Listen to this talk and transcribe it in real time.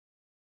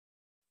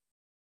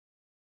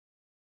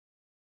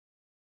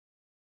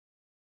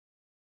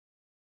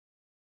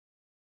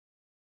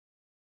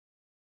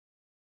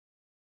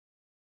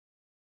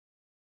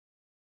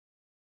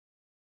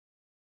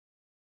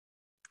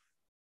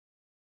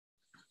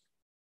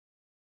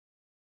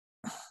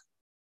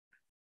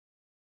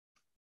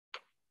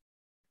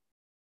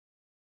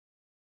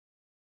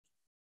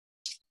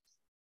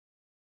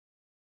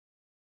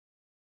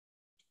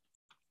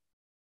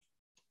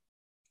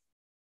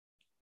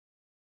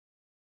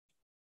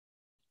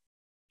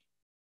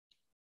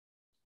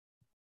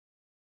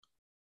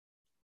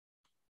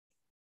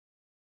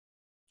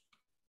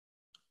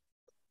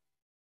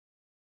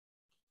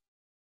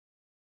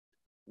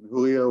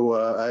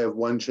Julio, I have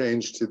one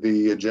change to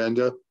the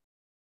agenda.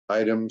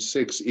 Item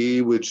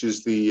 6E, which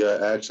is the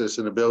Access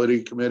and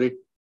Ability Committee.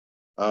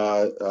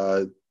 That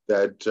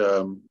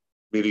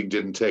meeting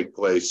didn't take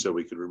place, so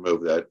we could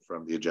remove that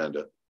from the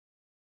agenda.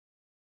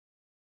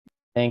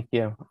 Thank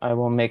you. I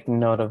will make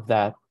note of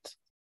that.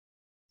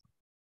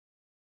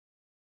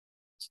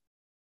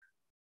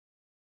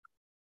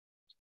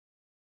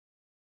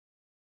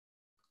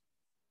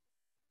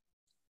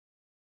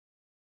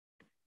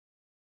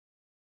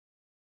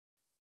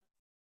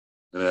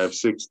 And I have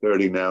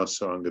 6:30 now,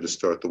 so I'm going to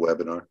start the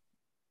webinar.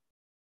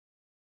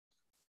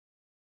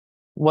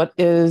 What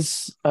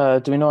is,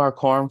 do we know our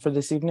quorum for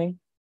this evening?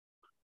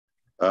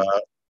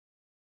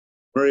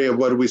 Maria,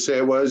 what did we say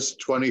it was?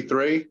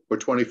 23 or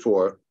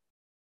 24?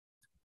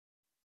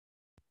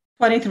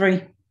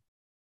 23.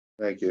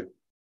 Thank you.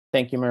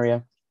 Thank you,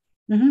 Maria.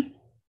 Mm-hmm.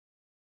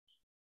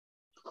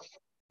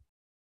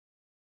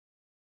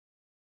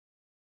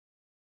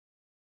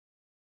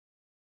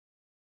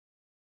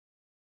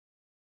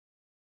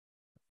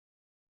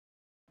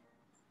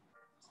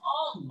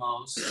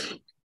 Almost.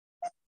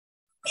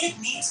 It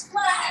needs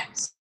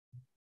flags.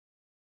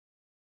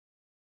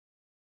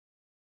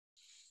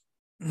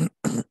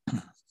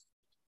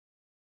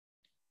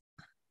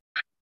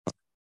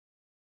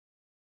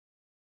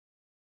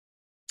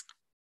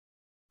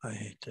 I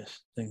hate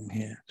this thing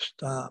here.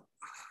 Stop.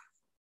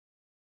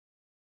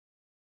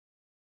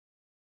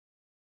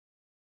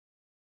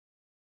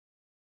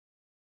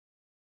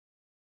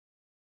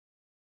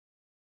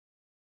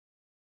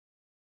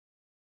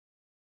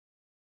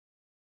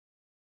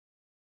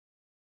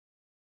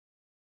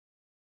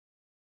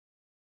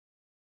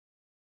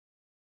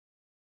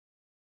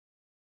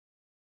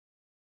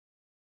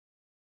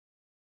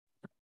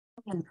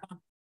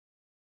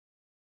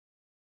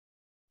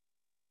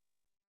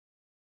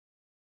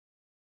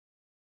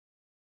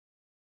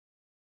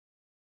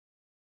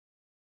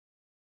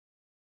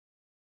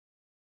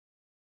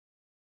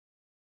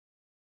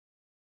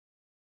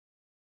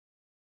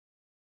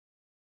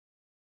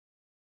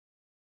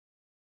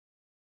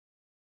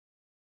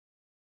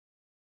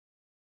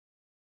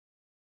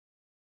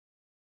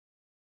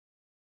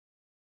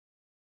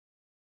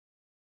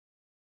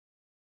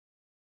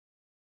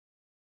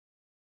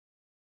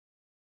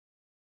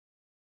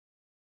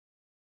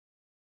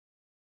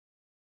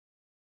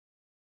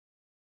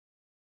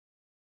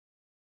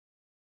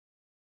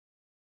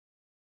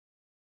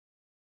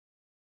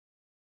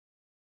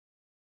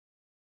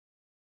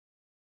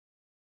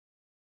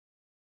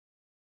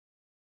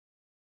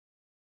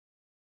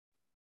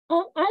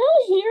 I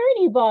don't hear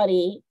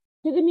anybody.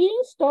 Did the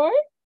meeting start?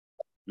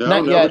 No,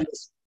 Not yet.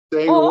 nobody's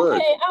saying a word.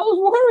 Okay, I was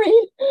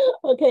worried.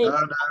 Okay,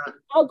 No.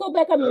 I'll go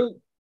back on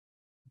mute.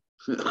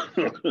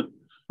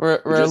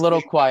 We're a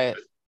little quiet,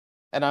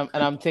 and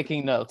I'm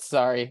taking notes.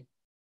 Sorry.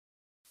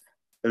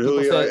 And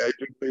Julio, I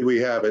think we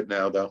have it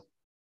now, though.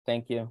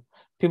 Thank you.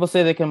 People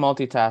say they can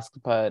multitask,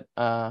 but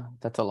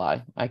that's a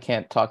lie. I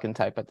can't talk and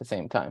type at the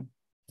same time.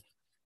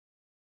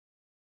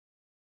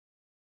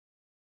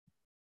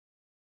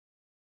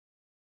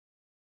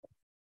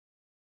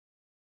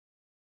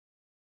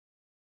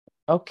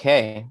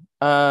 Okay,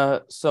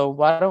 so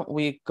why don't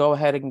we go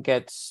ahead and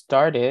get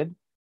started?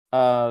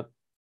 I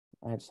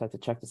just had to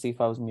check to see if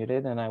I was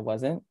muted, and I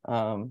wasn't.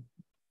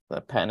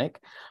 The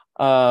panic.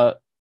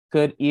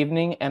 Good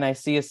evening, and I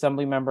see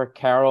Assemblymember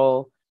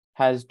Carroll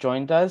has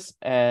joined us,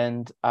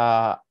 and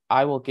I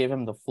will give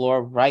him the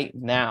floor right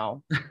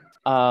now.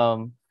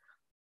 Go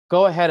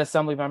ahead,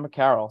 Assemblymember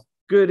Carroll.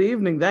 Good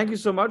evening. Thank you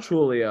so much,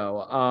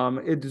 Julio.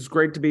 It is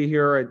great to be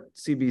here at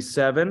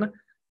CB7.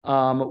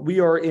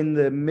 We are in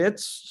the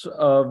midst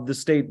of the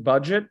state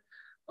budget.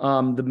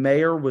 The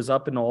mayor was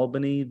up in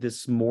Albany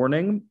this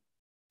morning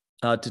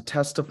to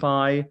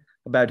testify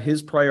about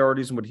his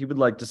priorities and what he would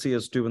like to see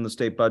us do in the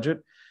state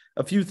budget.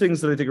 A few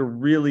things that I think are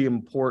really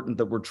important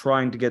that we're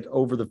trying to get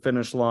over the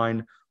finish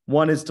line.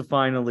 One is to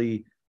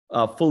finally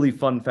fully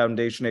fund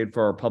foundation aid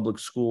for our public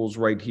schools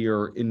right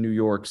here in New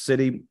York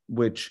City,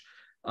 which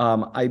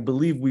I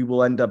believe we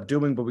will end up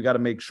doing, but we got to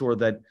make sure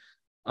that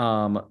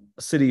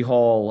City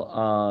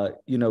Hall,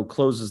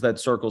 closes that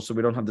circle so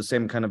we don't have the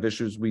same kind of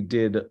issues we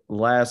did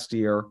last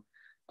year.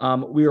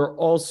 We are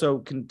also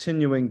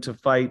continuing to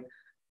fight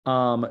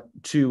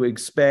to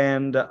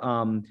expand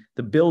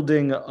the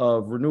building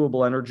of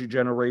renewable energy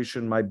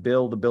generation. My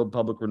bill, the Build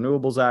Public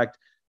Renewables Act,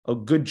 a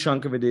good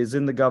chunk of it is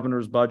in the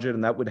governor's budget,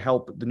 and that would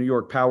help the New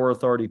York Power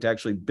Authority to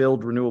actually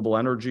build renewable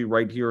energy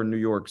right here in New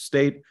York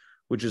State,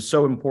 which is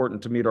so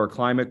important to meet our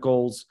climate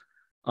goals.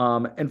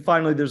 And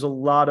finally, there's a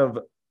lot of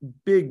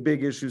big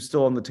issues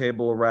still on the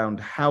table around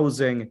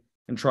housing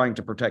and trying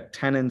to protect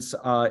tenants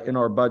in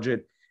our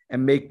budget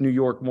and make New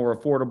York more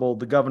affordable.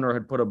 The governor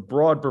had put a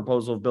broad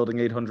proposal of building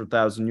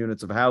 800,000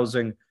 units of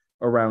housing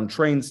around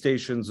train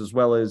stations, as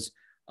well as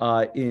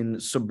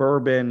in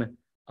suburban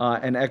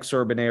and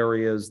exurban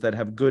areas that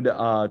have good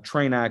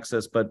train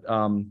access, but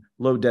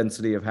low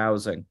density of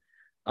housing.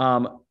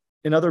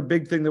 Another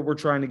big thing that we're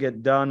trying to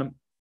get done,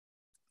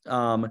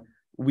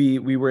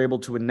 we were able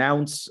to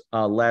announce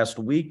last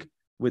week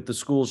with the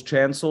school's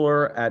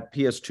chancellor at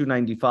PS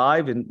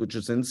 295, which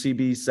is in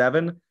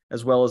CB7,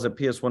 as well as at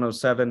PS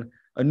 107,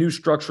 a new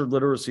structured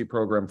literacy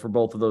program for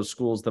both of those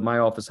schools that my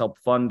office helped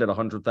fund at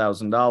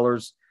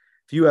 $100,000.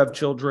 If you have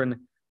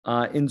children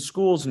in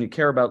schools and you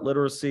care about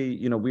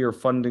literacy, we are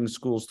funding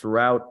schools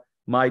throughout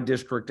my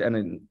district and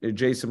in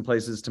adjacent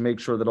places to make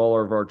sure that all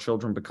of our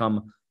children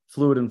become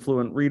fluid and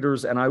fluent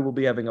readers. And I will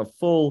be having a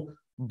full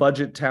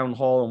budget town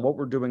hall on what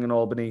we're doing in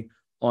Albany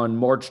on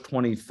March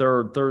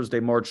 23rd, Thursday,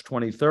 March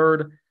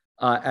 23rd,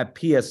 at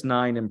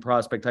PS9 in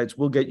Prospect Heights.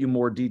 We'll get you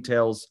more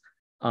details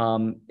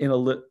in a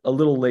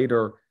little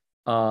later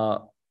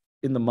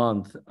in the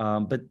month.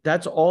 But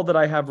that's all that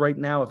I have right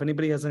now. If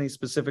anybody has any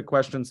specific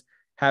questions,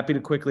 happy to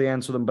quickly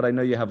answer them, but I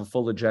know you have a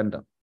full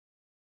agenda.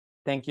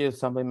 Thank you,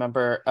 Assembly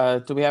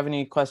Member. Do we have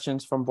any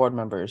questions from board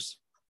members?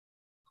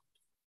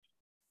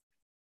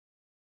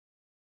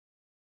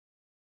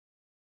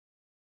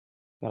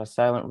 Got a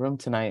silent room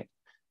tonight.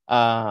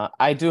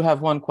 I do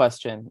have one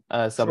question,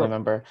 Assembly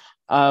Member.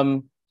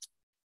 And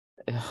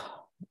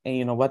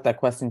you know what? That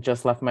question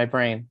just left my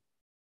brain.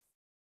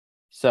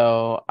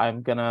 So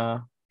I'm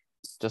gonna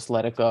just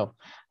let it go.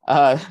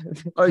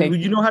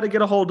 You know how to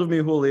get a hold of me,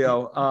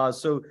 Julio.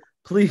 So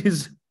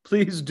please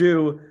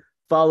do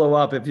follow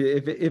up if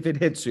it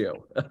hits you.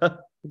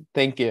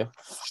 Thank you.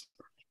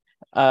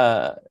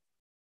 All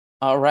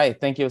right.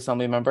 Thank you,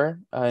 Assembly Member.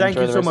 Thank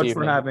you so much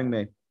for having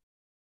me.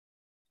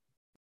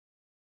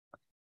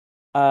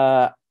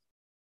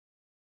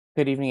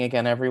 Good evening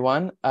again,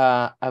 everyone.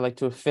 I'd like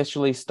to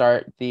officially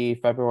start the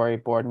February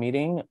board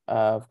meeting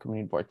of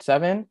Community Board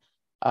 7.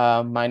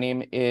 My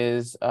name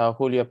is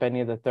Julio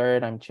Peña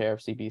III. I'm chair of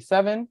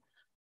CB7.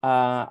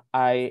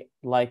 I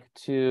like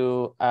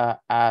to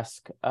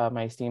ask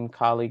my esteemed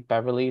colleague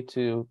Beverly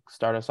to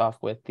start us off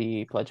with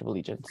the Pledge of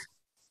Allegiance.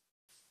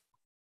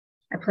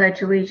 I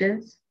pledge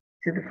allegiance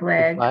to the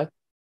flag of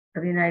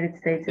the United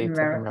States of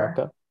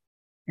America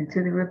and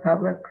to the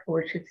republic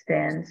for which it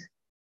stands,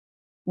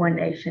 one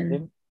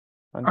nation,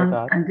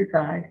 under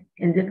God,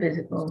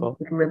 indivisible,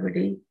 with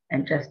liberty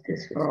and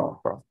justice for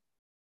all.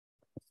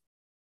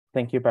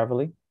 Thank you,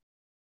 Beverly.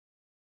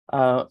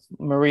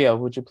 Maria,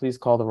 would you please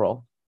call the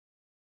roll?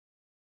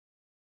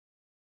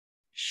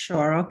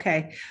 Sure,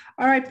 okay.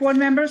 All right, board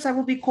members, I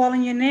will be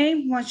calling your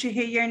name. Once you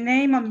hear your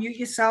name, unmute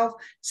yourself,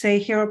 say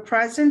here or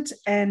present,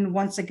 and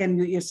once again,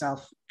 mute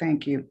yourself.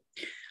 Thank you.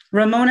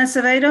 Ramona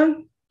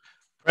Acevedo?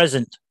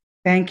 Present.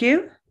 Thank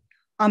you.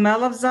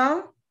 Amel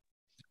Afzal?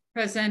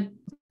 Present.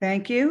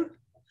 Thank you.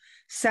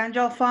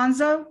 Sandra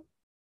Alfonso?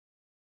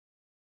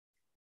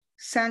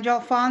 Sandra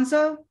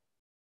Alfonso?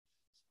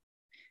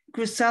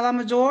 Grisela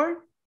Mador?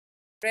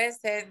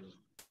 Present.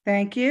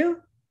 Thank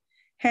you.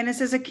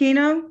 Genesis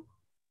Aquino?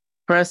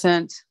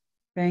 Present.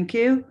 Thank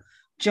you.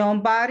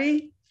 Joan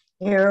Body?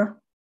 Here.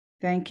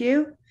 Thank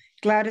you.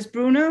 Gladys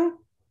Bruno?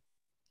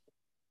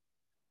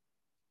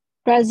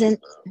 Present.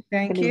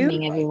 Thank Good you.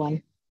 evening,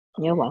 everyone.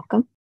 You're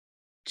welcome.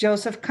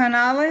 Joseph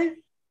Canale?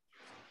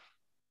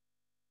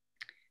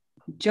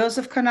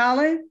 Joseph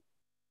Canale?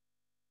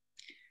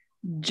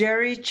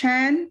 Jerry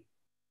Chan?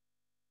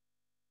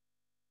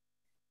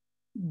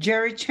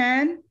 Jerry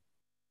Chan?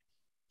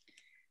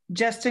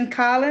 Justin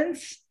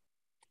Collins?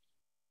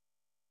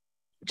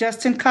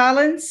 Justin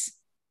Collins?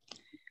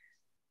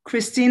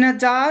 Christina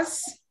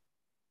Dawes?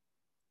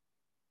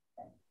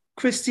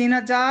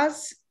 Christina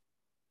Dawes?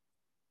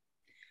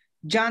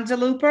 John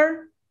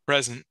DeLuper?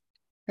 Present.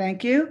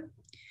 Thank you.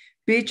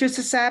 Beatrice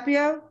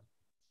Asapio?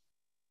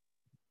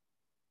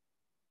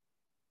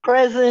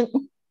 Present.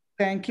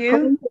 Thank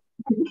you.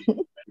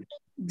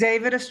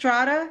 David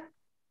Estrada?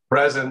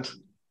 Present.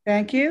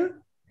 Thank you.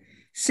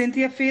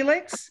 Cynthia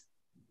Felix?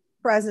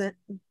 Present.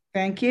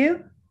 Thank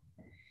you.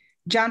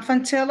 John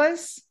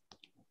Fontillas?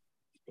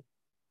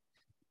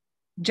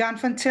 John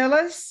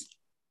Fontillas?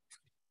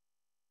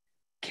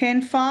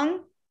 Ken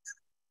Fung?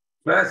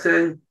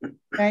 Present.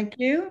 Thank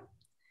you.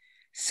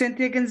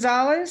 Cynthia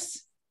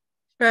Gonzalez?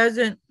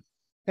 Present.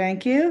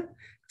 Thank you.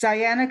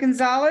 Diana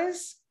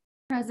Gonzalez?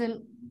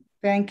 Present.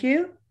 Thank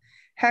you.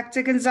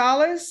 Hector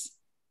Gonzalez?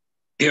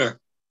 Here.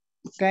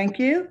 Thank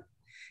you.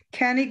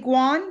 Kenny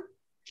Guan?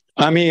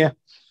 I'm here.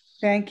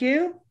 Thank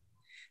you.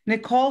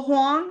 Nicole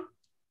Huang?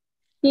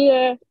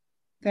 Here.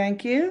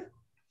 Thank you.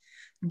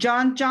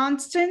 John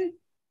Johnston?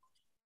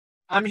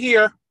 I'm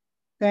here.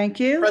 Thank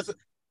you. Present.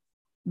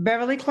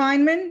 Beverly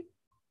Kleinman?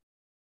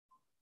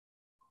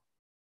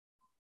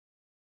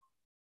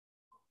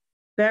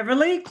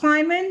 Beverly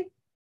Kleinman?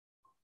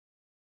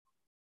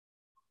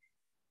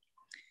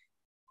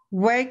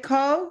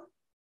 Waco?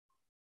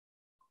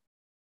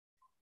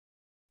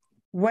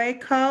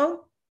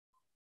 Waco?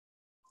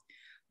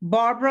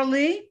 Barbara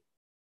Lee?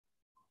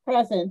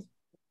 Present.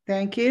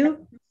 Thank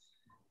you.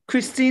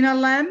 Christina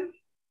Lem?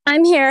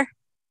 I'm here.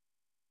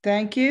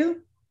 Thank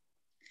you.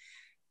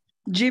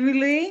 Jimmy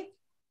Lee?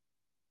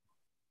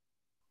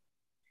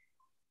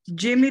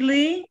 Jimmy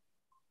Lee?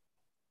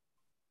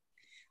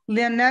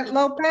 Leonette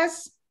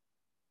Lopez?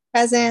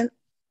 Present.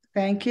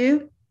 Thank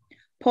you.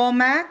 Paul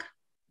Mack?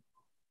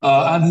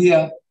 I'm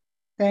here.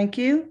 Thank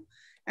you.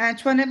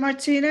 Antoinette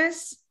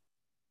Martinez.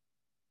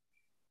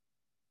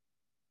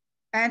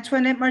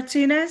 Antoinette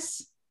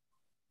Martinez.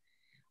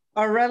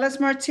 Aurelis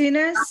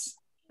Martinez.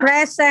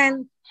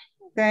 Present.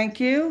 Thank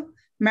you.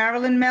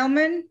 Marilyn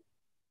Melman.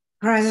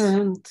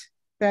 Present.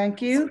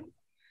 Thank you.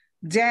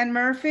 Dan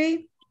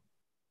Murphy.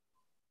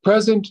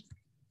 Present.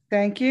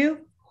 Thank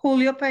you.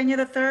 Julio Pena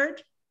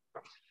III.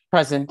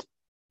 Present.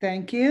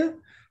 Thank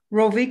you.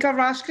 Rovika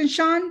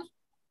Rashkinshan.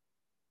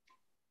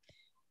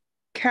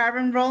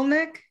 Karen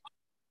Rolnick.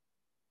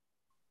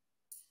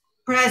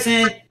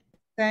 Present.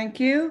 Thank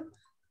you.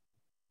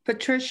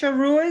 Patricia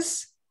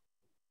Ruiz.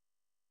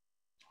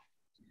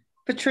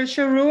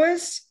 Patricia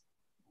Ruiz.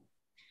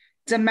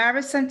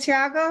 Damaris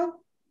Santiago.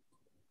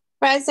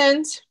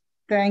 Present.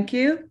 Thank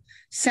you.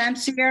 Sam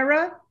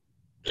Sierra.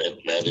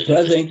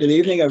 Present. Good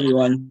evening,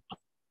 everyone.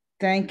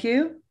 Thank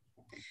you.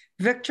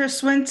 Victor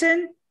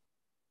Swinton.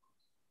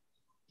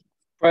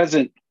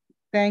 Present.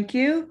 Thank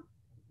you.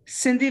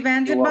 Cindy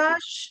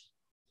Vandenbosch.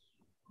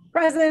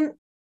 Present.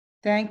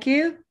 Thank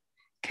you.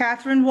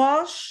 Catherine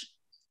Walsh.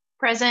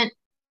 Present.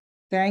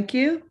 Thank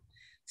you.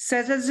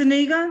 Cesar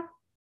Zuniga.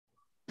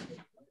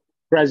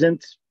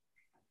 Present.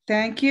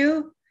 Thank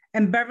you.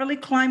 And Beverly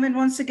Kleiman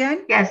once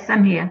again. Yes,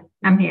 I'm here.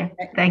 I'm here.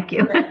 Thank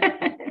you.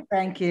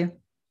 Thank you.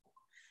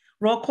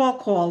 Roll call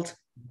called.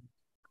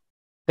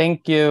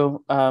 Thank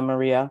you,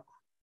 Maria.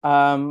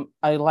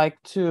 I'd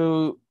like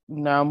to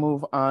now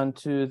move on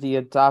to the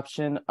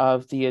adoption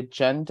of the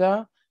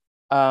agenda.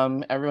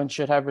 Everyone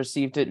should have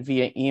received it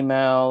via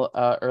email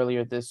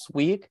earlier this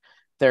week.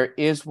 There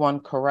is one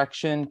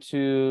correction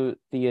to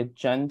the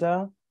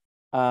agenda.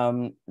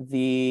 Let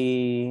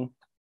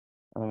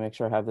me make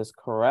sure I have this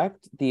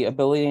correct. The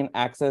Ability and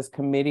Access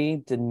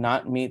Committee did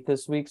not meet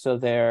this week, so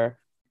there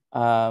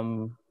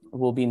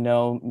will be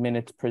no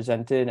minutes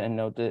presented and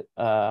no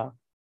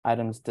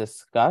items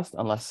discussed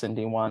unless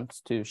Cindy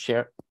wants to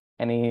share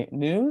any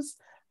news.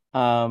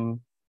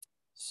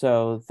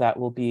 So that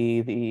will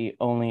be the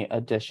only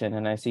addition.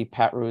 And I see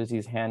Pat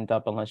Ruizzi's hand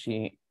up unless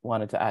she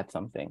wanted to add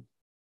something.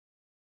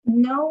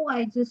 No,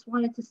 I just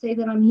wanted to say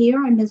that I'm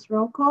here. I missed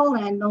roll call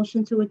and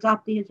motion to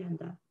adopt the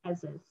agenda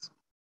as is.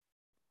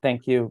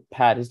 Thank you,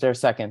 Pat. Is there a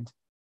second?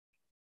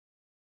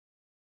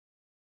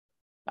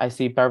 I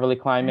see Beverly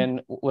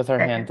Kleiman with her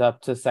hand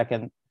up to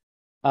second.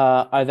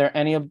 Are there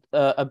any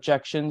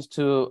objections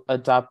to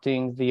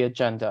adopting the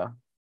agenda?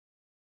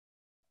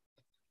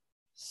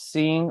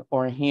 Seeing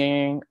or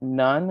hearing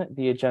none,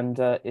 the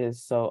agenda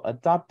is so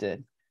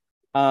adopted.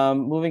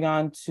 Moving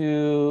on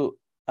to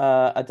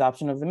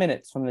adoption of the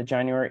minutes from the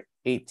January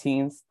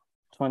 18th,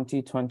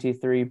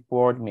 2023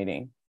 board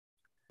meeting.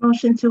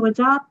 Motion to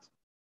adopt.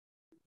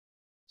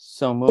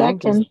 So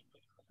moved. Second.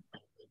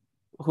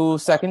 Who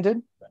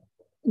seconded?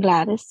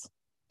 Gladys.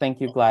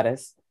 Thank you,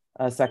 Gladys.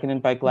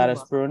 Seconded by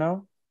Gladys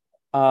Bruno.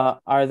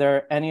 Are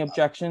there any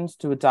objections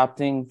to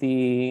adopting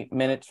the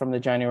minutes from the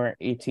January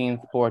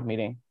 18th board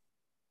meeting?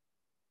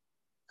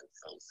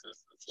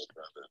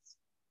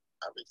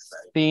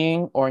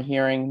 Seeing or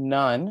hearing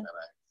none,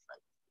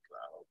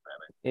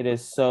 it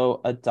is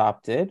so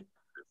adopted.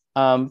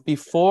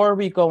 Before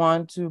we go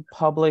on to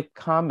public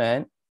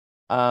comment,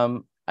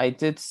 I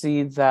did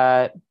see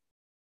that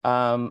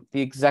the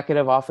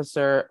executive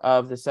officer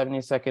of the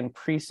 72nd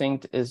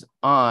precinct is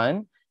on,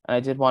 and I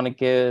did want to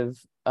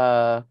give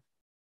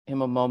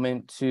him a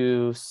moment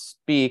to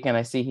speak, and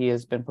I see he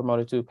has been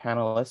promoted to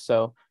panelist.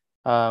 So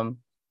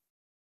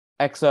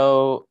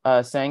XO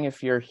Sang,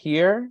 if you're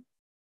here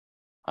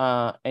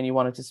and you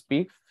wanted to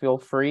speak, feel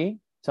free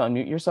to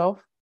unmute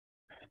yourself.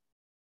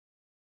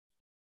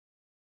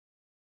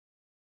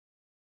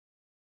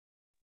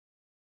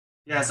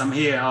 Yes, I'm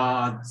here.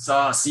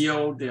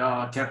 CEO,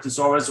 Captain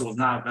Soros was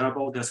not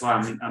available. That's why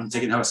I'm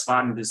taking her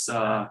spot in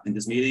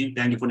this meeting.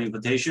 Thank you for the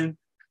invitation.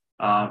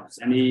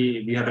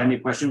 If you have any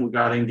question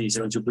regarding the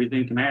 72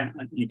 Precinct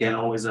Command, you can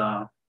always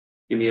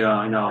give me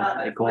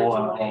a call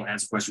or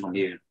answer question from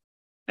here.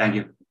 Thank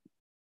you.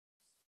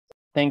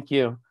 Thank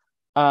you.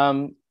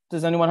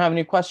 Does anyone have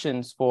any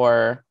questions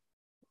for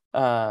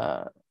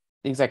the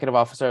executive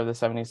officer of the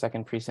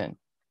 72nd Precinct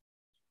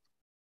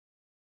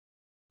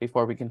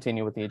before we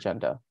continue with the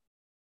agenda?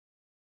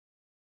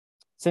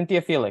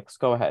 Cynthia Felix,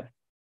 go ahead.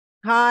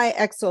 Hi,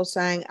 XO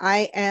Sang.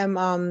 I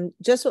am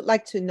just would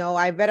like to know,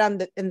 I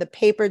read in the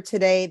paper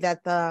today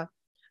that the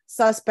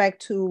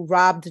suspect who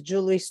robbed the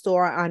jewelry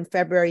store on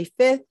February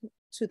 5th,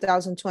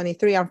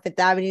 2023 on Fifth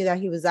Avenue, that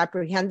he was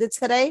apprehended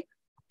today.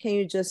 Can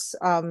you just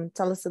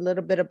tell us a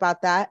little bit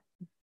about that?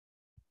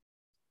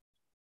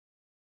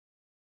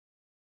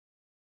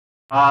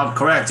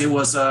 Correct. It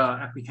was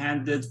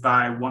apprehended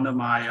by one of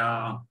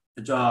my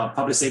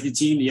public safety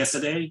team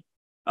yesterday.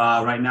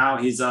 Right now,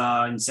 he's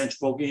in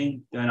central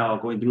booking,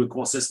 going through the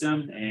court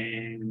system,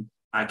 and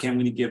I can't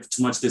really give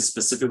too much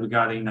specific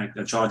regarding like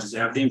the charges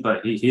and everything.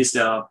 But he's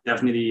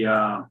definitely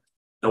the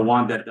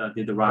one that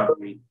did the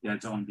robbery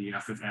that's on the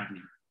Fifth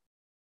Avenue.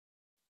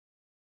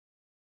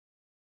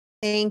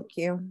 Thank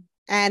you.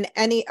 And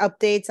any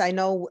updates? I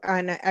know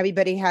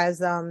everybody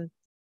has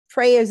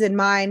prayers in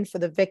mind for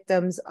the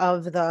victims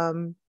of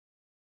the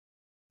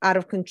out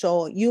of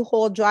control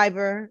U-Haul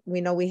driver.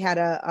 We know we had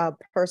a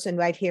person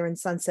right here in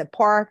Sunset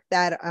Park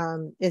that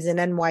is in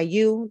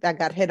NYU that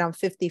got hit on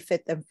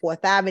 55th and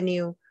 4th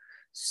Avenue.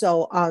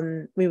 So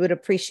we would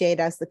appreciate,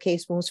 as the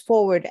case moves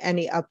forward,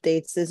 any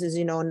updates. This is,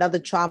 another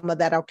trauma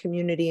that our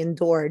community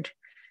endured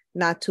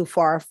not too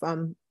far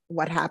from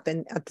what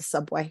happened at the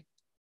subway.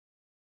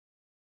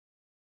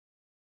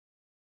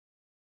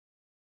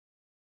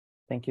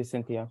 Thank you,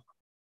 Cynthia.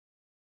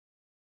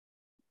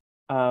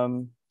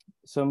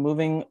 So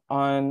moving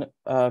on,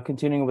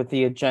 continuing with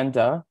the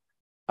agenda,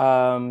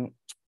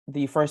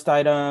 the first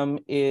item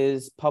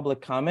is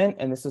public comment,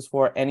 and this is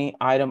for any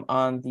item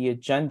on the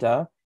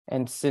agenda.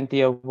 And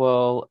Cindy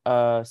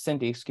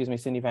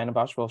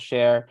Vandenbosch will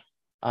share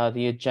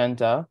the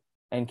agenda.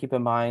 And keep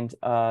in mind,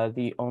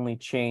 the only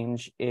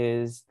change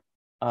is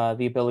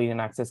the Ability and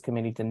Access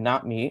Committee to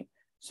not meet.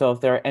 So if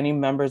there are any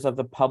members of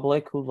the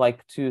public who'd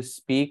like to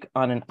speak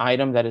on an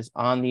item that is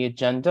on the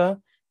agenda,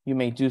 you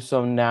may do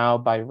so now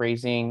by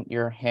raising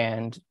your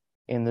hand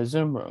in the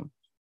Zoom room.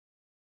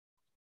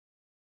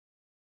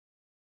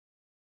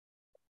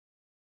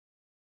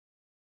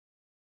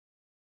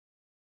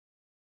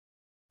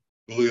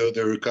 Julio,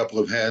 there are a couple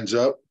of hands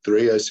up.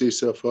 3 I see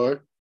so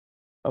far.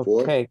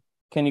 Okay, 4.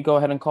 Can you go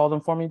ahead and call them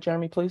for me,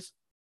 Jeremy, please?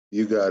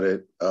 You got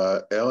it.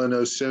 Ellen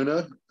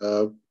Osuna,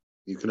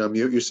 you can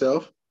unmute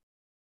yourself.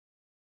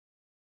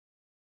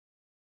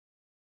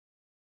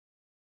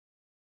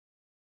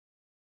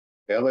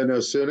 Ellen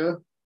Osuna?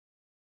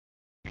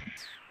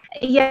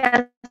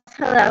 Yes,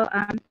 hello.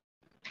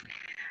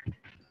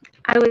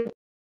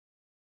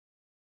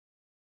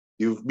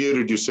 You've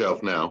muted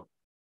yourself now.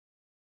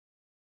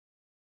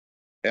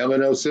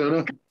 Ellen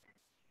Osuna?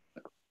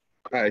 All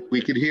right, we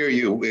can hear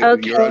you.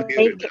 Okay. You're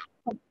unmuted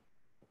now.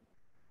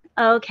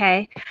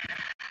 Okay.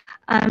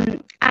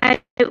 I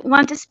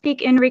want to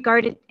speak in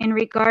regard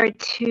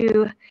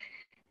to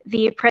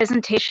the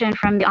presentation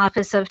from the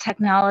Office of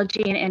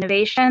Technology and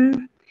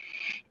Innovation.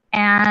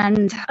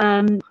 And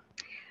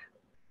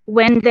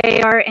when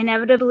they are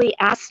inevitably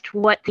asked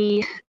what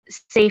the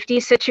safety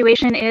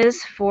situation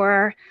is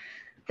for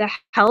the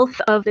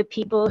health of the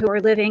people who are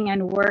living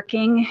and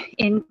working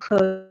in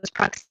close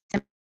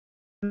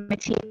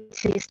proximity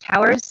to these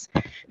towers,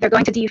 they're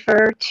going to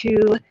defer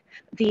to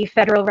the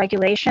federal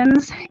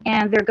regulations,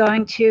 and they're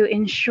going to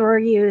ensure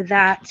you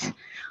that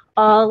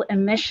all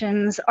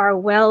emissions are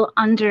well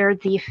under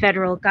the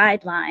federal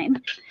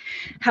guideline.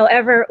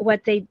 However,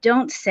 what they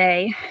don't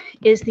say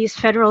is these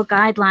federal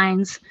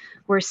guidelines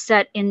were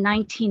set in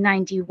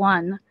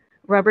 1991,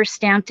 rubber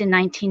stamped in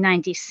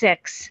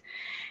 1996,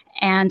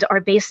 and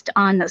are based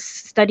on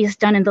studies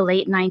done in the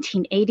late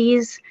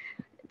 1980s.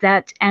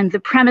 And the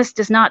premise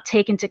does not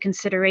take into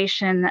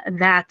consideration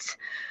that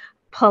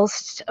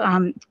pulsed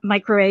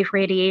microwave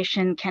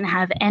radiation can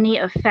have any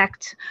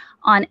effect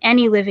on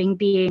any living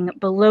being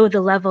below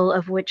the level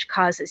of which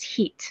causes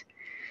heat.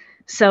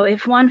 So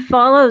if one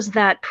follows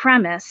that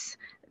premise,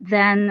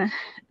 then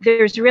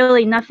there's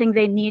really nothing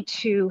they need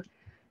to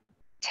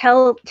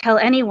tell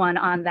anyone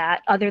on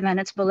that other than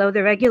it's below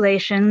the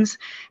regulations,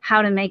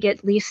 how to make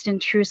it least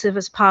intrusive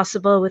as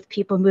possible with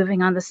people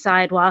moving on the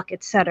sidewalk,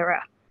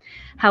 etc.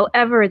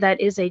 However,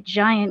 that is a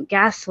giant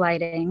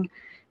gaslighting,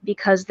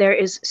 because there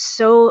is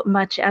so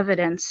much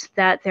evidence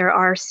that there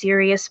are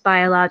serious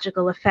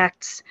biological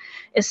effects,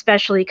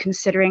 especially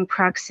considering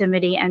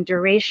proximity and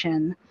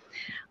duration,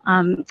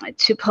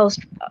 to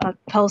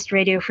pulsed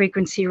radio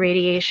frequency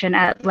radiation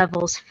at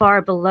levels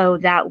far below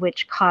that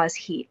which cause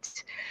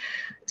heat.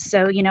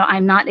 So,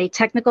 I'm not a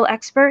technical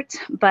expert,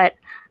 but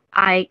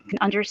I can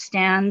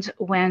understand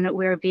when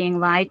we're being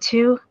lied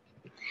to.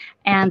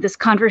 And this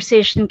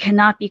conversation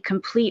cannot be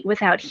complete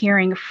without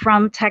hearing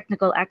from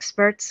technical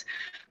experts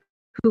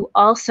who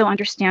also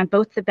understand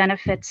both the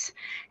benefits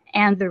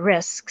and the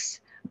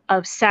risks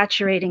of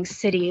saturating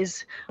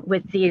cities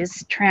with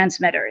these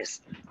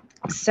transmitters.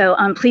 So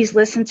please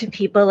listen to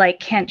people like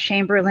Kent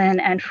Chamberlain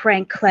and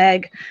Frank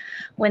Clegg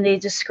when they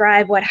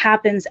describe what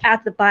happens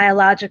at the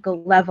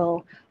biological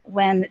level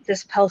when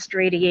this pulsed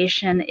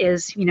radiation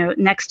is,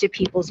 next to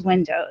people's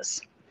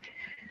windows.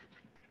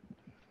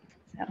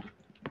 So.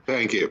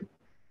 Thank you.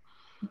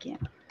 Thank you.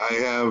 I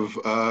have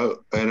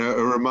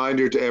a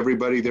reminder to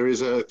everybody, there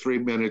is a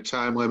 3-minute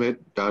time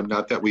limit,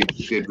 not that we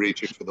did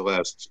reach it for the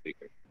last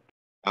speaker.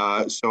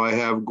 So I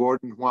have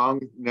Gordon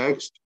Huang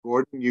next.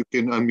 Gordon, you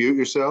can unmute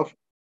yourself.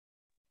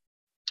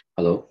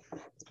 Hello,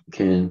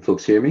 can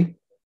folks hear me?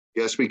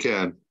 Yes, we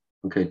can.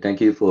 Okay, thank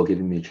you for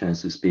giving me a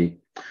chance to speak.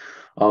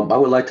 I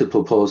would like to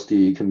propose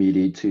the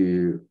committee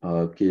to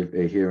give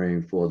a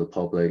hearing for the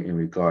public in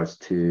regards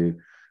to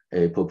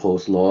a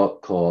proposed law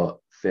called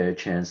Fair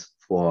Chance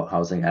for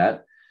Housing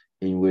Act,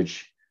 in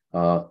which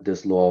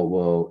this law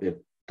will, if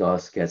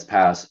thus gets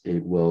passed,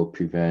 it will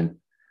prevent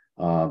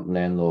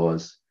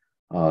landlords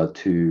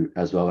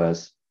as well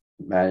as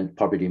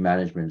property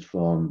management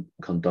from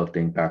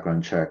conducting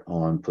background check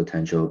on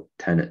potential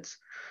tenants.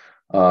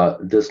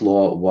 This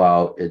law,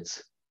 while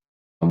it's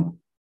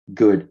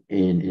good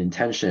in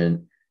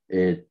intention,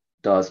 it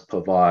does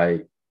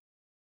provide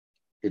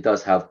it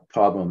does have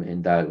problem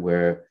in that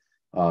where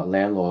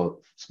landlord,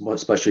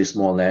 especially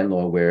small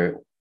landlord, where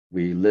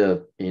we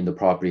live in the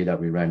property that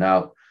we rent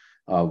out,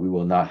 we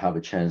will not have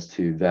a chance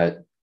to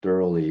vet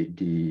thoroughly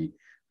the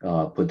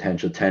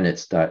potential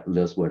tenants that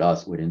lives with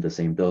us within the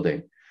same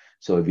building.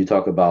 So if you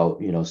talk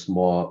about,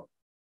 small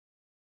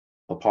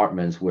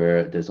apartments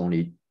where there's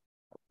only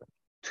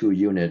 2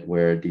 units,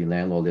 where the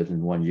landlord lives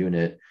in 1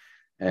 unit,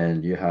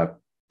 and you have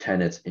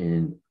tenants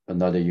in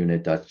another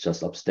unit that's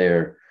just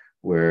upstairs,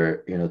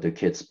 where the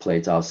kids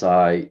plays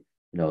outside,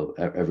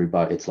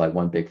 everybody, it's like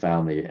one big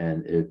family,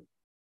 and if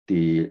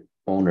the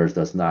owners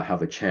does not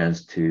have a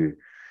chance to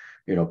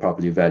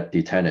properly vet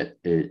the tenant,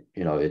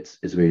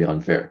 it's really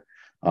unfair.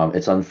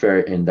 It's unfair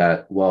in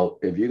that, well,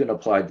 if you're going to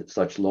apply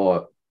such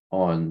law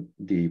on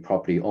the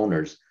property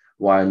owners,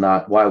 why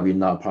are we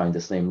not applying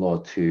the same law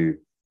to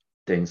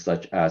things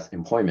such as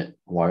employment?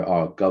 Why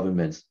are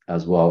governments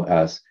as well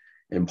as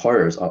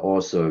employers are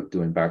also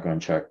doing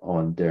background check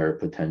on their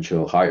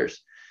potential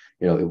hires?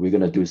 If we're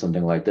going to do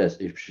something like this,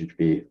 it should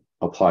be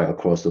applied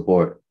across the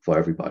board for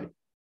everybody.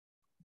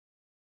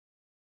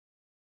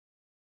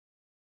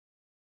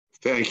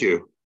 Thank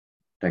you.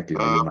 Thank you.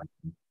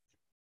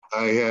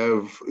 I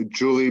have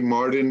Julie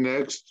Martin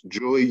next.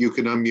 Julie, you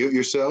can unmute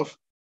yourself.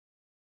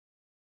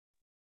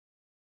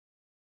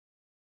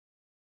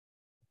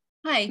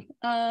 Hi,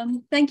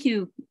 thank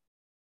you.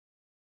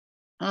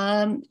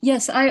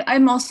 Yes,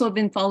 I'm also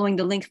been following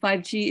the Link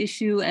 5G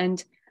issue,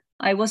 and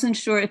I wasn't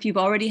sure if you've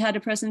already had a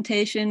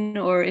presentation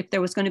or if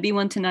there was going to be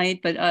one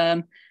tonight, but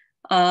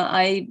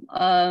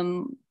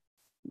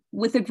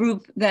with a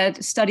group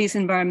that studies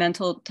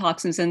environmental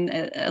toxins, and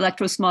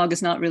electrosmog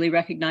is not really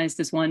recognized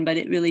as one, but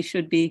it really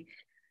should be.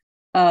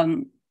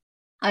 I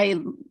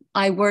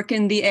work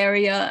in the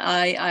area.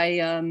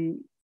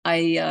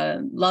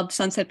 I love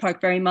Sunset Park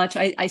very much.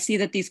 I see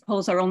that these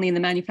poles are only in the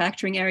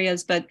manufacturing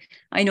areas, but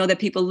I know that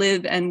people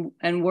live and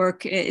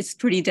work. It's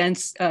pretty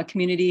dense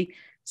community.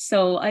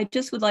 So I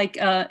just would like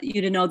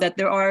you to know that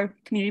there are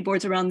community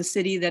boards around the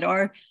city that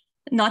are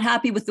not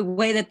happy with the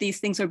way that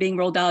these things are being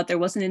rolled out. There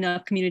wasn't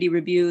enough community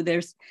review.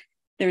 There's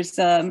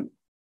not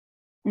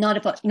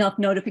enough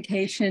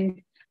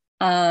notification.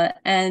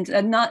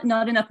 And not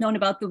enough known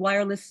about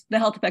the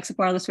health effects of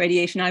wireless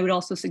radiation. I would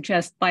also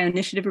suggest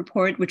bioinitiative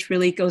report, which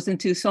really goes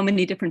into so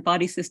many different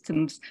body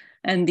systems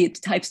and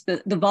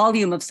the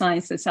volume of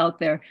science that's out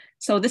there.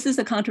 So this is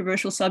a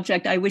controversial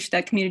subject. I wish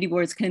that community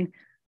boards can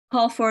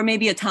call for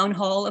maybe a town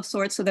hall of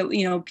sorts, so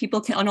that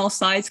people on all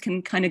sides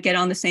can kind of get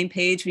on the same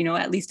page.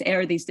 At least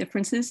air these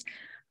differences.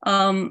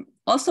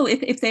 Also,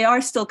 if they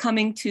are still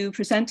coming to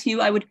present to you,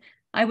 I would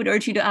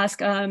urge you to ask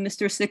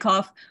Mr.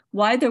 Sikoff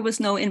why there was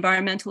no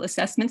environmental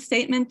assessment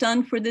statement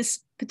done for this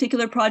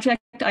particular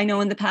project. I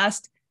know in the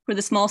past for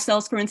the small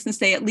cells, for instance,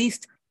 they at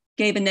least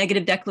gave a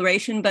negative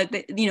declaration, but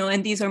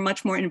and these are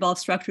much more involved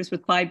structures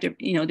with 5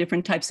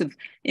 different types of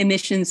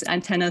emissions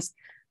antennas.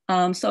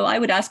 So I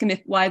would ask him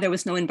why there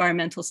was no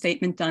environmental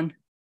statement done.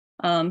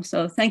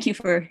 So thank you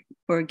for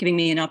giving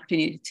me an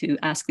opportunity to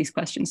ask these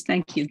questions.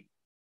 Thank you.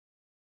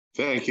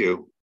 Thank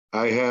you.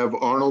 I have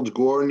Arnold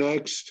Gore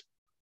next.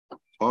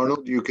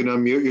 Arnold, you can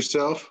unmute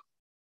yourself.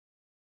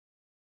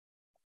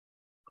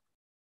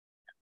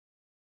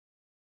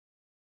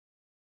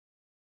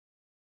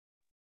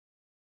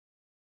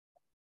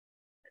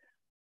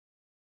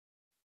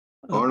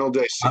 Arnold,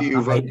 I see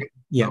you voting.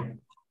 Yeah.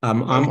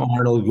 I'm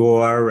Arnold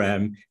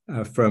Gore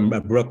from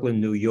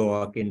Brooklyn, New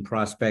York, in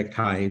Prospect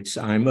Heights.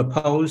 I'm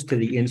opposed to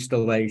the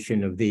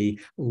installation of the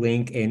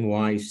Link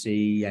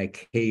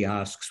NYC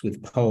kiosks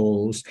with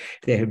poles.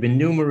 There have been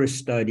numerous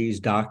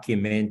studies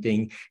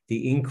documenting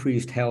the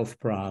increased health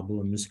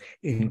problems,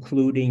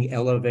 including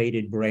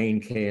elevated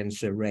brain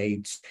cancer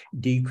rates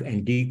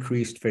and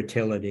decreased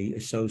fertility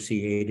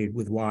associated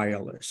with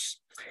wireless.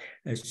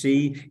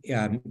 See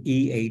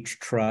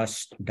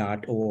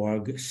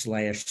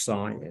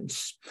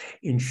ehtrust.org/science.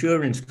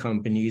 Insurance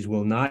companies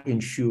will not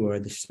insure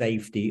the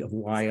safety of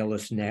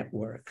wireless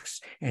networks,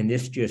 and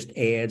this just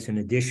adds an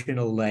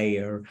additional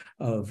layer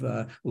of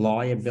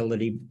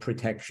liability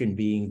protection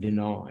being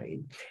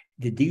denied.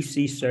 The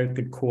DC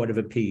Circuit Court of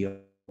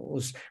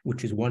Appeals,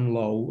 which is one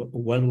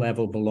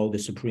level below the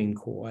Supreme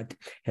Court,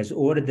 has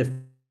ordered the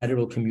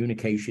Federal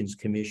Communications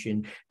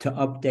Commission to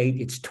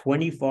update its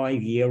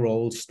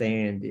 25-year-old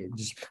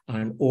standards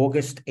on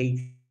August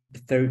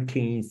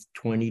 13th,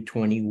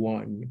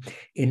 2021.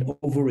 In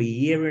over a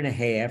year and a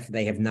half,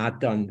 they have not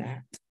done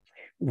that.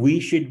 We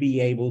should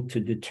be able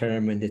to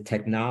determine the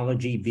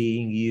technology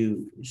being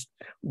used.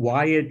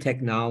 Wired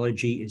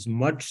technology is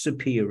much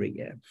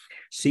superior.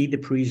 See the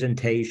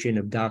presentation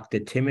of Dr.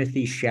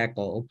 Timothy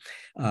Shekel,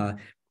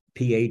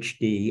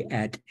 PhD,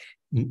 at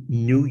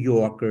New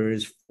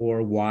Yorkers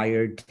for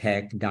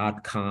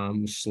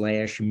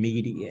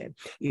wiredtech.com/media.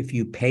 If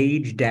you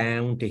page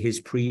down to his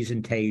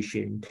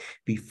presentation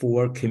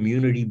before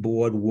Community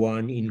Board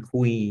 1 in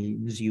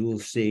Queens, you will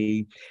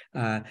see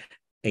a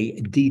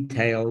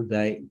detailed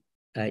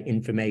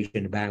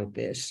information about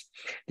this.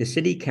 The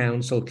City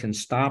Council can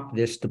stop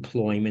this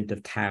deployment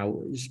of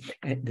towers.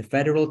 The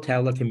Federal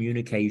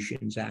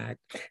Telecommunications Act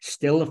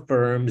still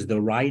affirms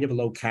the right of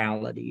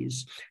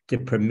localities to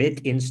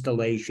permit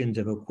installations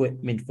of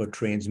equipment for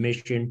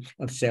transmission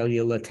of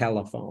cellular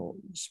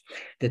telephones.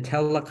 The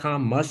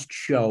telecom must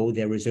show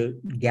there is a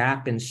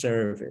gap in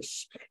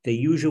service. There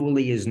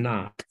usually is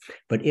not,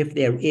 but if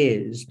there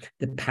is,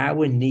 the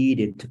power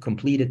needed to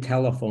complete a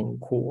telephone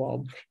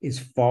call is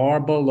far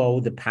below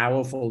the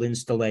powerful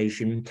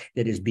installation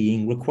that is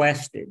being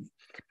requested.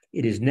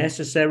 It is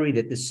necessary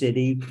that the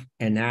city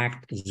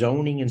enact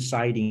zoning and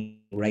siting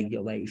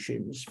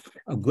regulations.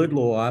 A good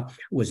law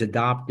was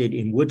adopted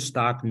in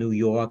Woodstock, New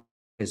York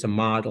as a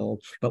model,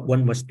 but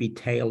one must be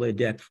tailored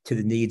to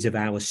the needs of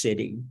our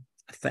city.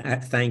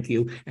 Thank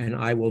you, and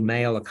I will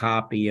mail a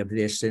copy of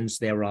this since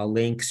there are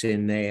links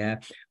in there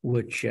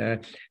which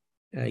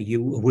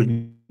you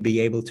wouldn't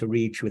be able to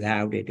reach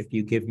without it. If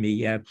you give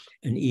me an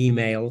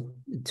email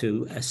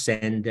to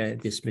send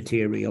this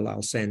material,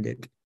 I'll send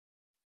it.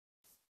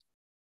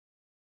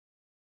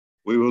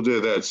 We will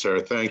do that, sir.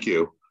 Thank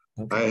you.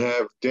 Okay. I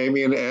have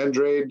Damien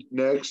Andrade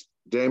next.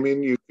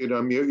 Damien, you can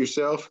unmute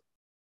yourself.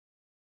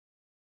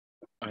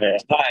 Okay.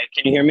 Hi,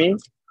 can you hear me?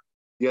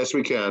 Yes,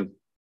 we can.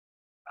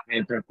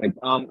 Okay, perfect.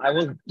 I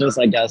was just,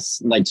 I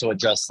guess, like to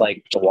address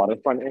like the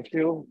waterfront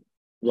issue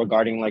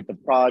regarding like the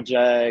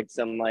projects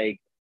and like,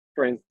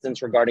 for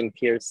instance, regarding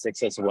Pier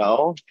 6 as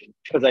well,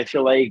 because I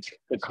feel like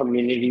the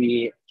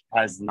community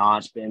has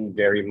not been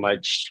very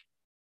much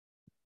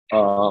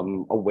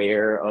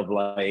aware of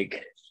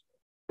like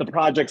the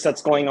projects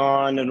that's going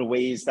on and the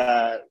ways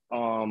that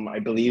I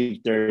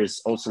believe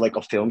there's also like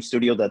a film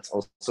studio that's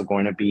also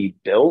going to be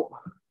built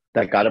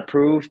that got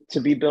approved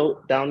to be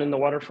built down in the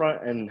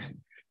waterfront, and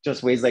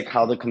just ways like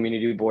how the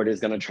community board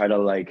is going to try to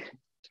like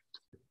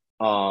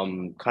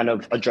kind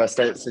of address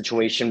that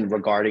situation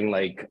regarding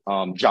like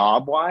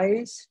job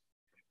wise,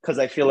 because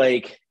I feel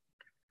like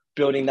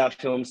building that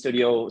film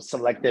studio,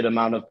 selected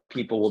amount of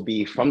people will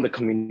be from the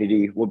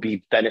community, will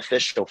be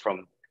beneficial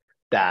from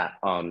that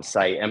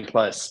site. And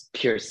plus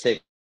Pier 6,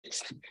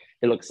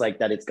 it looks like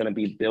that it's going to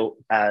be built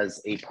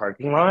as a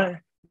parking lot,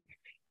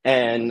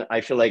 and I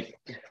feel like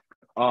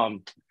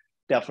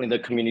definitely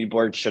the community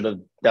board should have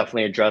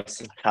definitely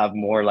addressed, have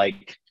more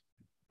like,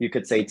 you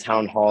could say,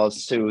 town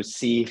halls to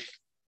see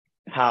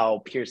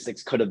how Pier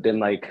 6 could have been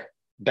like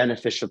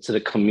beneficial to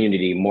the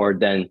community more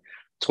than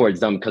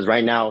towards them. Because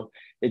right now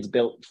it's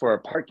built for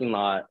a parking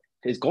lot,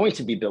 is going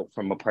to be built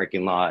from a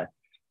parking lot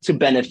to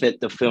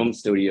benefit the film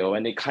studio.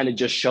 And it kind of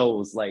just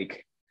shows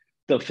like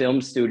the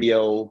film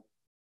studio,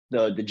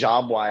 the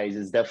job wise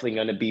is definitely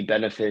going to be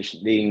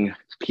benefiting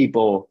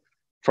people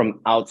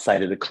from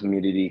outside of the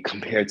community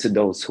compared to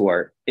those who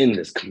are in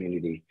this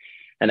community.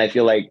 And I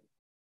feel like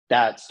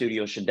that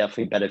studio should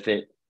definitely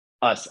benefit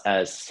us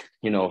as,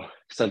 you know,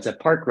 Sunset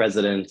Park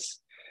residents,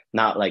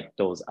 not like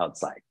those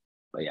outside.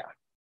 But yeah.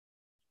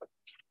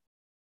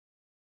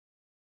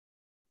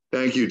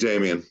 Thank you,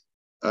 Damien.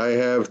 I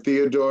have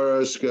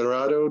Theodora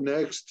Scarrato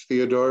next.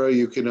 Theodora,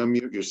 you can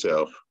unmute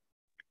yourself.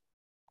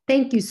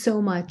 Thank you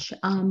so much.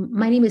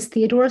 My name is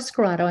Theodora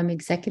Scarrato. I'm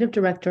Executive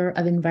Director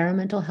of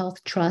Environmental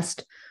Health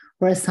Trust.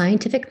 We're a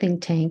scientific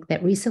think tank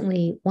that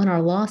recently won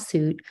our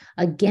lawsuit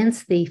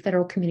against the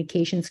Federal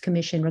Communications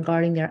Commission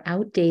regarding their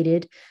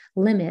outdated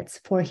limits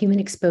for human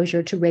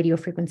exposure to radio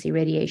frequency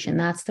radiation.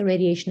 That's the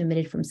radiation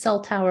emitted from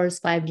cell towers,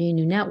 5G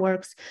new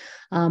networks.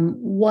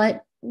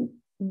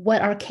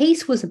 What our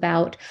case was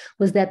about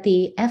was that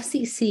the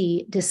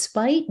FCC,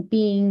 despite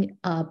being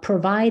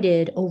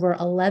provided over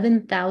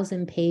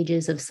 11,000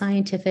 pages of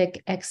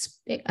scientific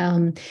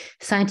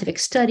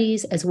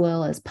studies, as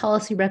well as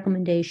policy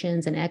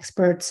recommendations, and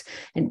experts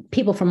and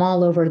people from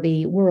all over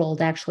the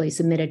world actually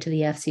submitted to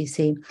the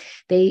FCC,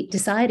 they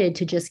decided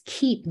to just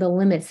keep the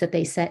limits that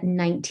they set in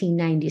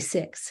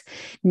 1996.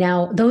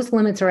 Now, those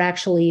limits are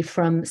actually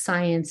from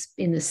science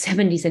in the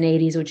 70s and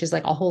 80s, which is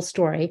like a whole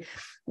story.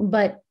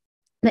 But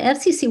the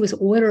FCC was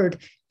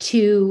ordered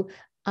to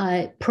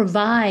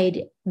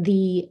provide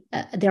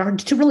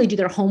to really do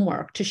their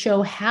homework to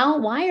show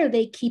why are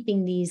they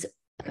keeping these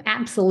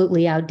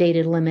absolutely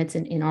outdated limits,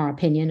 in our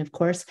opinion, of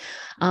course,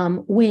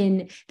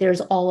 when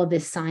there's all of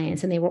this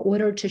science. And they were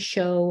ordered to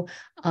show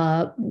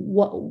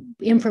what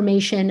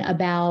information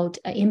about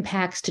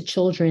impacts to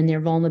children,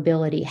 their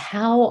vulnerability.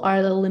 How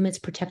are the limits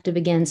protective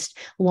against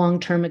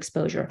long-term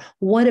exposure?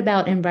 What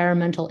about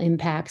environmental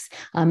impacts?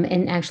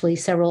 And actually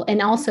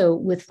and also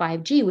with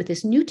 5G, with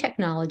this new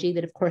technology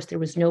that, of course, there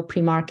was no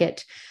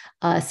pre-market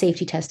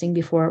safety testing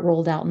before it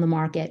rolled out in the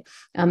market.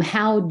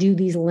 How do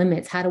these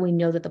limits, how do we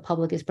know that the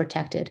public is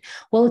protected?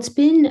 Well, it's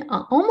been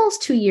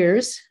almost 2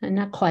 years, and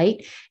not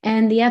quite,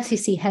 and the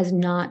FCC has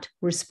not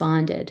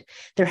responded.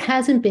 There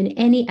hasn't been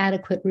any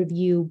adequate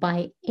review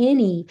by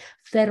any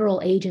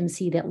federal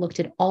agency that looked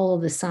at all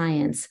of the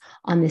science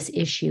on this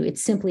issue. It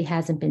simply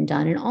hasn't been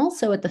done. And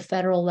also at the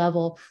federal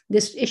level,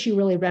 this issue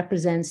really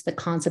represents the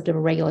concept of a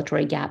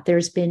regulatory gap.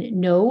 There's been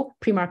no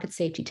pre-market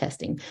safety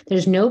testing.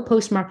 There's no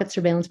post-market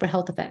surveillance for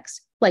health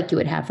effects. like you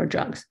would have for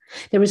drugs.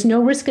 There was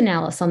no risk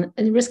analysis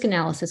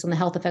on the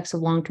health effects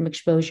of long-term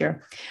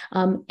exposure.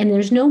 And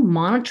there's no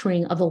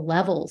monitoring of the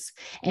levels.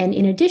 And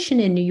in addition,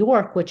 in New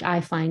York, which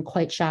I find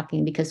quite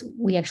shocking because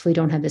we actually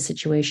don't have this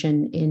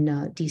situation in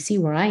DC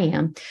where I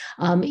am,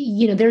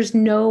 there's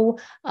no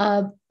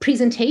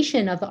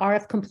presentation of the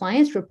RF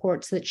compliance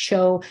reports that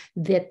show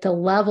that the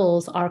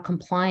levels are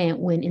compliant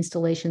when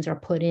installations are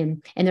put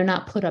in, and they're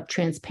not put up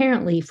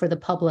transparently for the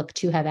public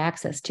to have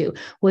access to,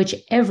 which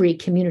every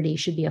community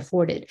should be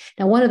afforded.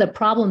 Now, one of the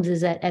problems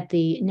is that at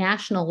the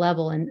national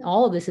level, and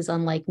all of this is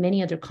unlike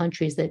many other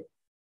countries that,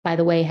 by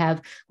the way,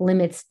 have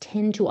limits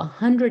 10 to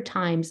 100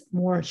 times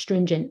more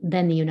stringent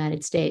than the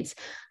United States,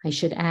 I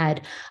should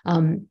add.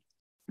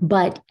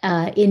 But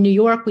in New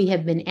York, we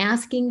have been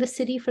asking the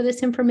city for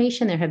this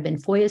information. There have been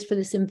FOIAs for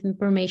this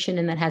information,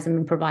 and that hasn't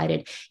been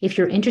provided. If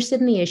you're interested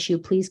in the issue,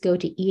 please go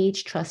to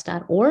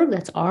ehtrust.org.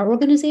 That's our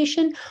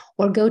organization,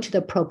 or go to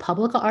the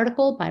ProPublica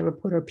article by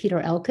reporter Peter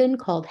Elkin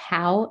called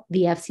How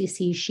the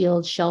FCC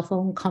Shields Cell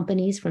Phone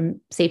Companies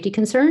from Safety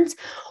Concerns.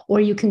 Or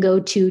you can go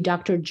to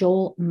Dr.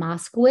 Joel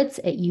Moskowitz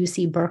at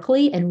UC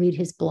Berkeley and read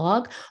his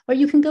blog. Or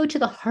you can go to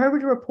the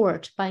Harvard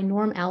Report by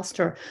Norm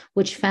Alster,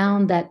 which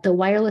found that the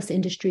wireless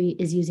industry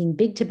is using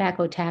big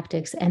tobacco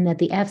tactics and that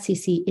the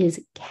FCC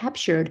is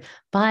captured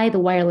by the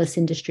wireless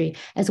industry,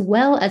 as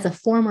well as a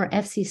former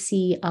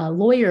FCC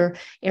lawyer,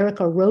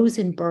 Erica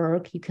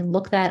Rosenberg. You can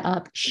look that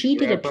up. She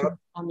did a piece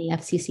on the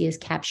FCC is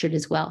captured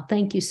as well.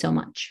 Thank you so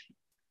much.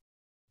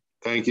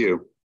 Thank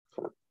you.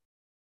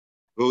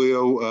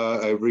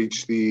 Julio, I've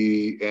reached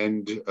the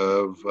end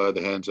of the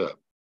hands up.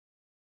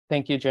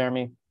 Thank you,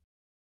 Jeremy.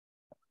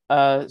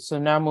 So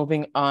now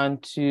moving on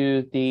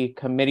to the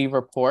committee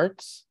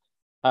reports.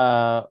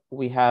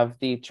 We have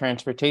the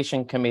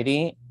Transportation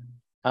Committee,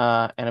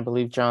 and I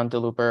believe John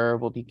DeLuber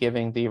will be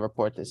giving the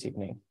report this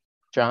evening.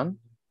 John?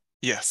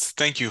 Yes,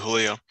 thank you,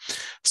 Julio.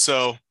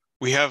 So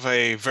we have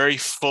a very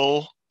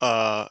full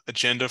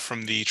agenda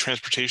from the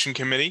Transportation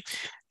Committee,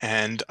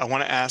 and I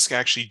want to ask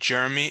actually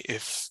Jeremy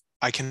if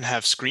I can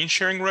have screen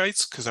sharing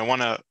rights, because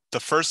the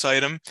first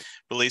item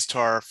relates to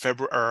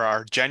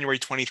our January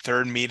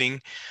 23rd meeting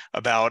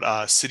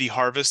about City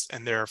Harvest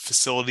and their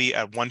facility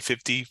at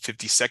 150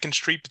 52nd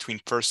Street between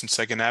 1st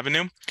and 2nd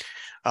Avenue,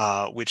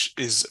 which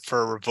is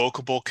for a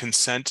revocable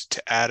consent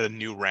to add a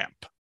new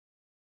ramp.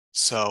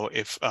 So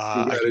if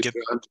I could get...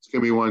 John, just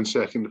give me 1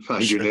 second to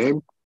find your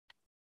name.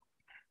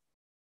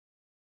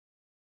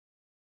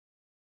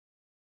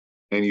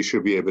 And you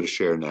should be able to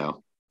share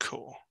now.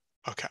 Cool.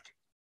 Okay.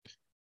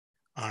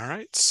 All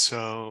right,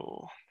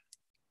 so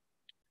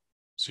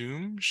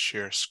Zoom,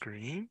 share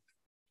screen.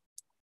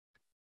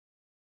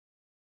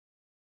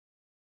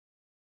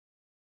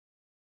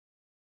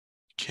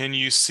 Can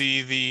you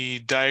see the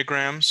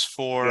diagrams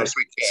for? Yes,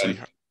 we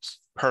can.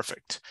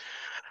 Perfect.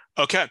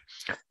 Okay,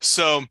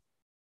 so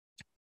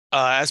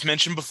as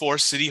mentioned before,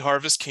 City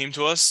Harvest came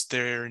to us.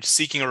 They're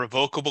seeking a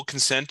revocable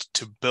consent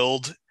to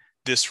build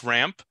this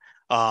ramp.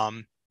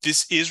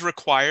 This is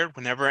required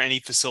whenever any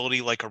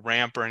facility like a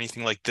ramp or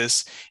anything like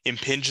this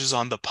impinges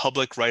on the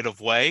public right of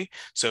way.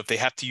 So if they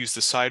have to use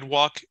the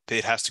sidewalk,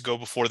 it has to go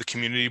before the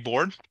community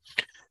board.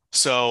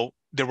 So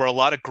there were a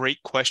lot of great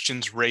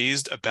questions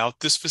raised about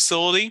this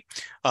facility,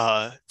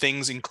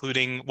 things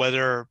including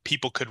whether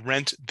people could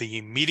rent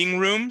the meeting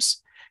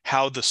rooms,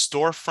 how the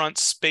storefront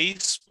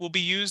space will be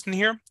used in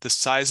here, the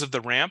size of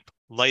the ramp,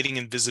 lighting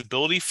and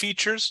visibility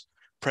features,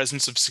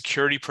 presence of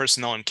security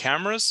personnel and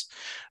cameras,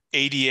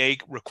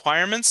 ADA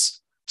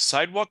requirements,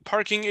 sidewalk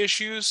parking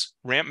issues,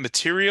 ramp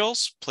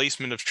materials,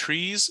 placement of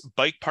trees,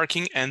 bike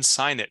parking, and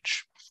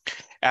signage.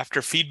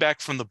 After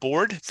feedback from the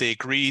board, they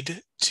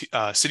agreed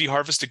to, City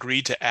Harvest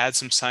agreed to add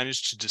some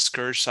signage to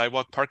discourage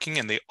sidewalk parking,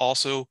 and they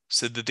also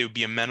said that they would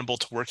be amenable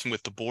to working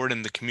with the board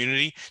and the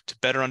community to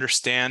better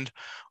understand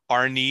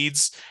our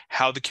needs,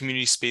 how the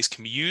community space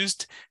can be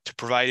used, to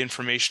provide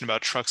information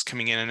about trucks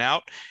coming in and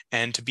out,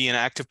 and to be an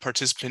active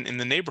participant in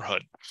the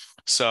neighborhood.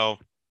 So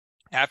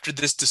after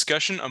this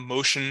discussion, a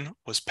motion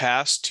was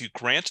passed to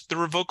grant the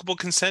revocable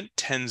consent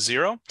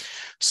 10-0.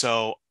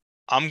 So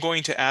I'm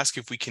going to ask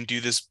if we can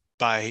do this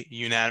by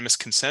unanimous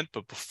consent,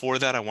 but before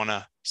that, I want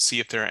to see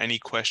if there are any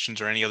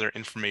questions or any other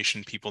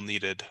information people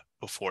needed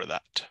before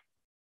that.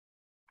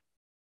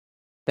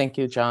 Thank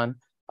you, John.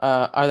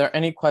 Are there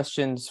any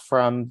questions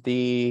from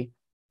the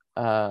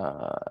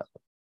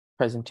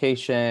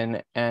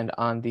presentation and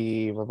on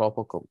the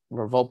revocable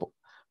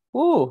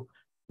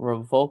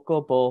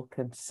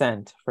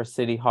consent for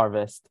City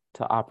Harvest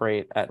to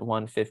operate at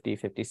 150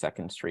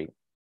 52nd Street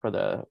for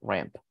the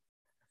ramp?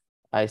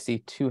 I see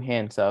two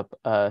hands up,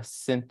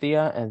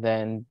 Cynthia and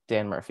then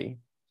Dan Murphy.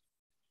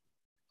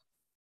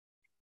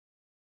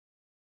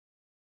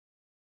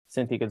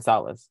 Cynthia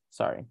Gonzalez,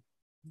 sorry.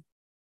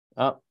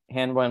 Oh,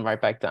 hand went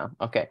right back down.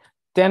 Okay,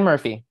 Dan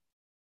Murphy.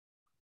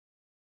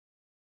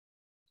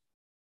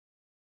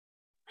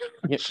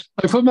 Yep.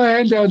 I put my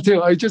hand down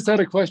too. I just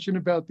had a question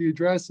about the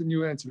address and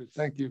you answered it.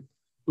 Thank you.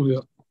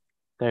 Julio.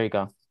 There you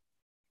go.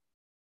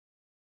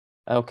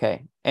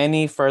 Okay,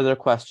 any further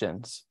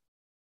questions?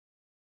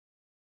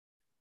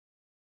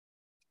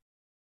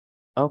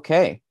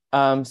 Okay.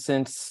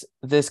 Since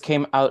this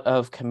came out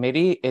of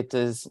committee, it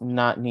does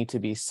not need to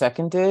be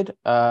seconded.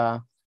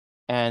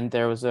 And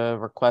there was a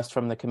request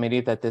from the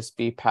committee that this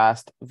be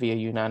passed via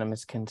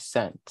unanimous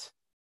consent.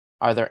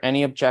 Are there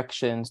any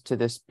objections to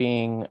this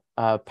being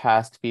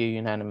passed via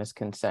unanimous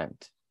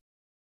consent?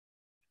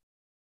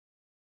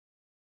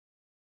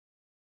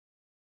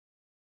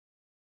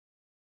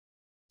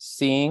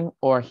 Seeing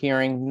or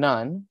hearing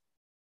none,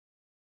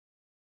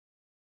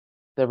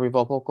 the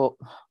revocable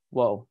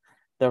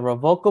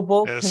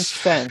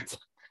consent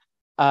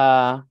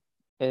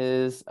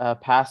is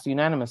passed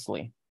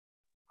unanimously.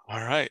 All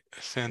right,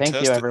 fantastic.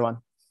 Thank you, everyone.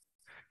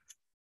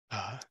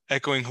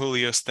 Echoing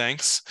Julio's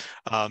thanks.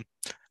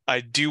 I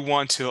do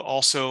want to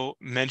also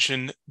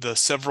mention the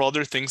several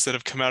other things that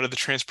have come out of the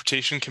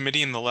Transportation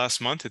Committee in the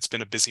last month. It's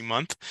been a busy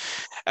month.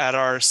 At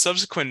our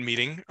subsequent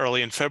meeting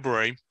early in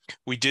February,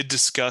 we did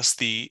discuss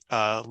the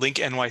Link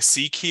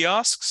NYC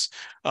kiosks.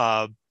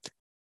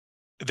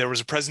 There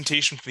was a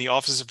presentation from the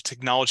Office of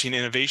Technology and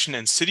Innovation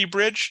and City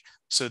Bridge.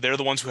 So they're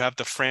the ones who have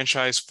the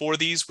franchise for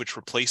these, which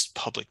replaced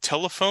public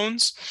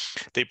telephones.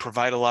 They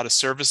provide a lot of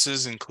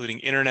services, including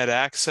internet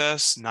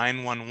access,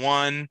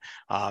 911,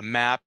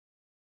 map,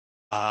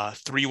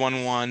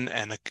 311,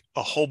 and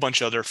a whole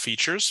bunch of other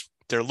features.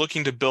 They're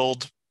looking to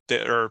build,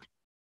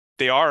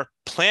 they are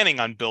planning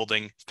on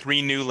building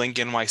 3 new Link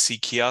NYC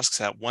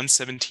kiosks at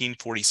 117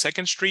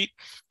 42nd Street,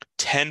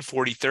 10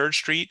 43rd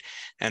Street,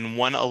 and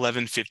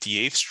 111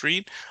 58th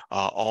Street,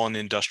 all in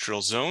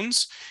industrial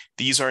zones.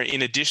 These are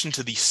in addition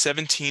to the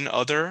 17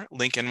 other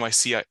Link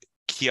NYC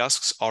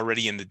kiosks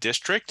already in the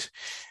district.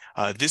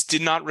 This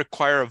did not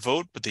require a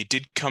vote, but they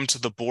did come to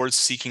the board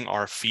seeking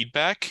our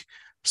feedback.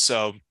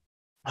 So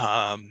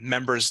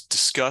members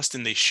discussed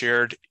and they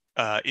shared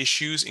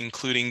issues,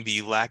 including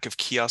the lack of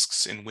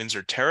kiosks in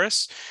Windsor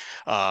Terrace,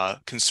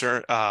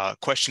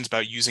 questions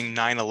about using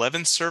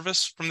 911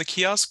 service from the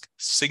kiosk,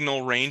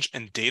 signal range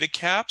and data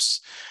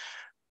caps,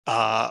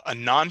 a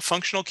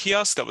non-functional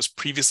kiosk that was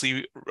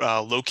previously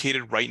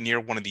located right near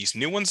one of these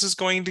new ones is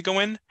going to go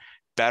in,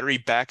 battery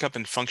backup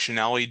and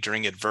functionality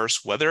during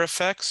adverse weather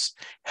effects,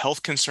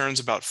 health concerns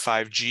about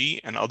 5G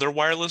and other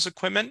wireless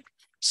equipment,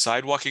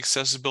 sidewalk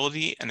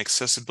accessibility and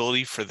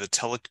accessibility for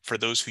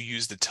those who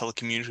use the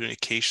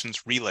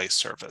telecommunications relay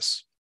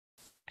service.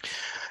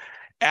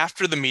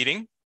 After the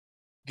meeting,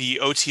 the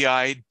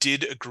OTI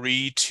did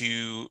agree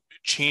to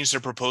change their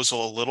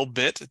proposal a little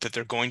bit, that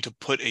they're going to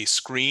put a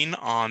screen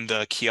on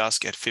the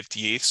kiosk at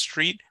 58th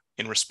Street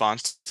in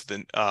response to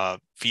the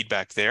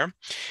feedback there.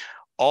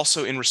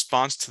 Also, in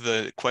response to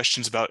the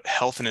questions about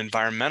health and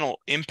environmental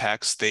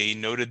impacts, they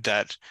noted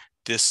that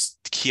this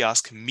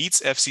kiosk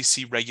meets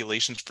FCC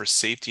regulations for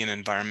safety and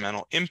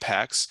environmental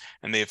impacts,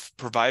 and they've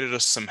provided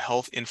us some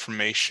health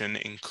information,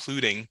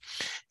 including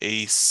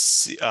a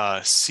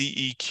CEQR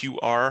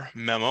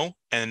memo,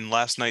 and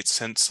last night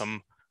sent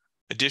some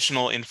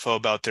additional info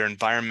about their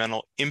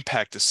environmental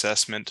impact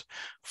assessment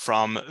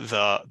from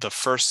the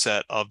first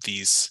set of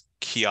these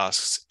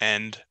kiosks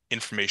and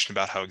information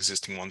about how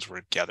existing ones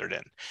were gathered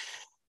in.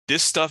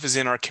 This stuff is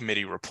in our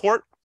committee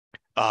report,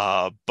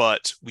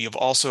 but we have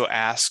also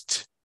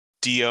asked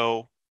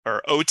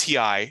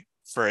OTI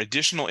for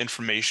additional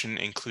information,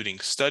 including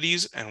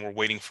studies, and we're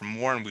waiting for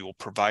more, and we will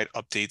provide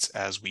updates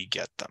as we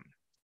get them.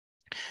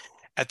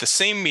 At the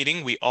same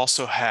meeting, we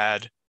also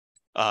had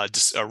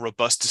a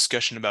robust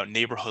discussion about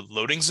neighborhood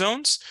loading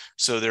zones.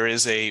 So there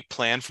is a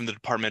plan from the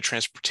Department of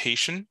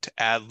Transportation to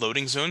add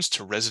loading zones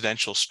to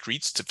residential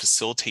streets to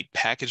facilitate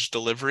package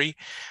delivery,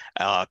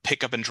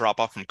 pickup and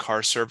drop off from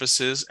car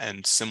services,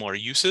 and similar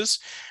uses.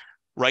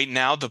 Right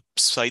now, the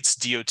site's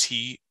DOT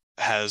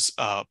has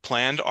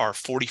planned our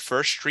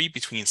 41st Street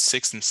between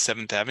 6th and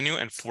 7th Avenue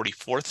and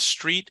 44th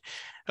Street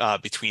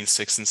between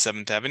 6th and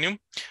 7th Avenue.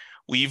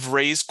 We've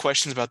raised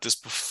questions about this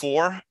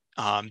before.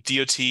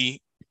 DOT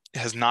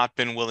has not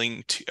been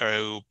willing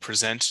to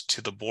present to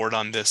the board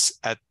on this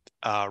at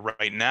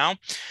right now,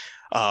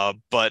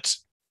 but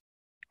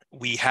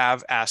we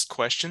have asked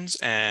questions,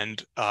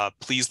 and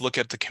please look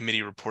at the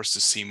committee reports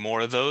to see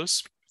more of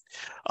those.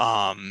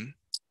 In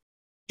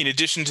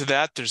addition to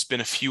that, there's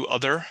been a few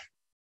other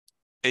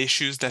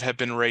issues that have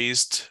been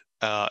raised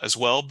as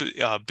well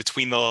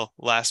between the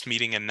last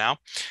meeting and now.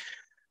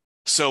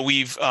 So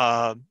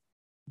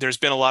there's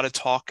been a lot of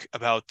talk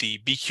about the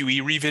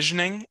BQE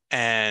revisioning,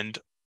 and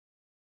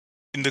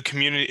in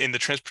the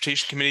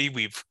Transportation Committee,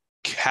 we've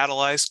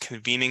catalyzed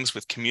convenings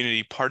with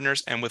community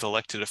partners and with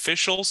elected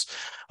officials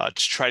to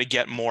try to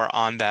get more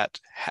on that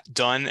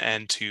done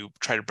and to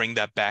try to bring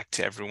that back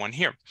to everyone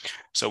here.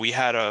 So we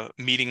had a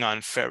meeting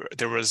on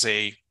there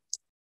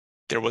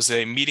was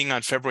a meeting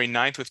on February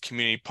 9th with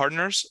community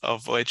partners,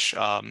 of which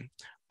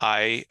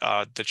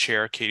the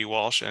chair, Katie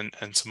Walsh, and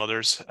some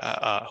others,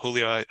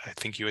 Julio, I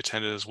think you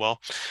attended as well.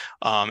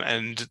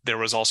 And there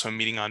was also a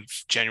meeting on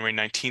January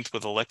 19th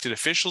with elected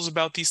officials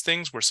about these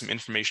things, where some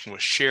information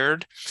was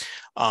shared.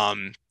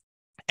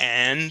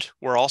 And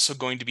we're also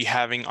going to be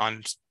having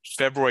on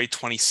February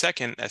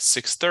 22nd at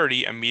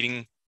 6:30 a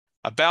meeting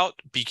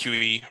about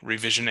BQE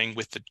revisioning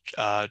with the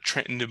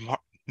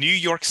New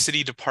York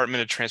City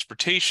Department of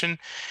Transportation,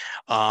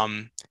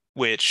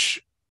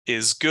 which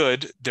is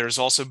good. There's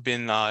also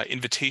been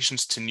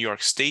invitations to New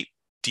York State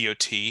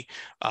DOT.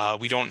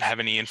 We don't have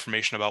any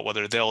information about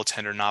whether they'll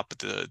attend or not,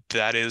 but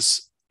that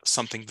is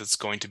something that's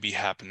going to be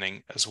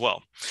happening as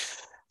well.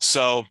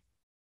 So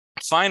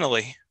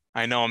finally,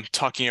 I know I'm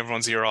talking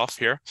everyone's ear off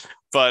here,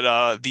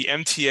 but the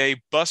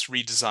MTA bus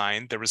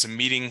redesign, there was a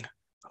meeting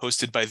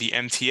hosted by the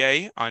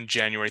MTA on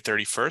January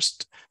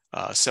 31st.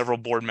 Several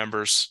board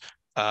members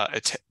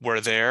were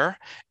there,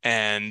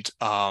 and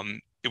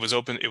it was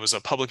open. It was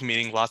a public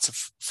meeting. Lots of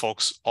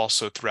folks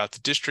also throughout the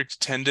district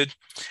attended.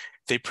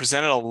 They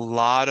presented a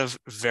lot of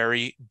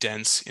very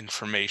dense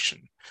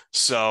information.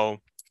 So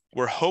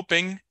we're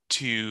hoping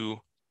to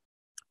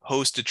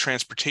host a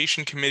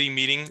transportation committee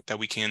meeting that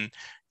we can,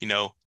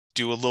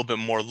 do a little bit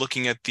more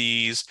looking at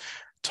these,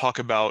 talk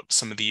about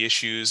some of the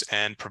issues,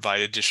 and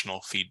provide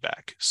additional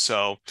feedback.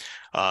 So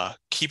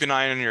keep an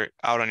eye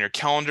out on your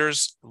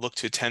calendars. Look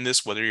to attend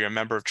this, whether you're a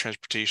member of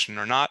transportation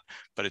or not,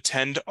 but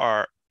attend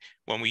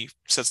when we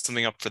set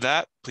something up for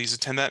that, please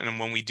attend that. And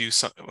when we do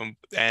something,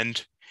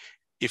 and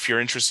if you're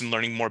interested in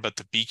learning more about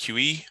the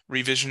BQE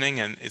revisioning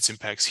and its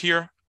impacts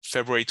here,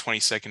 February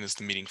 22nd is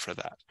the meeting for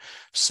that.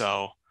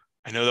 So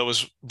I know that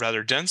was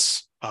rather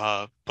dense,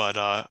 but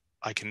I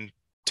can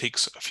take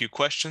a few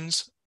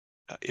questions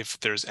if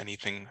there's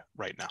anything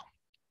right now.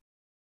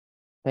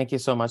 Thank you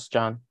so much,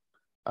 John.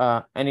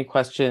 Any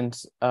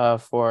questions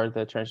for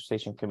the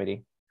Transportation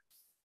Committee?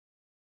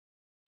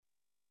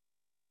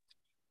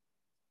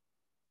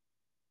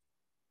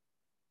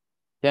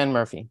 Dan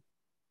Murphy.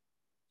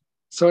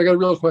 So I got a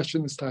real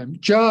question this time.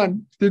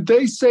 John, did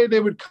they say they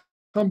would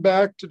come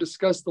back to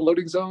discuss the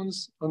loading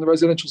zones on the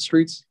residential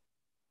streets?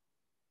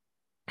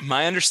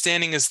 My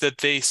understanding is that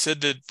they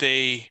said that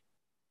they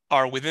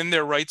are within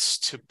their rights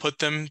to put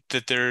them,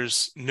 that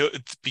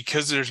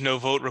because there's no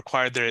vote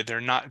required,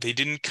 they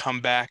didn't come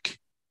back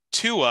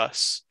to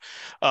us,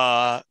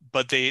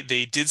 but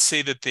they did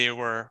say that they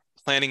were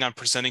planning on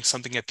presenting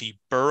something at the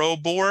borough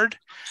board.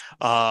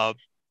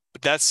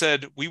 But that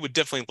said, we would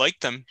definitely like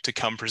them to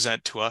come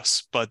present to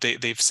us, but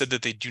they've said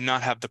that they do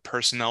not have the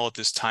personnel at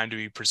this time to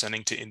be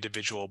presenting to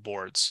individual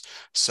boards.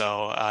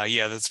 So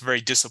yeah, that's a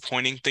very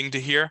disappointing thing to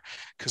hear,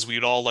 because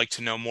we'd all like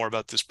to know more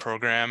about this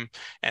program,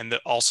 and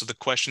also the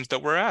questions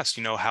that were asked.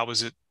 How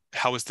is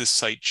this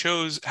site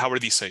chosen? How are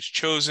these sites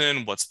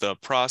chosen? What's the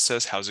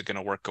process? How's it going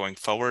to work going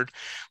forward?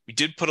 We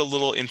did put a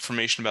little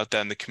information about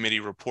that in the committee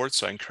report,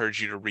 so I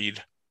encourage you to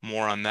read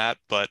more on that,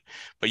 but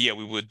yeah,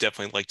 we would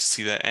definitely like to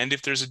see that. And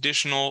if there's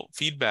additional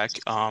feedback,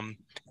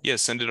 yeah,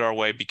 send it our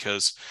way,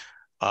 because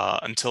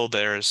until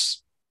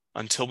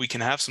we can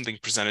have something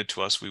presented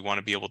to us, we want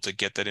to be able to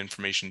get that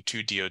information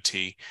to DOT,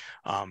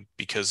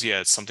 because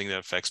yeah, it's something that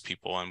affects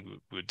people, and we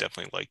would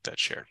definitely like that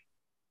shared.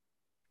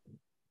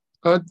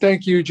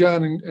 Thank you,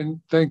 John,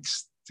 and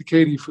thanks to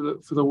Katie for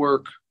the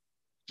work.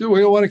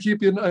 We want to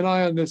keep an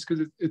eye on this,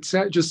 because it's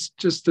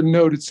just a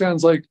note. It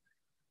sounds like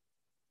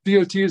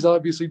DOT is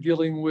obviously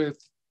dealing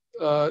with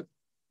the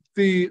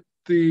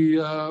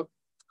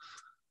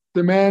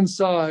demand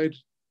side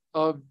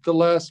of the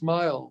last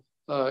mile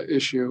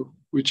issue,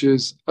 which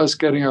is us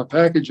getting our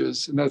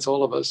packages, and that's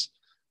all of us.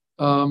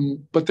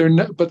 But they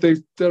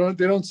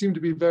don't seem to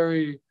be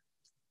very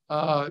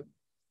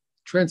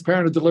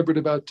transparent or deliberate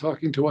about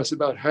talking to us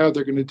about how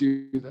they're going to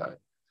do that.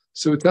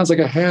 So it sounds like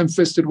a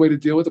ham-fisted way to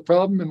deal with the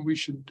problem, and we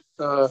should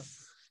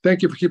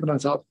thank you for keeping on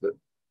top of it.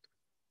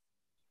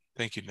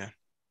 Thank you, Dan.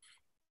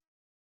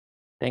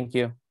 Thank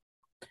you.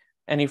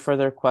 Any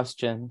further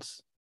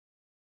questions?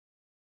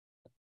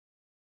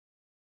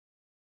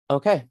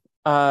 Okay,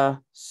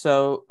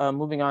 so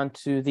moving on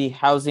to the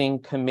Housing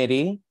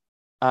Committee.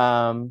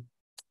 Antoinette,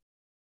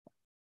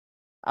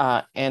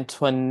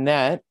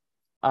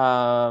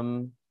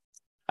 I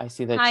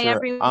see that Hi, you're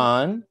everyone.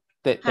 on.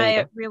 Hi,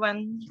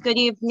 everyone. Good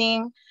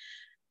evening.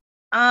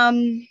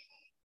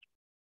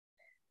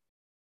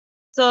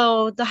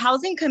 So the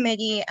Housing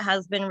Committee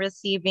has been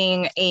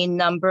receiving a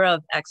number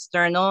of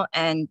external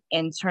and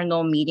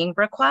internal meeting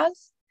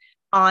requests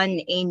on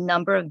a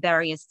number of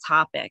various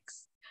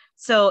topics.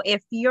 So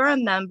if you're a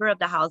member of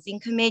the Housing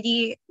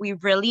Committee, we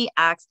really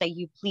ask that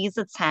you please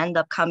attend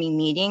upcoming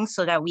meetings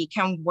so that we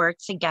can work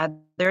together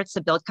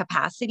to build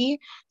capacity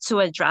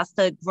to address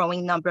the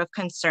growing number of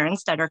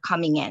concerns that are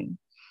coming in.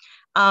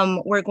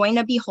 We're going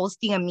to be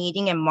hosting a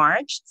meeting in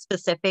March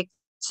specific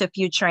to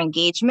future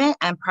engagement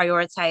and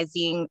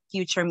prioritizing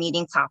future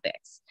meeting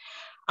topics.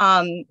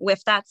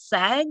 With that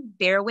said,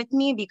 bear with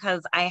me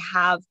because I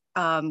have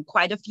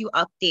quite a few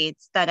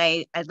updates that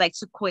I'd like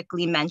to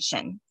quickly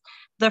mention.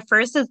 The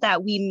first is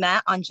that we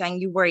met on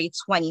January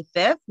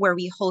 25th, where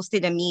we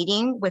hosted a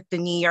meeting with the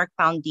New York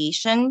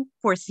Foundation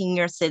for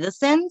Senior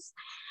Citizens.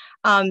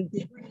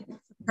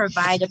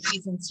 Provide a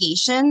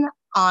presentation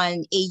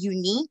on a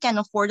unique and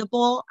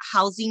affordable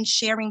housing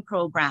sharing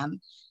program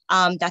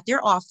that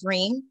they're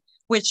offering,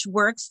 which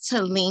works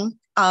to link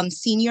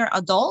senior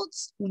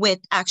adults with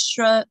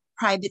extra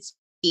private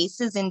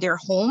spaces in their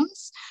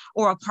homes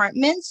or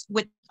apartments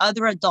with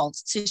other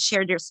adults to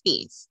share their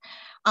space.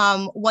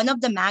 One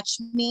of the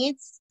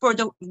matchmates for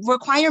the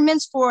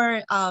requirements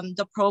for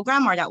the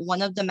program are that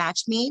one of the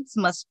matchmates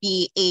must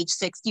be age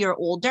 60 or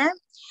older.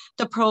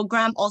 The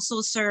program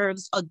also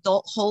serves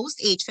adult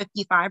hosts age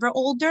 55 or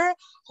older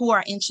who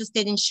are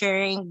interested in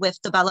sharing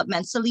with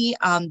developmentally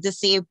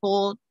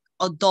disabled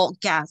adult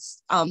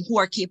guests who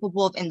are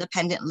capable of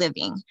independent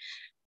living.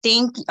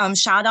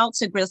 Shout out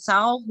to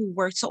Grisel, who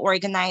worked to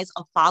organize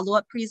a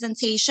follow-up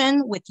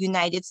presentation with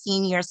United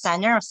Senior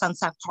Center of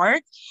Sunset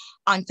Park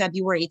on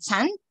February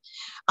 10th.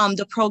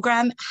 The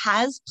program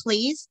has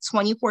placed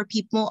 24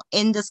 people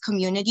in this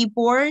community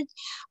board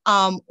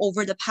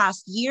over the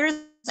past years,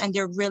 and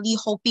they're really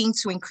hoping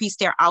to increase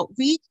their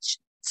outreach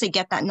to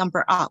get that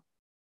number up.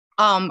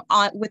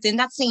 Within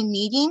that same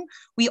meeting,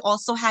 we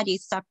also had a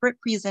separate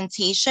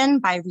presentation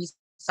by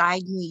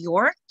Reside New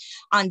York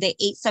on the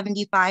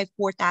 875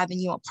 4th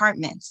Avenue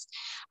apartments.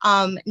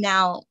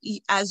 Now,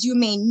 as you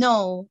may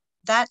know,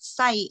 that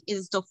site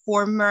is the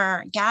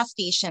former gas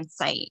station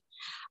site.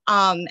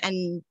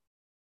 And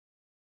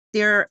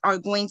there are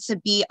going to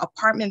be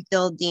apartment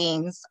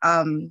buildings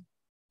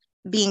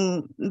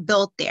being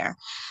built there.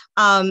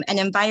 An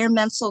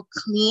environmental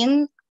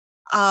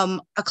a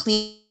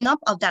cleanup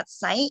of that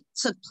site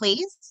took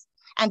place,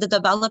 and the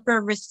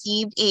developer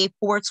received a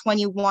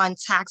 421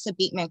 tax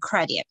abatement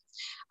credit.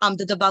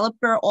 The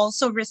developer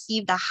also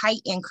received a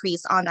height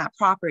increase on that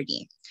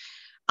property.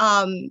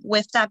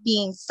 With that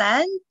being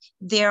said,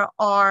 there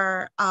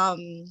are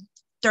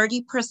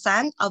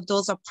 30% of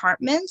those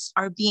apartments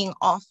are being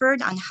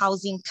offered on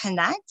Housing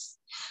Connect,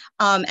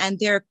 and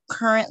they're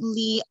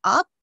currently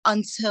up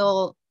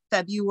until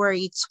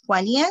February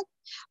 20th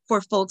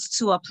for folks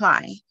to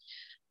apply.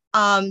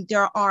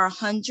 There are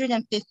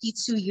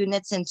 152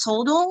 units in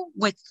total,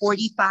 with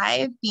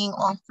 45 being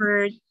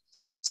offered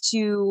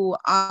to,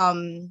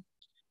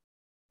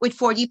 with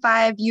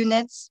 45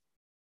 units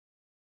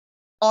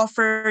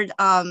offered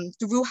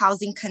through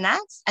Housing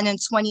Connect, and then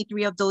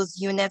 23 of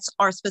those units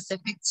are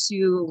specific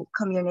to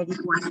community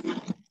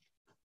one.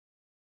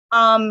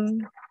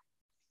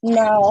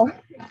 Now,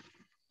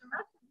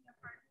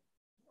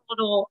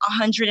 total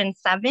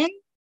 107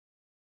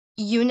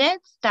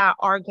 units that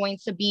are going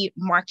to be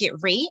market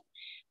rate,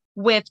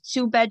 with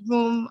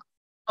 2-bedroom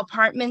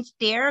apartments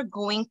there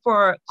going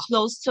for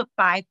close to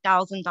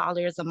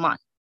 $5,000 a month.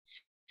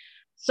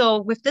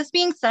 So with this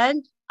being said,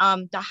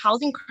 the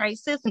housing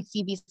crisis in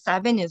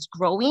CB7 is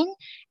growing,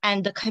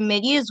 and the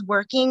committee is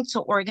working to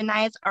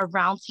organize a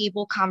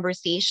roundtable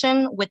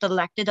conversation with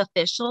elected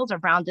officials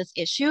around these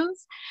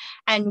issues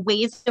and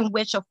ways in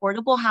which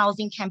affordable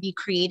housing can be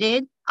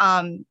created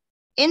in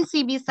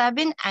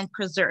CB7 and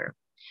preserved.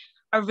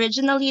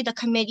 Originally, the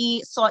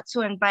committee sought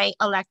to invite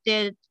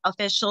elected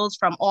officials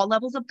from all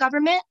levels of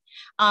government,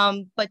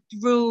 but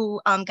through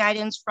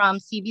guidance from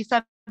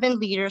CB7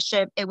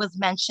 leadership, it was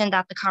mentioned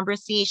that the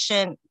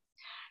conversation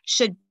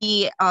should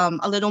be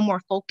a little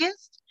more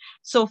focused.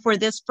 So for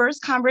this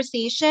first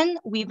conversation,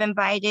 we've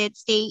invited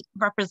state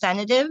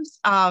representatives,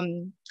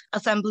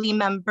 Assembly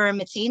Member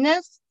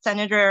Matenas,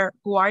 Senator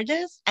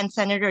Guardas, and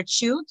Senator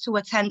Chu to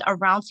attend a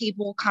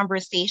roundtable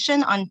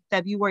conversation on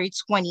February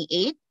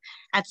 28th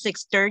at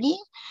 6:30.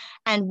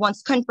 And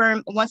once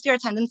their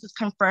attendance is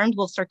confirmed,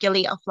 we'll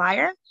circulate a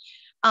flyer.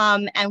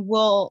 And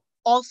we'll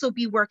also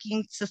be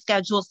working to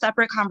schedule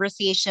separate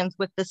conversations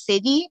with the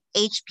city,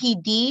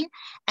 HPD,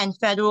 and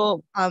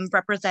federal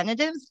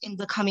representatives in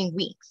the coming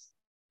weeks.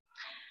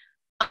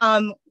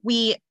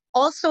 We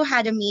also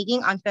had a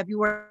meeting on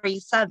February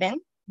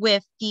 7th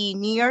with the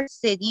New York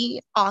City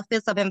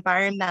Office of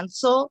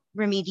Environmental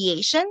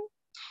Remediation,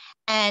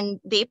 and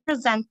they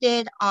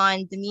presented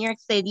on the New York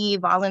City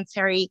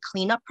Voluntary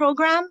Cleanup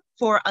Program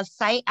for a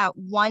site at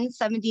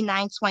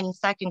 179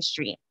 22nd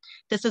Street.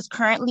 This is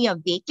currently a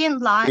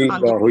vacant lot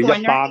on the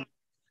corner.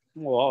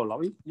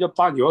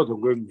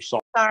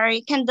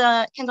 Sorry, can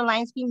the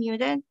lines be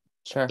muted?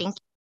 Sure.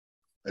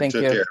 Thank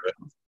you.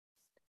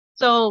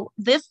 So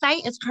this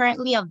site is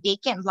currently a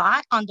vacant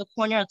lot on the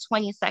corner of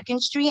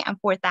 22nd Street and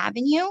 4th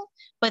Avenue,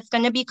 but it's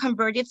going to be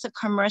converted to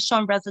commercial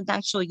and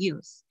residential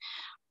use.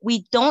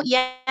 We don't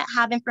yet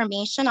have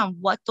information on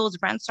what those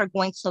rents are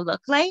going to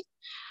look like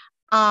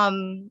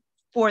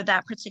for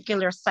that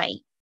particular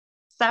site.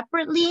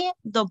 Separately,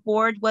 the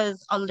board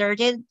was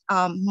alerted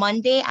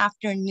Monday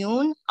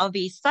afternoon of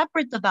a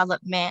separate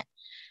development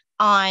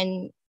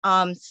on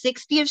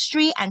 60th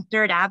Street and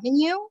 3rd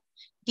Avenue.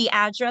 The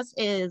address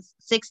is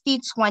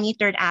 6020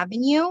 3rd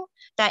Avenue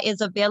that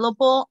is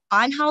available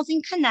on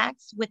Housing Connect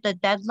with a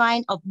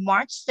deadline of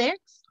March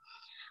 6th,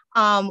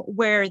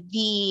 where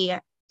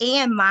the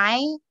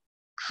AMI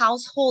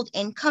household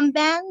income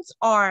bands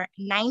are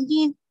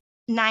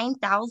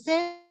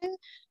 $99,000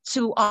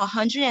 to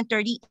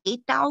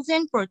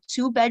 $138,000 for a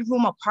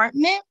 2-bedroom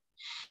apartment,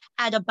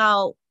 at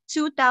about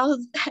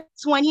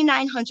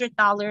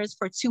 $2,900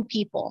 for 2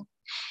 people,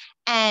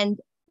 and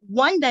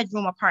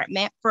 1-bedroom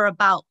apartment for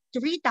about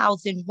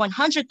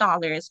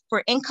 $3,100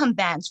 for income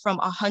bands from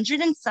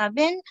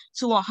 $107,000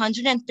 to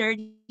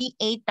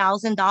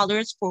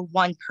 $138,000 for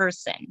 1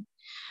 person.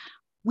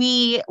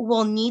 We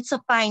will need to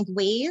find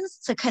ways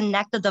to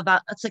connect with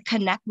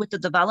the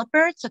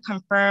developer to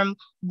confirm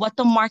what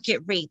the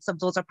market rates of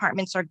those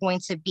apartments are going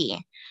to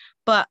be.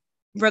 But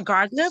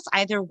regardless,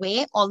 either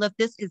way, all of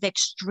this is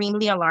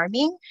extremely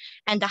alarming,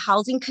 and the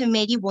Housing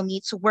Committee will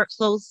need to work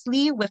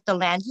closely with the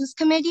Land Use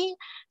Committee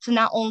to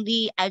not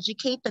only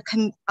educate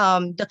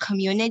the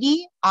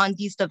community on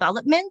these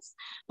developments,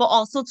 but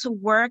also to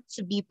work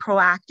to be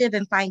proactive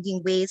in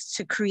finding ways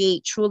to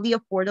create truly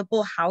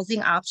affordable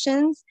housing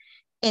options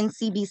in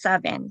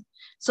CB7.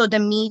 So the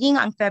meeting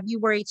on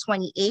February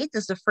 28th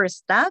is the first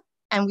step,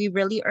 and we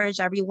really urge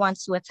everyone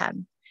to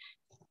attend.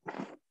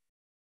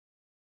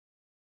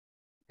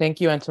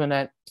 Thank you,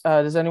 Antoinette.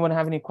 Does anyone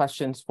have any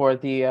questions for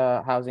the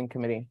Housing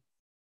Committee?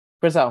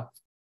 Brazil.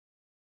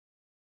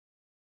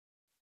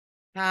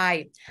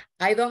 Hi,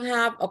 I don't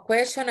have a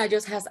question. I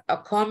just have a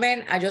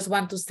comment. I just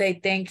want to say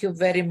thank you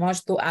very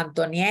much to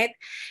Antoinette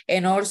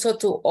and also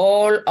to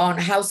all on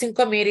Housing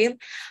Committee.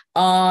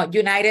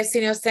 United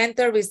Senior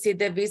Center received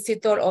the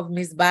visitor of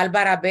Ms.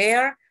 Barbara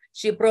Bear.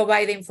 She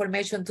provided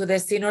information to the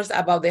seniors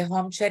about the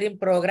home sharing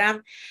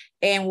program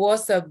and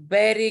was a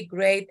very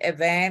great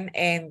event.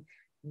 And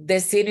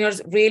the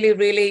seniors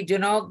really,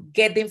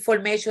 get the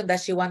information that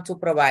she wants to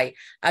provide.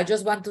 I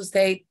just want to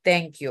say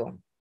thank you.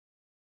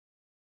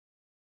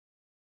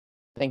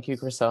 Thank you,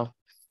 Grisel.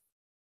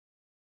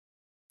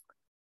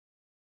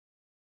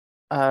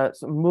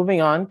 So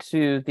moving on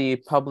to the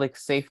Public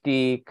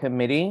Safety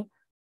Committee,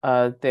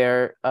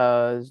 there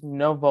is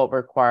no vote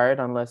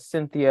required unless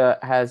Cynthia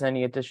has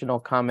any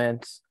additional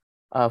comments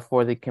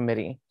for the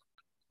committee.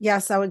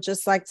 Yes, I would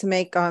just like to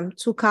make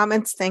 2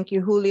 comments. Thank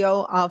you,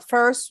 Julio.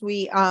 First,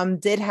 we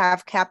did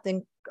have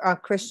Captain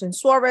Christian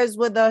Suarez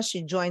with us.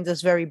 She joined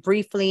us very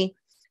briefly.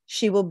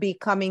 She will be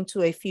coming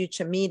to a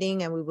future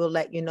meeting and we will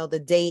let you know the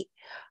date.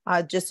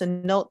 Just a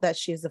note that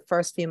she's the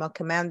first female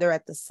commander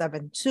at the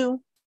 7-2.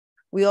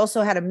 We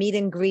also had a meet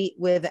and greet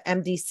with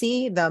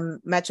MDC, the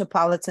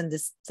Metropolitan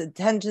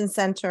Detention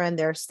Center, and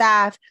their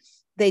staff.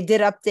 They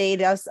did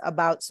update us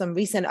about some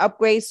recent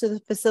upgrades to the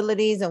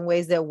facilities and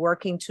ways they're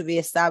working to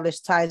reestablish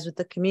ties with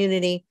the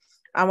community.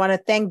 I want to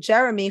thank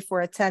Jeremy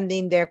for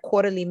attending their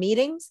quarterly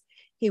meetings.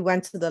 He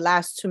went to the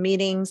last 2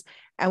 meetings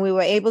and we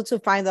were able to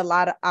find a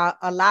lot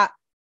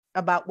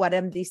about what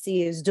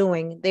MDC is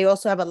doing. They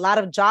also have a lot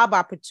of job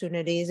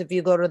opportunities. If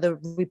you go to the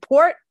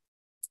report,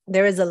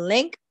 there is a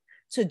link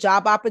to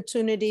job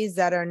opportunities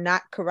that are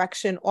not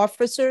correction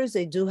officers.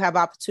 They do have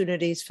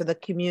opportunities for the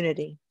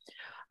community.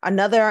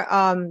 Another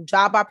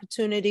job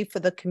opportunity for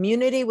the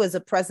community was a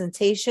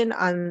presentation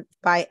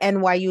by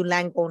NYU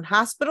Langone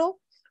Hospital.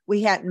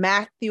 We had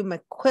Matthew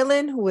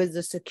McQuillan, who is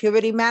the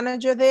security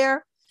manager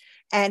there,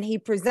 and he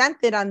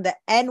presented on the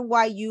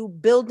NYU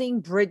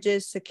Building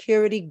Bridges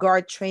Security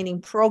Guard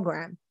Training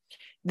Program.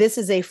 This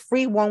is a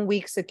free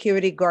 1-week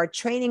security guard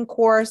training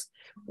course,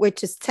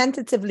 which is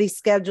tentatively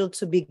scheduled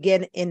to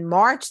begin in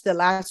March, the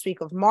last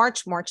week of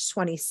March, March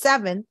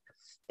 27th.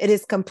 It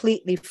is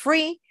completely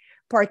free.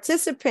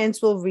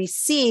 Participants will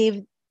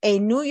receive a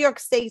New York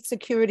State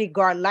security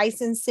guard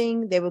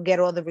licensing. They will get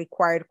all the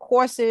required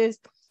courses.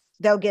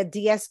 They'll get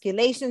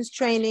de-escalations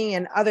training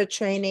and other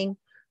training.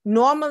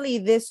 Normally,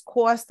 this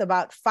costs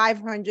about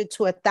 $500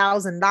 to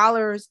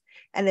 $1,000,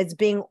 and it's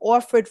being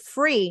offered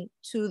free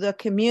to the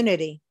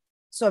community.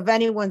 So if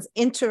anyone's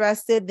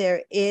interested,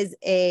 there is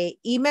an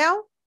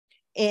email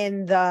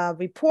in the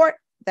report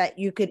that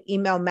you could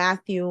email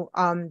Matthew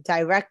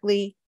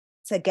directly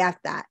to get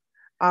that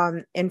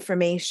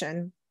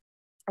information.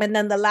 And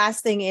then the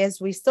last thing is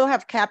we still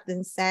have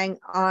Captain Sang,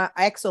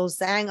 XO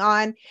Sang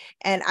on,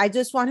 and I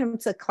just want him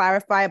to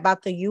clarify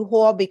about the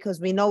U-Haul because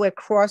we know it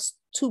crossed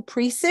 2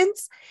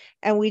 precincts,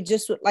 and we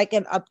just would like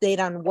an update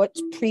on what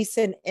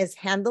precinct is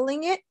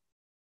handling it.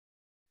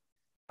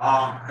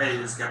 Hey,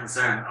 this is Captain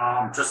Sang.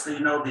 Just so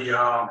you know,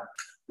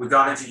 we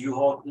got into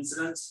U-Haul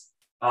incidents.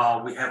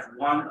 We have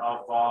one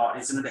of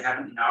incident that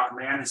happened in our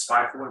command is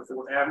 5-4 and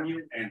 4th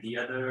Avenue, and the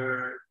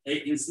other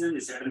 8 incident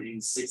is happened in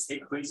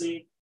 6-8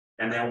 precinct.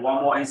 And then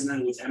one more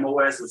incident with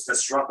MOS, which got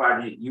struck by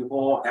the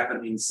U-Haul,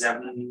 happened in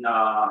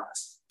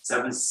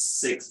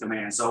 7-6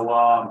 command.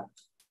 So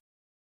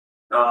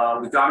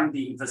regarding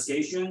the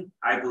investigation,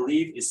 I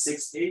believe it's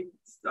 6-8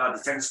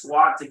 detective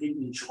squad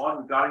taking in charge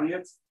regarding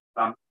it.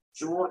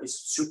 Sure, it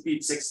should be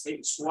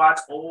 6-8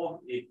 squads, or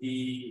if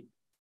the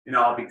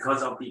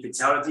because of the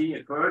fatality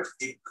occurred,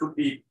 it could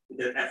be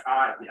the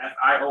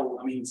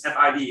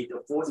FID,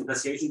 the 4th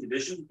Investigation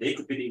Division. They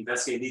could be the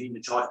investigator leading the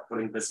charge for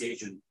the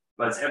investigation.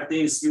 But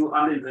everything is still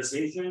under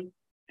investigation.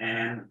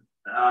 And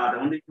the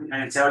only thing I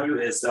can tell you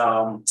is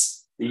the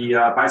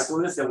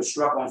bicyclist that was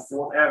struck on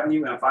 4th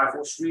Avenue and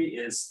 54th Street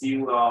is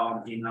still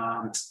in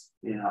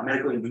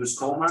medical induced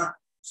coma.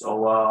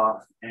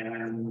 So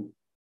and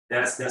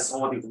that's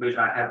all the information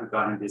I have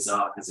regarding this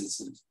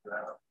incident.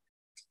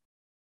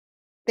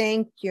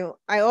 Thank you.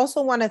 I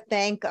also want to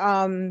thank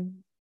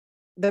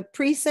the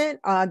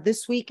precinct.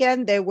 This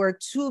weekend, there were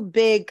 2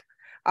 big,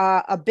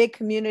 a big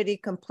community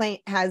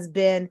complaint has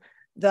been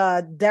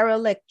the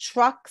derelict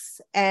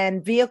trucks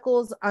and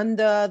vehicles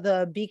under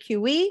the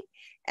BQE.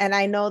 And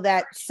I know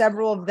that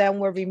several of them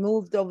were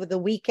removed over the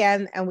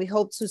weekend, and we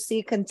hope to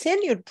see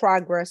continued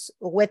progress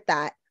with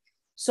that.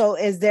 So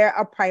is there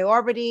a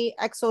priority,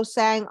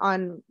 Exosang,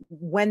 on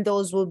when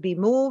those will be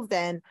moved?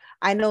 And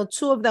I know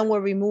 2 of them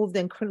were removed,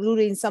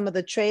 including some of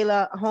the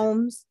trailer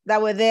homes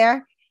that were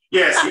there.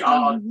 Yes, the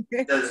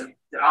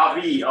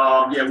RV,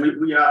 yeah,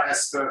 we are,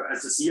 as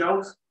the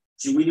CEOs,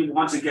 we really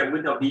want to get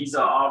rid of these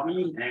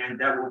RV, and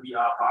that will be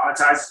our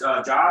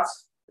prioritized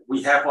jobs.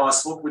 We have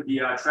spoke with the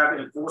traffic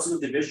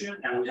enforcement division,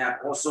 and we have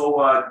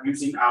also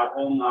using our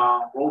own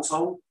road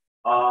toll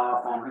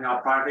from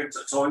our private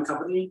towing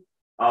company.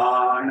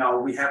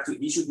 We have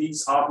to issue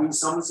these RV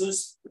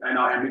summonses,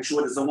 and make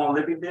sure there's no one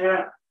living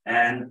there,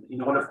 and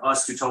in order for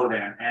us to tow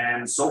them.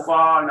 And so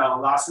far,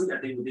 last week I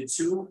think we did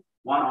 2,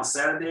 one on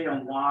Saturday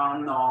and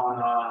one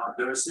on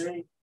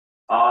Thursday.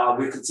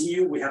 We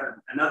continue. We have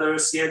another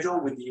schedule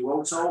with the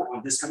road tow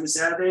on this coming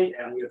Saturday,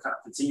 and we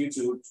continue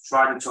to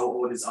try to tow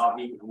all this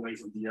RV away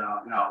from the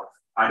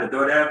either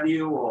 3rd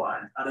Avenue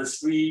or other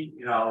street.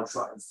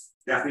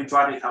 Definitely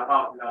try to help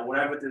out.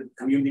 Whatever the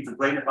community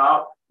complain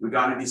about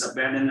regarding these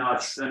abandoned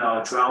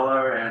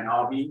trailer and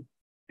RV.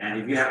 And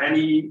if you have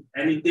anything,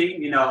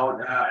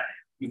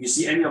 if you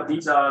see any of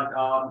these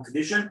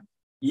conditions,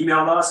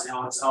 email us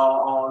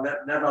or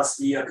let us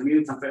the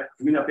community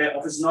affairs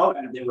office know,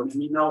 and they will let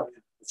me know.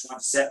 Try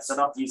to set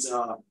up these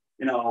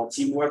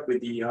teamwork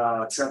with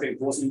the traffic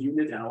enforcement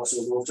unit, and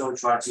also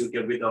try to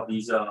get rid of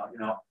these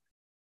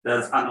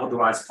the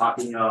unauthorized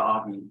parking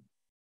RV.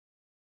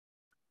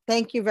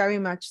 Thank you very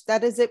much.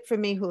 That is it for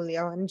me,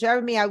 Julio. And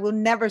Jeremy, I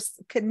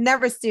could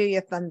never steal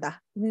your thunder.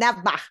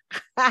 Never.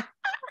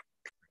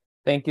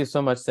 Thank you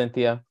so much,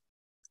 Cynthia.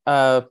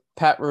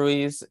 Pat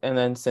Ruiz and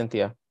then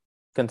Cynthia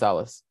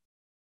Gonzalez.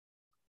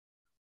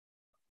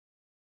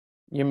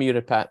 You're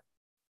muted, Pat.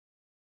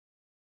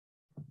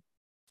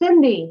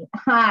 Cindy,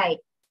 hi.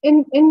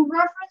 In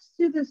reference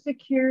to the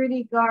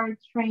security guard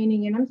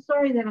training, and I'm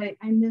sorry that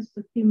I missed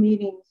a few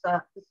meetings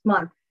this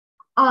month,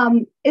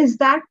 is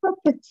that for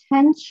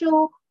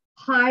potential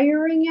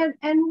hiring at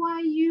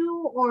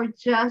NYU or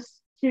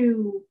just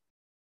to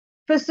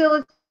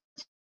facilitate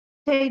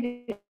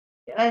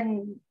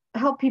and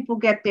help people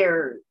get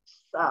their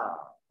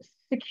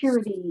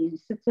security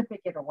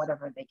certificate or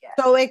whatever they get?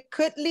 So it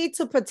could lead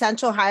to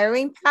potential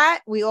hiring,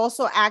 Pat. We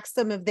also asked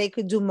them if they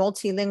could do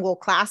multilingual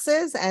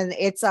classes, and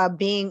it's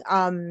being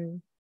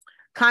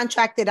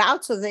contracted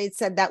out. So they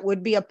said that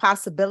would be a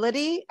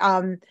possibility.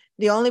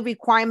 The only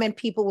requirement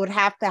people would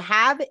have to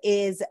have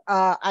is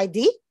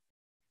ID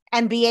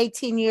and be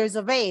 18 years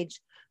of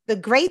age. The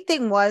great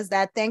thing was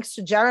that thanks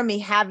to Jeremy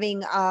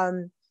having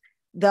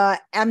the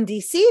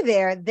MDC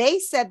there, they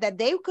said that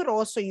they could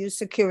also use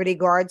security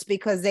guards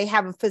because they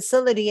have a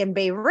facility in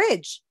Bay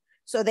Ridge.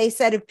 So they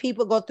said if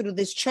people go through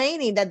this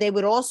training, that they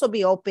would also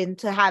be open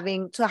to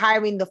hiring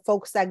the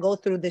folks that go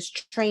through this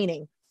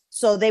training.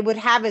 So they would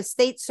have a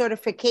state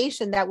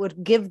certification that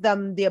would give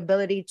them the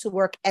ability to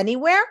work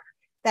anywhere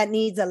that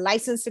needs a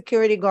licensed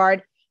security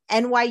guard.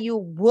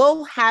 NYU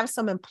will have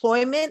some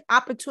employment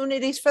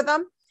opportunities for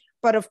them,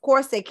 but of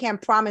course they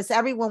can't promise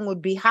everyone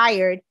would be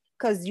hired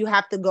because you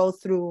have to go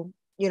through,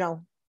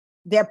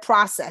 their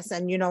process,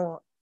 and,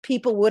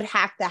 people would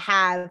have to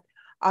have,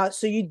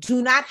 so you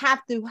do not have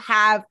to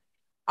have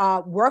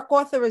work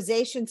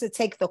authorization to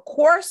take the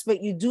course,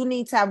 but you do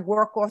need to have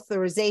work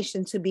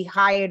authorization to be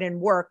hired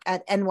and work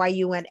at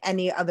NYU and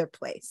any other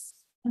place.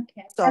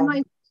 Okay. So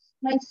and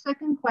my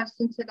second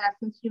question to that,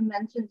 since you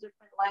mentioned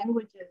different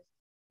languages,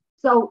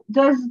 so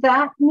does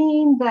that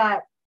mean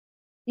that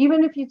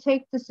even if you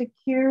take the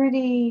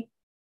security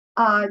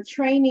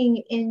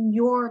training in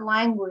your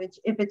language,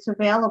 if it's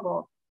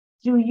available,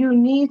 do you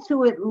need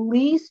to at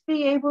least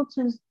be able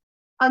to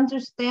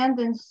understand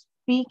and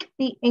speak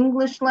the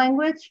English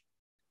language?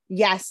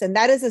 Yes, and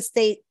that is a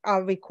state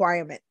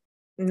requirement,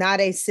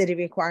 not a city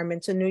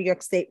requirement. It's a New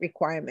York State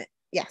requirement.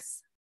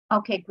 Yes.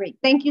 Okay, great.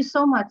 Thank you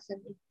so much,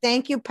 Cindy.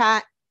 Thank you,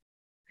 Pat.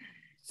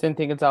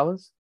 Cynthia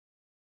Gonzalez.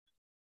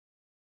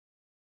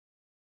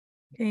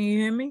 Can you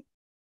hear me?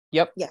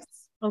 Yep. Yes.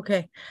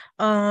 Okay.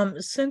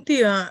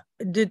 Cynthia,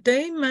 did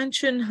they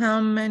mention how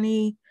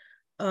many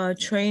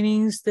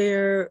trainings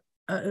there,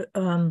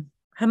 how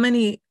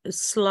many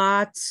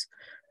slots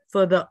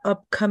for the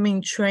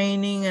upcoming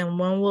training, and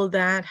when will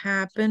that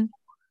happen?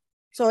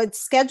 So it's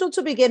scheduled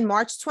to begin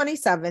March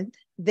 27th.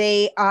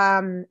 They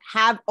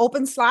have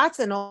open slots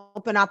and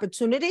open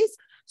opportunities.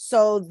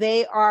 So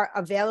they are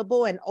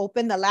available and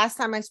open. The last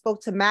time I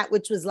spoke to Matt,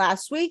 which was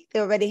last week, they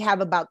already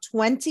have about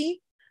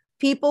 20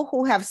 people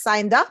who have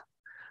signed up,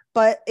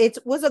 but it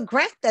was a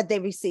grant that they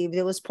received.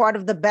 It was part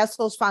of the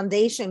Bezos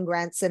Foundation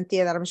grant,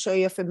 Cynthia, that I'm sure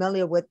you're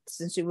familiar with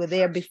since you were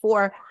there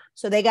before.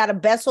 So they got a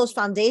Bezos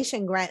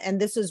Foundation grant, and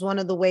this is one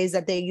of the ways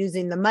that they're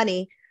using the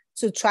money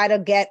to try to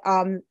get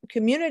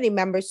community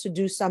members to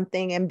do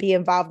something and be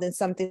involved in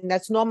something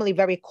that's normally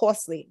very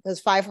costly,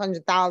 because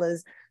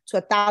 $500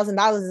 to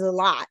 $1,000 is a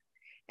lot.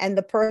 And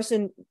the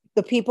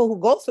people who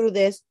go through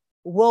this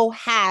will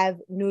have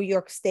New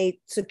York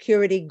State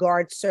security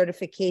guard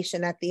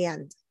certification at the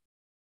end.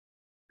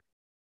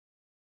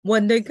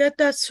 When they get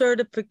that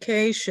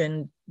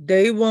certification,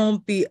 they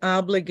won't be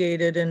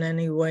obligated in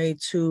any way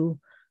to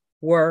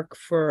work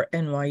for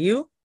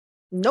NYU?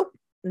 Nope,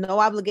 no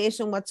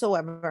obligation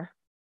whatsoever.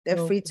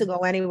 They're free to go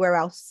anywhere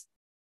else.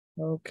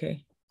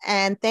 Okay.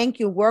 And thank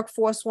you,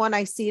 Workforce One.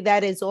 I see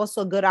that is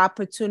also a good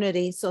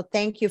opportunity. So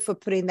thank you for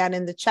putting that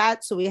in the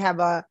chat. So we have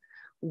a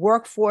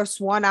Workforce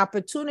One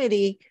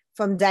opportunity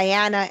from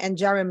Diana and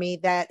Jeremy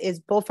that is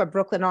both at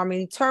Brooklyn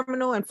Army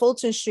Terminal and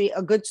Fulton Street,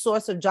 a good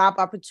source of job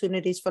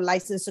opportunities for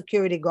licensed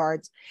security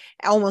guards.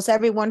 Almost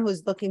everyone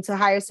who's looking to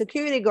hire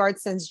security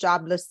guards sends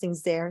job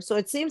listings there. So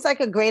it seems like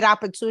a great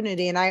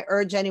opportunity, and I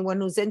urge anyone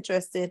who's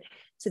interested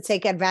to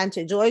take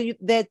advantage. All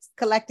that's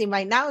collecting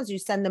right now is you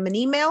send them an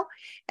email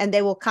and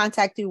they will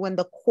contact you when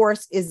the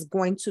course is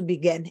going to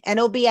begin, and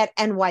it'll be at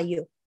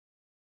NYU.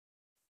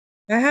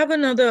 I have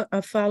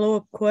a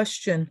follow-up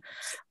question.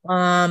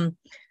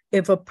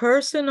 If a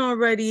person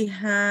already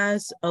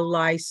has a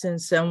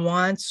license and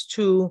wants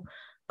to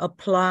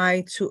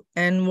apply to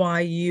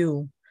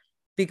NYU,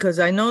 because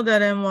I know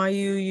that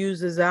NYU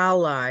uses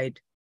Allied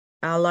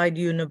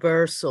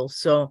Universal.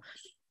 So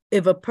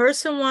if a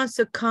person wants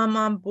to come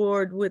on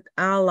board with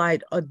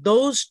Allied, are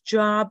those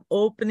job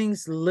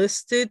openings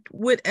listed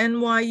with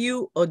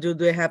NYU, or do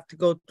they have to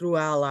go through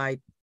Allied?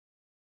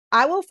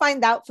 I will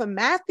find out from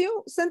Matthew,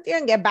 Cynthia,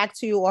 and get back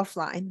to you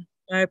offline.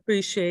 I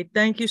appreciate it.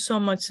 Thank you so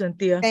much,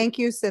 Cynthia. Thank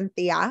you,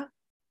 Cynthia.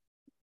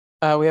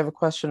 We have a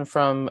question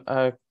from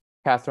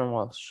Catherine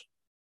Walsh.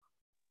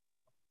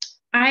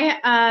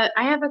 I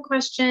have a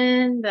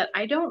question that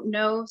I don't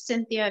know,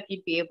 Cynthia, if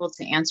you'd be able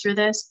to answer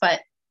this,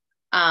 but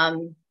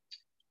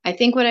I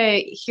think what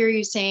I hear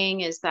you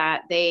saying is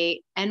that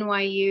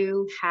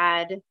NYU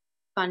had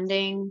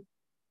funding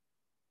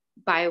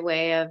by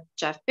way of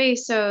Jeff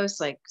Bezos,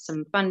 like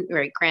some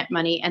grant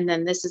money, and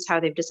then this is how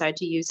they've decided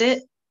to use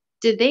it.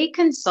 Did they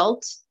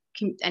consult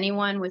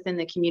anyone within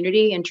the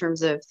community in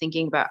terms of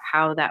thinking about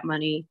how that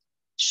money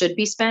should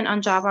be spent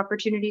on job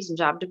opportunities and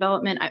job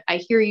development? I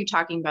hear you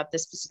talking about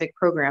this specific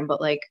program, but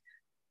like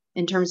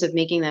in terms of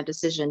making that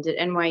decision, did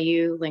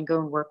NYU go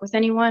and work with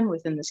anyone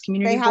within this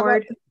community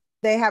board?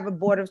 They have a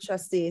board of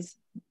trustees.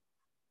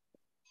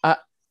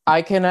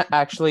 I can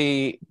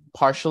actually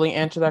partially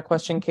answer that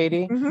question,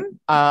 Katie.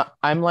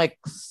 I'm like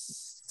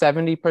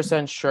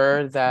 70%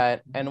 sure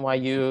that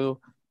NYU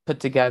put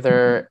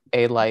together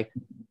a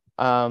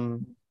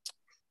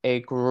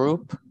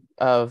group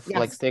of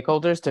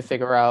stakeholders to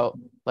figure out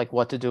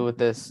what to do with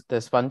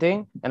this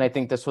funding, and I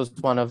think this was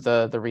one of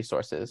the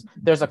resources.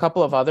 There's a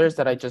couple of others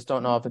that I just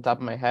don't know off the top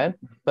of my head,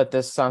 but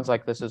this sounds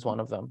like this is one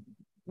of them.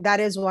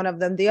 That is one of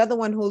them. The other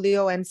one,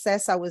 Julio and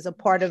Cesar, was a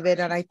part of it,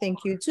 and I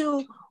think you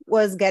too,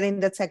 was getting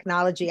the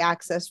technology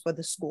access for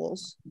the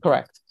schools.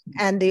 Correct.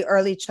 And the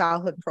early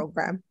childhood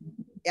program.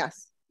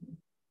 Yes.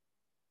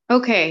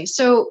 Okay,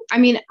 so I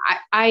mean,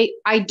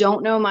 I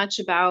don't know much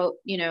about,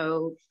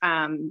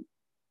 I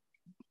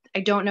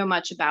don't know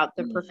much about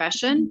the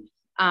profession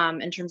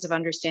in terms of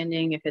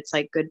understanding if it's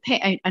good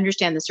pay. I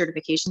understand the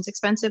certification's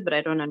expensive, but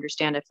I don't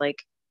understand if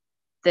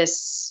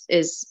this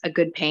is a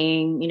good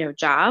paying,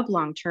 job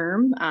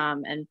long-term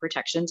and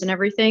protections and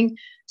everything.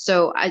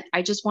 So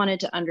I just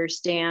wanted to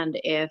understand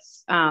if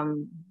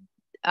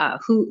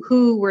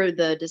who were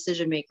the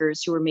decision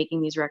makers who were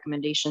making these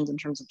recommendations in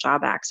terms of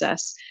job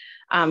access.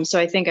 So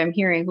I think I'm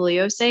hearing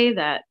Julio say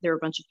that there were a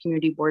bunch of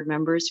community board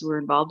members who were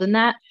involved in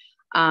that.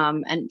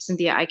 And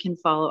Cynthia, I can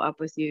follow up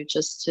with you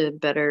just to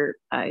better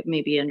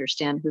maybe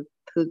understand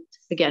who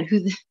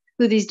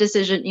these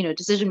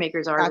decision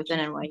makers are within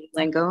NYU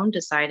Langone,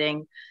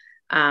 deciding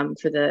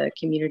for the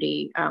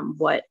community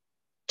what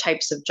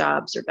types of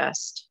jobs are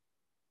best.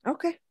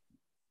 Okay.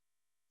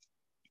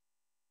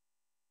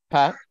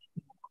 Pat?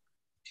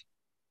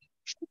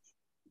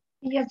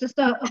 Yeah, just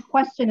a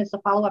question as a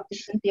follow-up to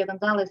Cynthia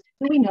Gonzalez.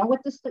 Do we know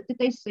did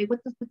they say what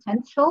the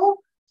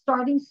potential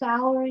starting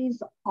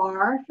salaries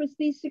are for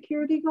these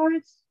security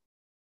guards?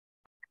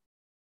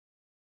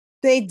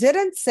 They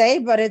didn't say,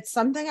 but it's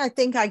something I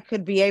think I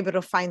could be able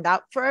to find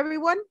out for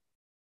everyone.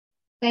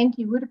 Thank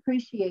you. Would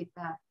appreciate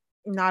that.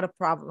 Not a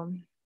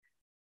problem.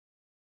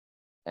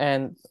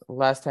 And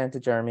last time to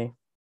Jeremy.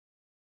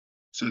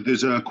 So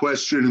there's a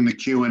question in the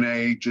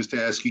Q&A just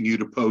asking you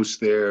to post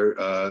their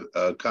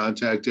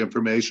contact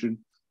information.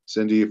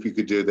 Cindy, if you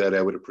could do that,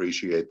 I would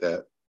appreciate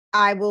that.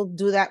 I will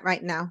do that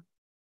right now.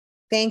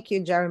 Thank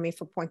you, Jeremy,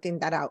 for pointing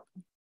that out.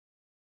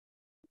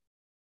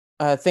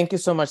 Thank you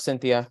so much,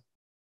 Cynthia.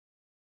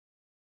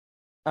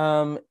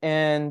 So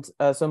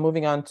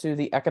moving on to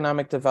the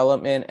Economic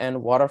Development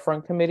and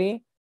Waterfront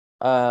Committee,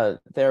 there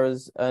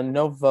was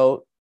no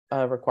vote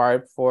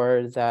required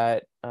for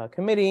that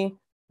committee,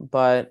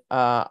 but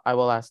I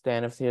will ask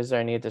Dan if there's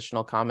any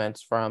additional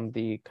comments from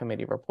the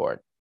committee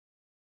report.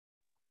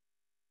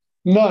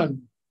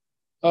 None,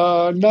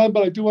 but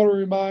I do want to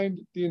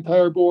remind the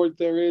entire board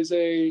there is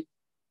a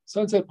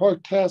Sunset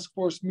Park Task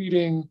Force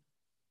meeting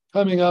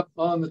coming up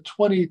on the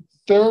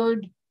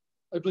 23rd,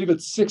 I believe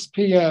at 6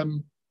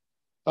 p.m.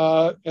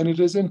 And it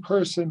is in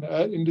person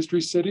at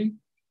Industry City.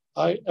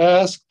 I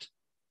asked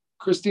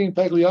Christine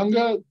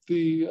Paglianga,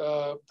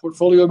 the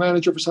portfolio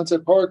manager for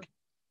Sunset Park,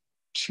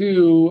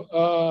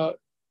 for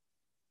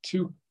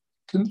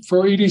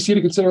EDC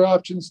to consider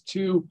options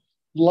to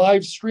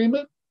live stream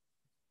it,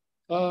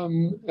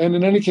 and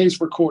in any case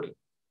record it.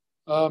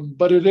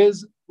 But it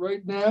is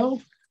right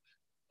now.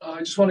 I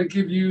just want to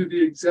give you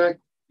the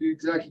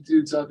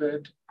exactitudes of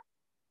it.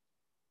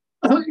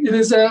 It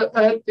is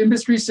at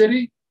Industry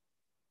City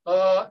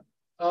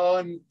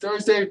on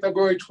Thursday,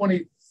 February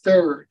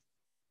 23rd.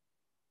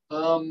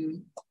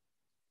 And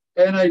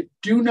I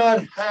do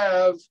not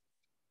have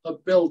a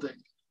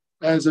building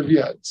as of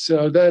yet.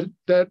 So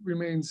that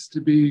remains to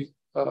be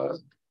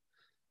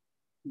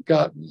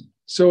gotten.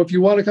 So if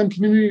you want to come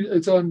community,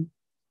 it's on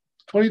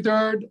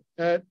 23rd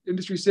at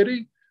Industry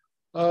City.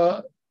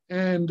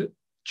 And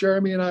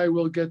Jeremy and I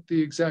will get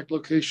the exact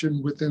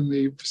location within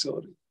the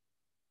facility.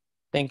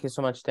 Thank you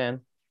so much, Dan.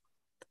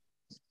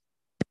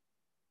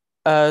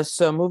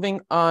 So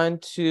moving on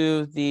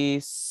to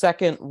the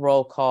second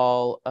roll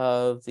call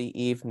of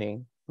the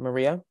evening.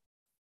 Maria?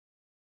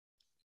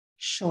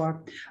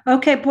 Sure.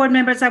 Okay, board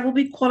members, I will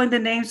be calling the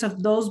names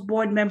of those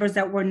board members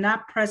that were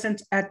not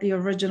present at the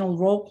original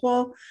roll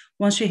call.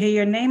 Once you hear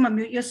your name,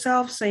 unmute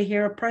yourself, say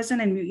here are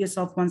present, and mute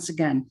yourself once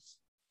again.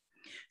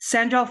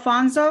 Sandra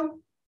Alfonso,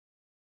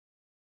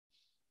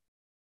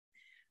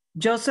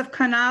 Joseph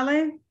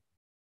Canale,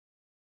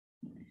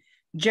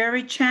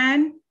 Jerry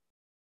Chan,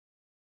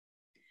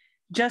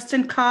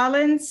 Justin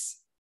Collins,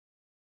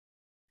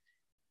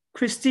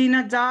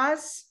 Christina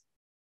Das,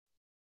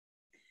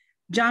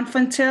 John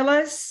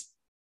Fontillas,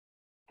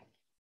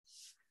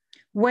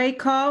 Wei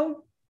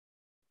Ko.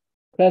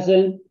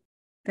 Present.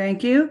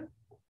 Thank you.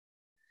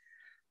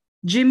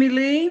 Jimmy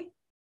Lee.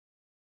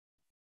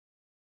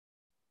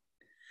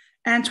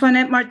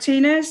 Antoinette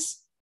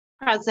Martinez.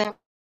 Present.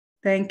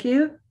 Thank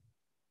you.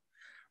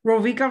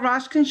 Rovika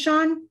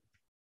Rashkinshan.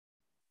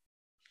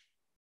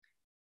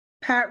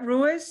 Pat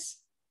Ruiz.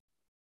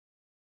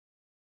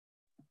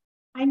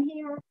 I'm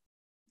here.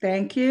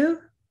 Thank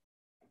you.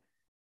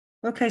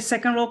 Okay,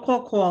 second roll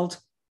call called.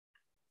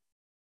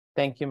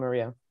 Thank you,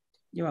 Maria.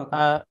 You're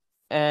welcome.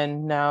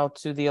 And now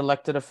to the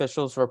elected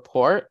officials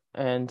report,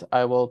 and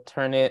I will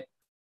turn it.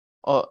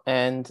 I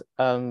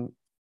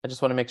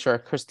just want to make sure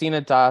Christina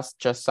Das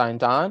just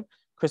signed on.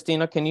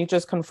 Christina, can you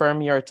just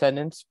confirm your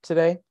attendance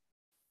today?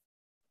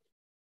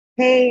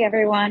 Hey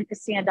everyone,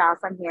 Christina Das,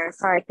 I'm here.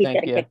 Sorry, I keep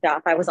getting kicked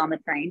off. I was on the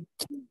train.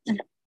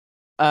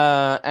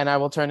 And I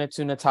will turn it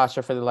to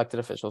Natasha for the elected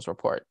officials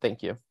report.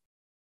 Thank you.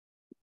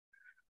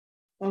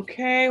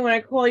 Okay, when I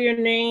call your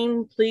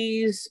name,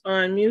 please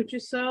unmute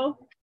yourself.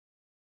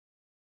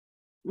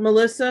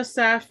 Melissa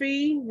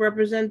Safi,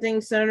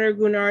 representing Senator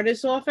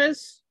Gurnardis'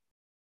 office.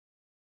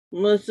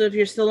 Melissa, if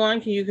you're still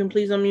on, you can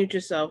please unmute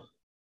yourself.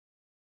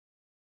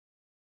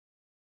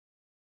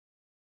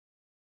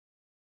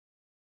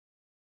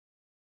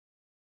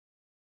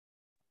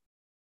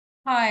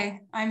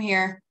 Hi, I'm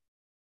here.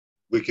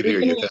 We can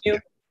hear you. Thank you.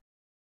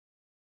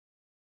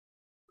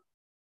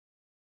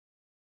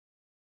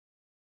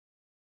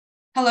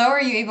 Hello,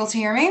 are you able to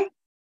hear me?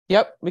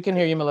 Yep, we can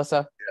hear you,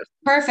 Melissa. Yes.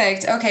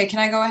 Perfect. Okay, can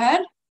I go ahead?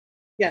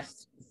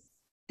 Yes.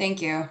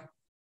 Thank you.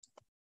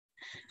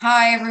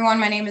 Hi, everyone.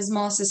 My name is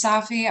Melissa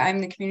Safi. I'm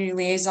the community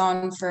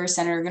liaison for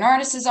Senator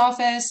Gurnardis'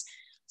 office.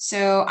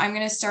 So I'm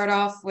going to start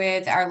off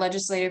with our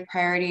legislative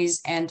priorities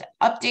and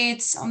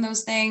updates on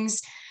those things.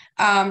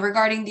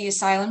 Regarding the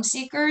asylum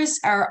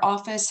seekers, our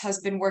office has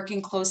been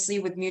working closely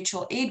with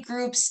mutual aid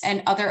groups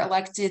and other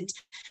elected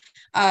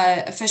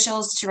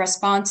officials to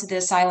respond to the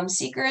asylum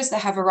seekers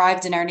that have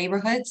arrived in our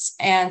neighborhoods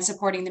and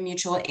supporting the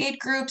mutual aid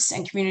groups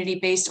and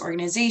community-based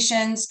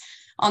organizations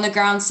on the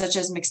ground such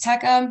as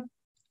Mixteca.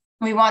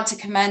 We want to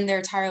commend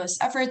their tireless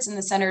efforts, and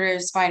the senator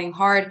is fighting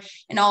hard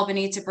in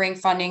Albany to bring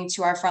funding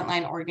to our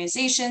frontline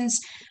organizations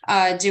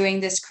doing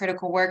this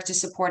critical work to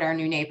support our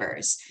new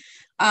neighbors.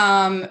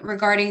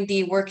 Regarding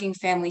the Working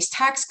Families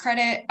Tax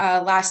Credit,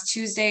 last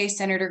Tuesday,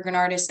 Senator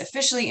Gurnardis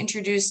officially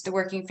introduced the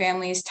Working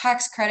Families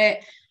Tax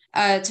Credit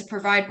to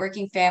provide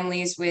working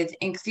families with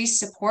increased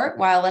support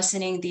while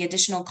lessening the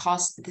additional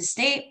costs of the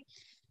state.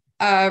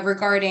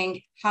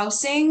 Regarding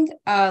housing,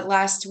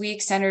 last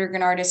week, Senator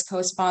Gurnardis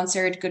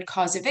co-sponsored good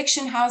cause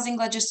eviction housing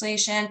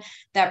legislation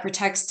that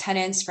protects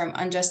tenants from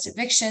unjust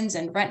evictions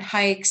and rent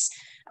hikes,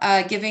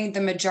 giving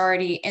the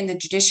majority in the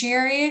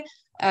judiciary.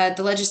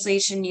 The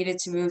legislation needed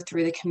to move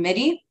through the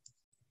committee.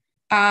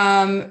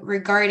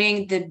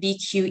 Regarding the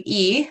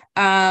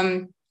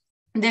BQE,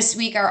 this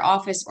week, our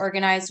office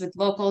organized with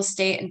local,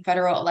 state, and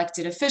federal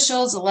elected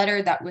officials a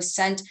letter that was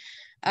sent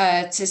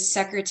to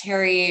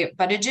Secretary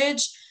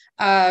Buttigieg,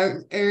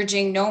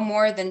 urging no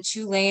more than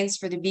 2 lanes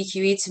for the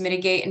BQE to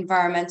mitigate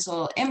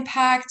environmental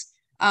impact.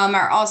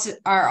 Our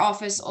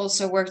office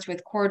also worked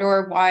with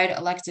corridor-wide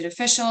elected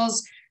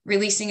officials,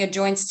 releasing a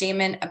joint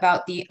statement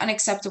about the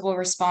unacceptable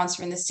response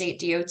from the state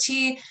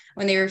DOT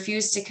when they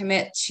refused to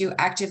commit to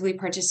actively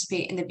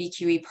participate in the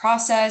BQE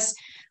process.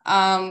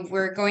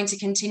 We're going to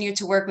continue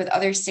to work with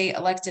other state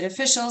elected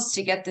officials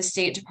to get the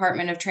State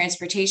Department of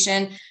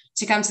Transportation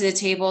to come to the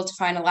table to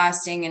find a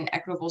lasting and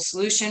equitable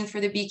solution for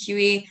the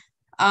BQE.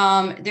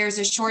 There's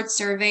a short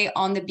survey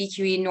on the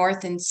BQE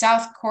North and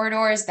South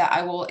corridors that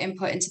I will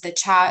input into the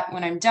chat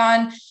when I'm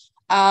done.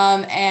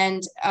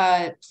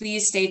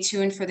 Please stay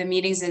tuned for the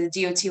meetings that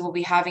the DOT will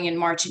be having in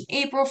March and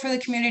April for the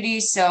community.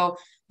 So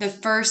the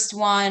first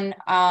one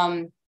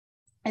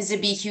is the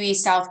BQE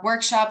South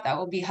workshop that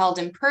will be held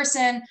in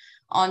person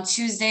on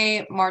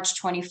Tuesday,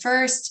 March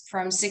 21st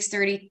from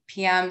 6:30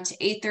 p.m. to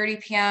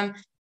 8:30 p.m.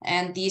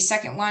 And the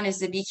second one is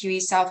the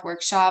BQE South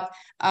workshop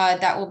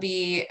that will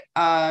be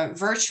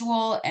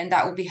virtual, and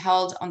that will be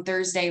held on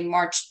Thursday,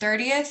 March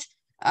 30th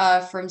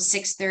from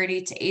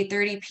 6:30 to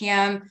 8:30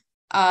 p.m.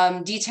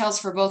 Details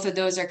for both of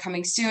those are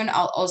coming soon.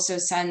 I'll also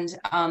send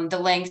the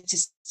link to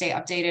stay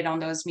updated on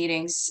those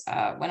meetings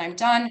when I'm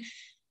done.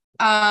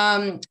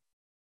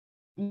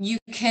 You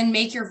can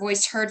make your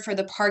voice heard for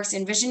the Parks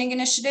Envisioning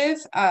Initiative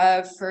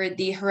for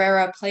the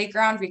Herrera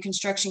Playground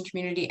Reconstruction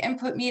Community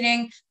Input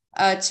Meeting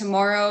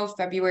tomorrow,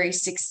 February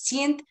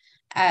 16th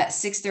at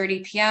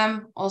 6:30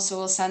 p.m. Also,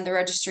 we'll send the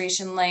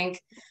registration link.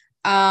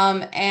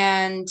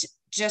 And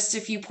just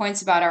a few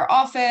points about our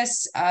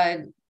office.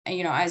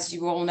 As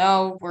you all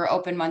know, we're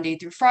open Monday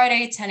through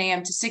Friday, 10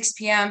 a.m. to 6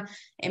 p.m.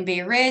 in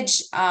Bay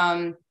Ridge.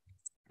 Our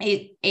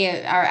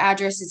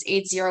address is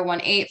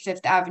 8018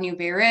 Fifth Avenue,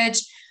 Bay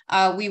Ridge.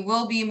 We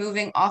will be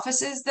moving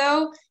offices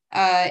though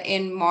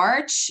in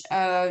March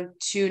to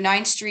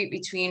 9th Street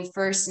between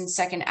 1st and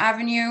 2nd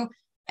Avenue.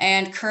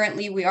 And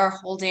currently we are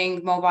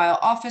holding mobile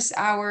office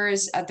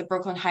hours at the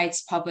Brooklyn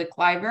Heights Public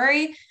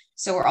Library.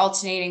 So we're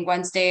alternating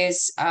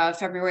Wednesdays,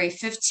 February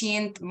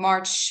 15th,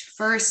 March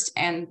 1st,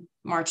 and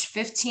March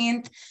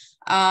 15th.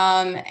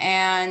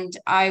 And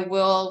I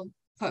will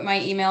put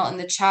my email in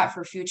the chat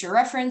for future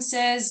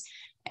references.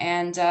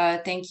 And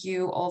thank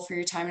you all for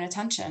your time and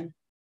attention.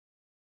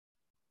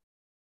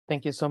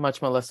 Thank you so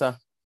much, Melissa.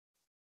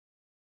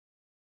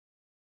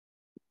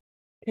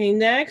 Okay,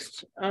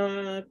 next,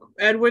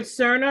 Edward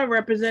Cerna,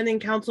 representing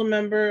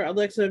Councilmember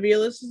Alexa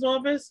Aviles'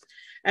 office.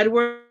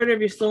 Edward, if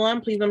you're still on,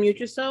 please unmute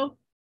yourself.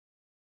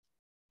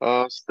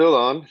 Still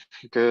on.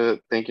 Good.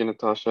 Thank you,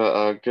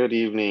 Natasha. Good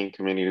evening,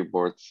 Community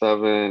Board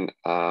 7.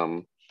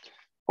 I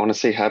want to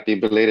say happy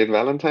belated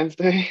Valentine's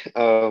Day.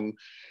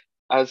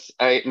 As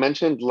I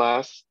mentioned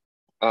last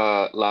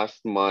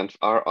month,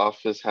 our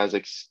office has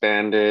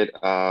expanded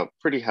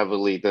pretty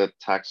heavily the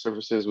tax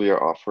services we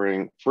are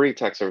offering, free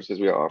tax services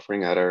we are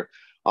offering at our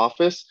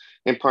office.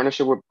 In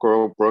partnership with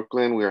Grow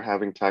Brooklyn, we are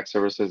having tax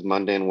services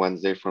Monday and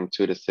Wednesday from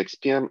 2 to 6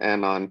 p.m.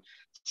 and on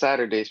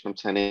Saturdays from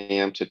 10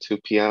 a.m. to 2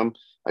 p.m.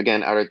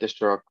 Again, at our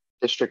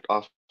district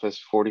office,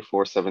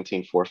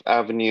 4417 4th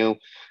Avenue.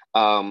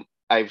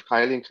 I've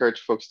highly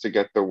encouraged folks to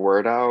get the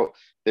word out.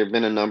 There have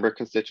been a number of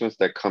constituents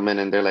that come in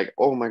and they're like,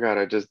 oh my God,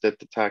 I just did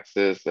the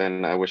taxes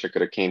and I wish I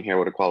could have came here,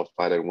 would have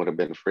qualified and would have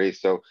been free.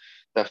 So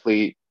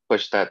definitely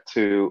push that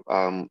to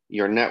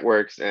your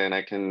networks, and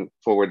I can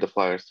forward the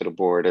flyers to the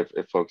board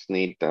if folks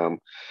need them.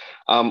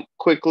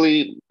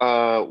 Quickly,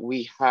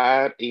 we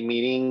had a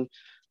meeting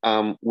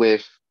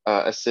with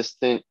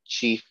Assistant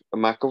Chief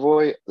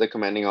McAvoy, the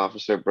commanding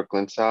officer of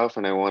Brooklyn South,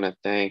 and I want to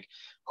thank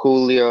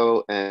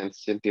Julio and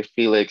Cynthia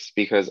Felix,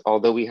 because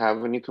although we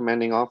have a new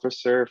commanding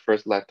officer,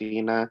 first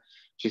Latina,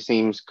 she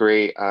seems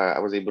great. I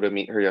was able to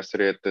meet her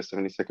yesterday at the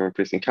 72nd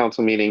Precinct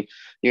Council meeting.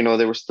 You know,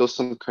 there were still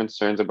some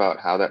concerns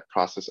about how that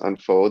process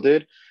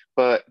unfolded,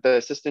 but the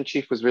assistant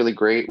chief was really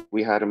great.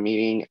 We had a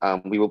meeting.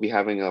 We will be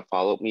having a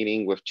follow-up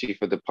meeting with Chief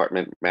of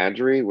Department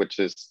Madry, which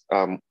is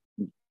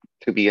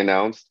to be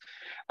announced,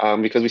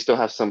 because we still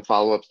have some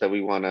follow-ups that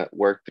we want to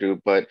work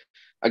through. But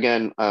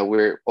again,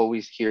 we're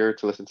always here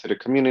to listen to the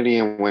community,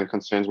 and when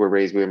concerns were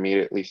raised, we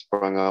immediately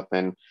sprung up,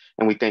 and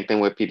we thank them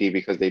with PD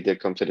because they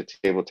did come to the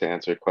table to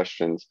answer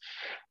questions.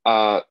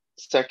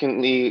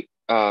 Secondly,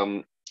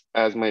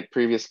 as my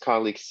previous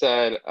colleague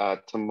said,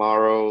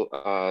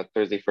 tomorrow,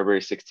 Thursday,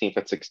 February 16th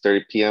at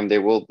 6:30 p.m.,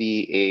 there will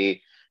be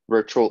a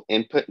virtual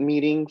input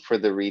meeting for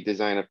the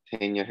redesign of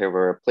Peña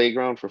Herrera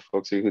Playground. For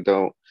folks who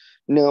don't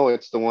know,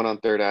 it's the one on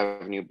 3rd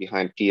Avenue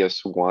behind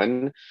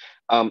PS1.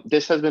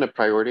 This has been a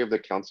priority of the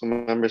council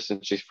member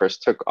since she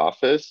first took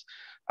office.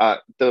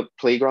 The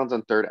playgrounds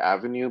on 3rd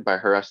Avenue, by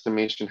her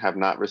estimation, have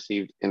not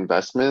received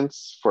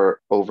investments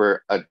for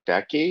over a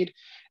decade.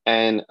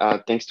 And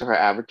thanks to her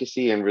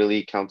advocacy and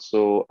really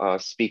Council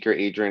Speaker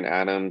Adrian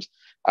Adams,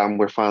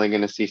 we're finally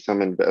going to see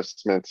some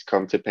investments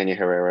come to Peña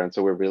Herrera. And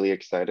so we're really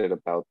excited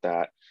about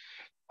that.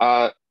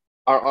 Our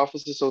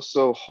office is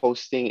also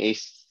hosting a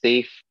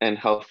Safe and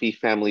Healthy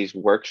Families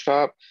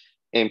workshop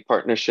in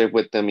partnership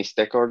with the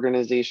Mixteca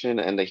organization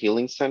and the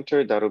Healing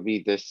Center. That'll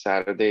be this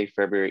Saturday,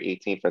 February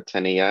 18th at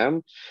 10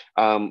 a.m.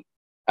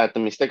 At the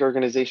Mixteca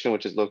organization,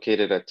 which is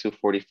located at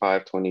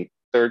 245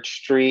 23rd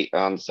Street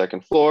on the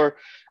 2nd floor.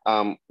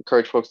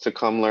 Encourage folks to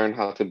come learn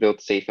how to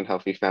build safe and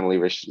healthy family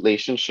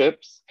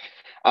relationships.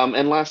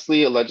 And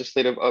lastly, a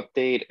legislative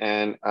update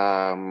and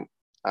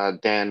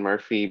Dan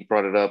Murphy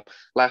brought it up.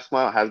 Last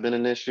mile has been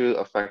an issue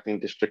affecting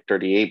District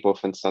 38,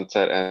 both in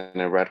Sunset and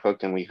in Red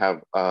Hook, and we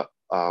have a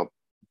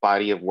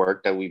body of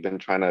work that we've been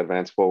trying to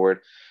advance forward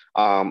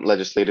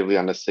legislatively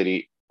on the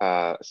city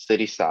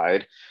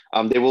side.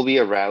 There will be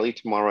a rally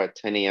tomorrow at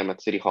 10 a.m.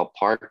 at City Hall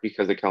Park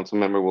because the council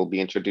member will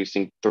be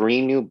introducing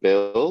 3 new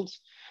bills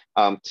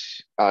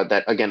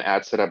that again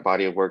adds to that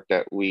body of work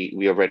that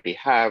we already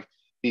have.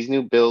 These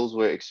new bills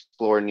will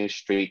explore new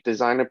street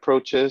design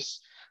approaches.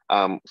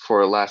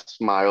 For last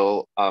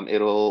mile,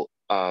 it'll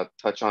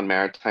touch on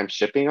maritime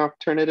shipping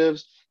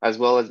alternatives, as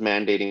well as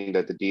mandating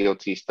that the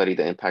DOT study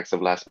the impacts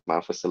of last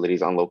mile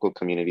facilities on local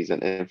communities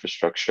and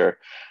infrastructure.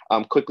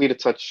 Quickly to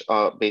touch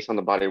based on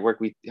the body of work,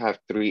 we have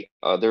 3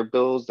 other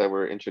bills that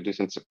were introduced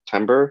in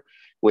September,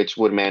 which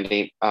would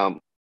mandate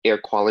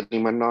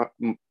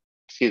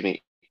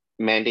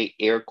mandate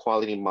air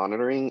quality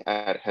monitoring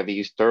at heavy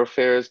use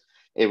thoroughfares.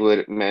 It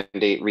would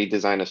mandate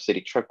redesign of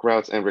city truck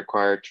routes and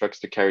require trucks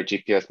to carry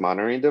GPS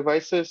monitoring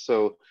devices.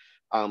 So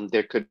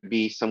there could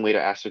be some way to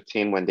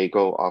ascertain when they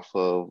go off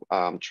of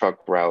truck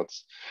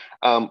routes.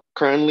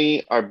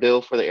 Currently, our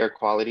bill for the air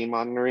quality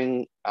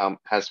monitoring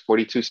has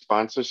 42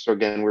 sponsors. So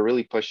again, we're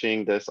really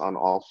pushing this on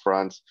all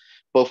fronts,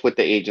 both with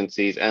the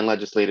agencies and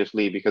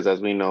legislatively, because as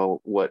we know,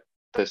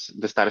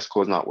 the status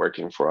quo is not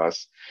working for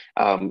us.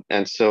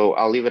 And so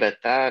I'll leave it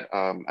at that.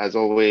 As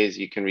always,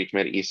 you can reach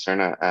me at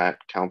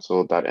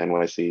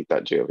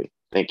ecerna@council.nyc.gov.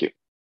 Thank you.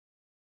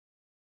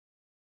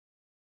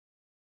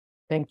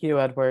 Thank you,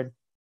 Edward.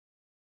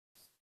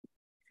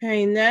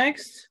 Okay,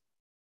 next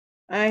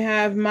I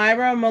have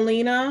Myra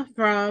Molina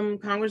from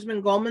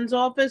Congressman Goldman's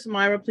office.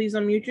 Myra, please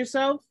unmute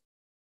yourself.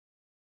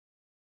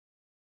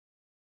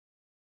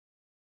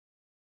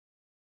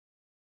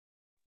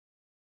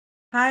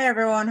 Hi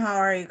everyone, how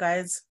are you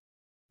guys?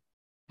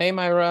 Hey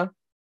Myra.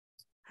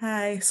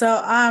 Hi.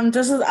 So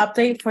just an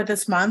update for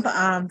this month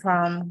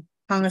from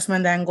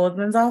Congressman Dan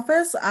Goldman's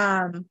office.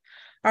 Our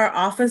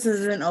office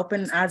isn't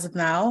open as of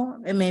now.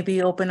 It may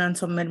be open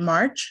until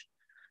mid-March.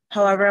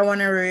 However, I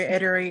want to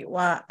reiterate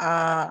what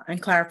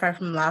and clarify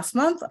from last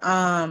month.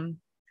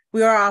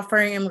 We are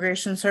offering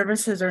immigration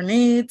services or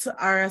needs,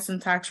 IRS and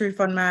tax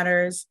refund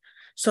matters,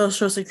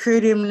 Social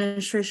Security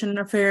Administration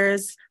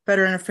affairs,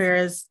 veteran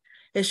affairs,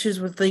 issues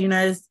with the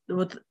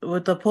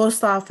with the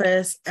post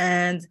office,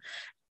 and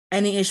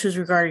any issues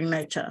regarding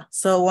NYCHA.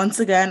 So once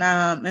again,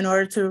 in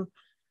order to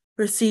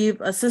receive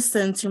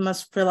assistance, you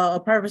must fill out a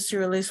privacy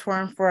release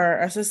form for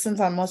assistance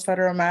on most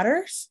federal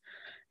matters.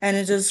 And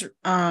it just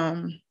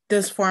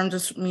this form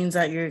just means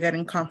that you're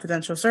getting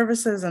confidential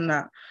services and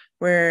that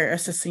we're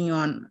assisting you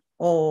on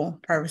all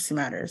privacy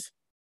matters.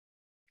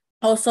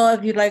 Also,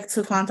 if you'd like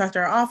to contact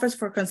our office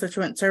for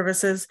constituent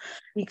services,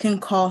 you can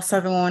call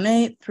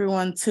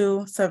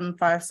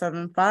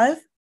 718-312-7575.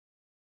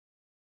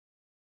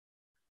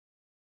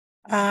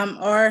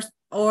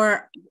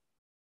 Or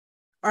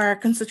our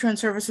constituent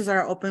services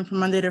are open from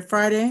Monday to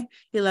Friday,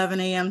 11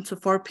 a.m. to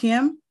 4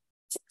 p.m.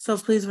 So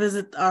please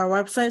visit our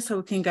website so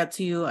we can get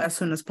to you as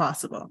soon as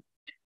possible.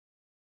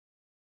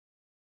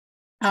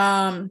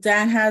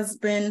 Dan has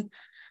been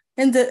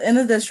in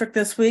the district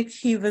this week.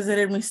 He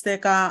visited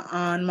Mixteca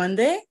on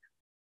Monday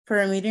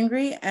for a meet and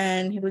greet,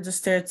 and he was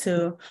just there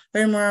to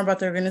learn more about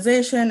the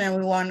organization. And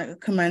we want to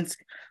commend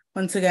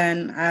once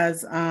again,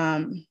 as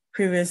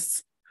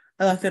previous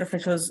elected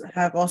officials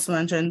have also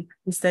mentioned,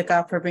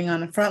 Mixteca for being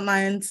on the front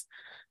lines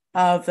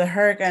of the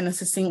HERC and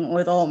assisting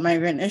with all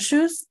migrant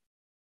issues.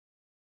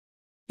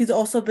 He's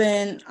also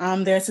been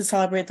there to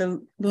celebrate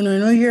the Lunar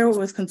New Year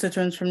with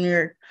constituents from New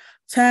York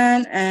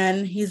 10,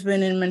 and he's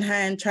been in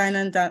Manhattan,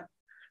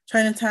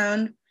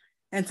 Chinatown,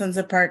 and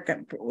Sunset Park,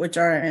 which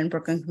are in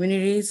Brooklyn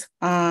communities.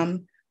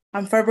 On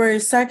February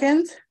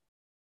 2nd,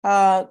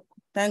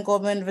 Dan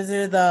Goldman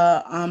visited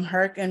the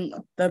HERC in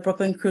the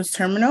Brooklyn Cruise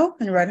Terminal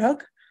in Red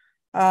Hook.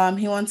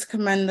 He wants to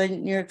commend the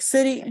New York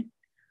City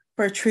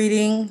for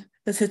treating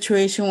the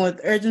situation with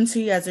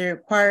urgency as it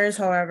requires.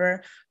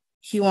 However,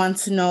 he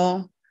wants to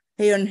know,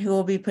 and he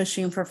will be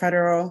pushing for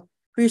federal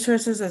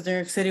resources as New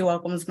York City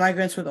welcomes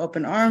migrants with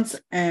open arms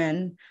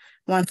and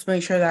wants to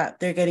make sure that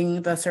they're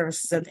getting the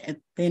services that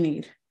they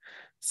need.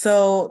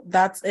 So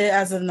that's it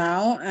as of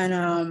now.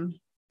 And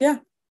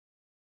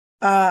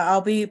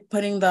I'll be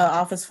putting the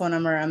office phone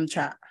number in the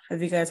chat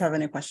if you guys have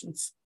any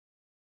questions.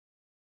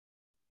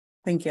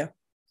 Thank you.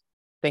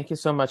 Thank you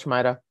so much,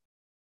 Myra.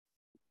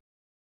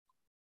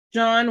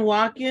 John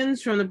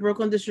Watkins from the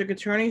Brooklyn District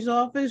Attorney's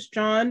Office.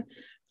 John,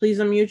 please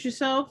unmute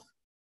yourself.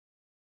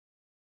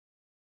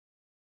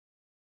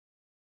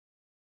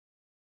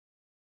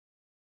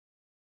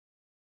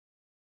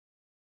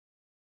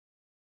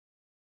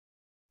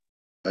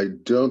 I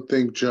don't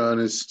think John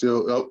is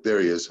still, oh,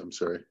 there he is, I'm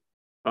sorry.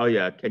 Oh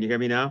yeah, can you hear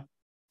me now?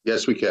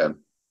 Yes, we can.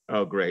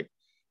 Oh, great.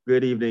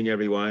 Good evening,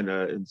 everyone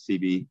in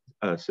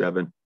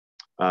CB7.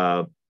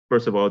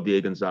 First of all,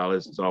 D.A.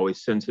 Gonzalez has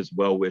always sent his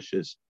well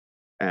wishes,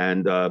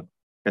 and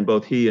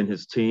both he and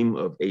his team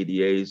of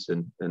ADAs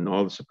and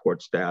all the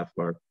support staff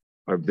are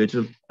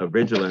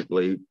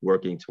vigilantly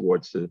working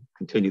towards the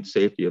continued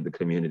safety of the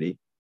community.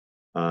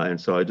 And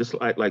so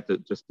I'd like to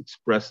just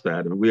express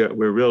that. And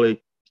we're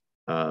really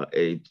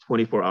a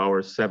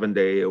 24-hour,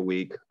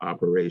 7-day-a-week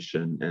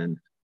operation. And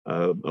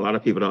a lot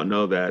of people don't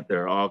know that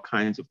there are all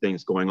kinds of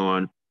things going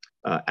on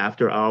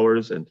after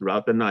hours and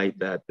throughout the night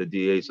that the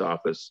DA's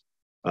office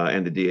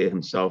and the DA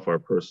himself are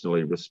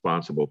personally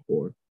responsible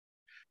for.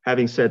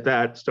 Having said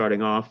that,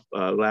 starting off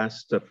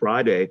last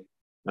Friday,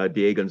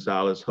 DA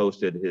Gonzalez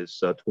hosted his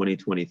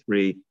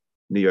 2023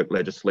 New York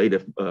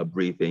legislative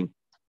briefing,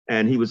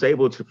 and he was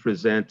able to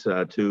present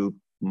to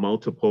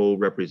multiple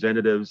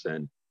representatives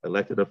and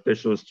elected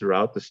officials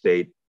throughout the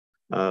state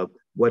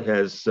what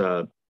has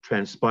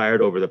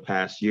transpired over the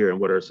past year and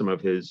what are some of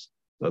his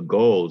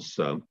goals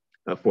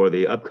for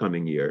the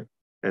upcoming year.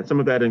 And some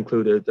of that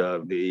included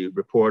the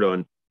report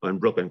on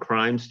Brooklyn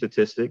crime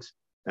statistics.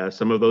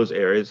 Some of those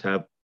areas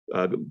have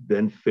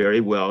been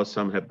very well.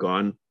 Some have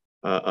gone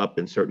up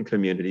in certain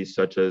communities,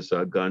 such as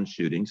gun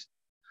shootings.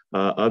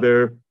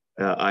 Other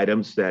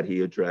items that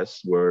he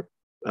addressed were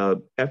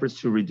efforts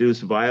to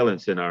reduce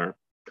violence in our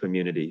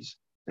communities.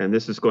 And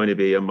this is going to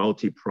be a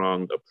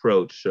multi-pronged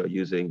approach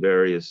using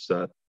various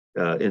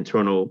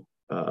internal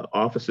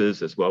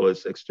offices as well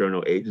as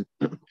external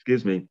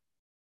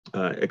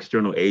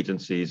external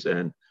agencies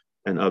and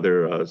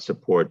other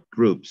support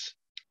groups.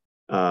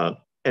 And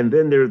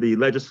then there are the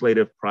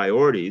legislative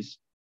priorities.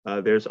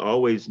 There's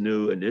always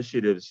new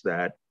initiatives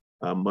that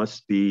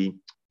must be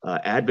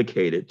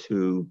advocated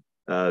to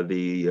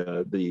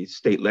the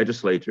state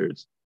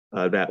legislatures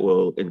that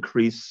will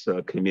increase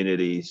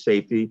community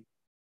safety.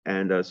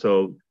 And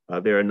so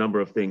there are a number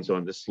of things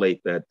on the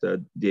slate that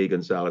DA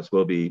Gonzalez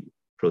will be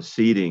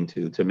proceeding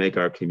to make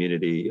our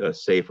community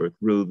safer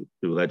through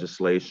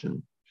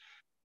legislation.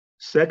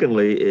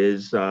 Secondly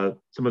is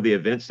some of the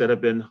events that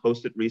have been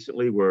hosted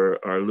recently were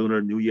our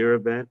Lunar New Year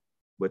event,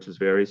 which was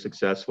very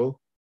successful.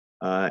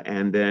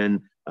 And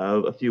then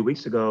a few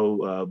weeks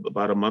ago,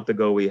 about a month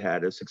ago, we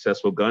had a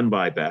successful gun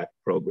buyback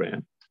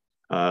program.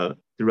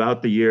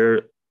 Throughout the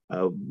year,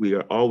 we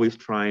are always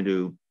trying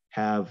to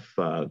have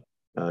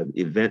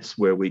events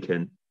where we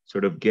can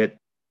sort of get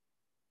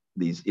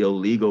these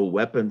illegal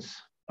weapons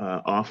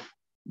off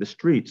the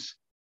streets.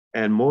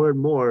 And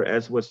more,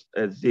 as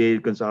DA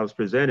Gonzalez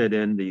presented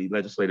in the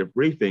legislative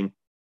briefing,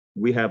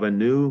 we have a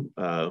new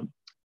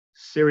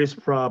serious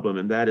problem,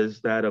 and that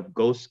is that of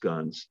ghost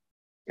guns.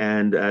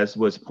 And as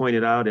was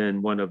pointed out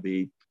in one of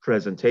the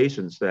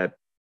presentations that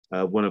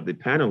one of the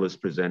panelists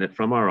presented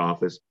from our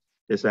office,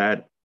 is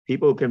that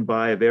people can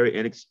buy a very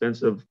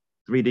inexpensive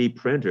 3D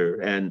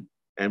printer, and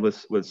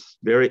with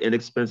very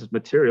inexpensive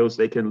materials,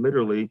 they can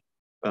literally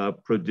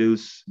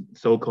produce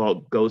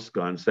so-called ghost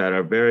guns that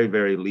are very,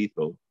 very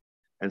lethal.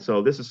 And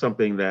so this is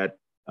something that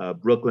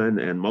Brooklyn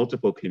and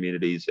multiple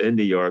communities in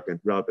New York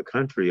and throughout the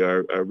country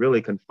are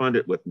really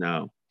confronted with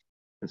now.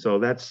 And so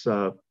that's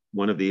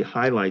one of the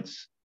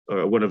highlights,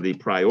 or one of the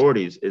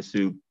priorities, is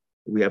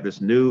we have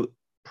this new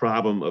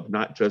problem of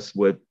not just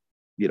with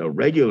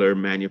regular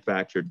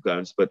manufactured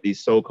guns, but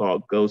these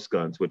so-called ghost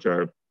guns, which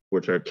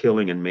are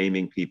killing and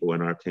maiming people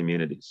in our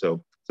community.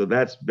 So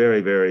that's very,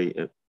 very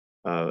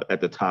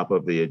at the top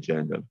of the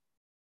agenda.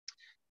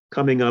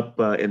 Coming up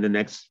in the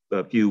next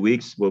few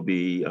weeks will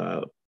be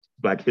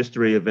Black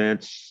History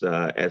events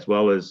as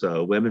well as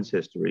Women's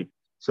History.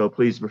 So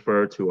please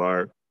refer to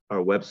our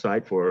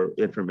website for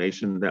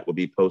information that will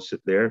be posted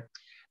there.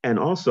 And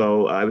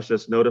also, I was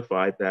just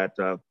notified that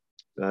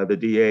the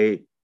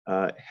DA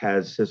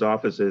his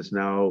office is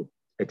now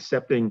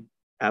accepting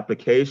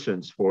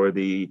applications for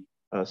the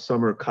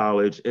summer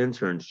college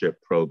internship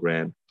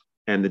program.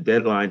 And the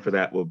deadline for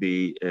that will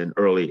be in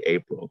early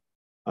April.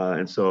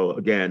 And so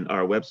again,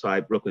 our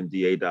website,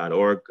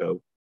 brooklyndA.org,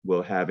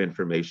 will have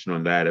information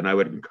on that. And I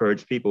would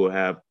encourage people who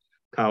have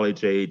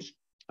college-age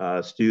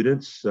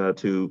students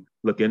to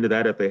look into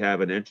that if they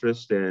have an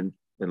interest in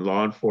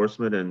law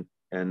enforcement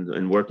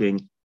and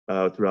working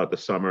throughout the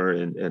summer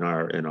in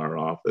our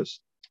office.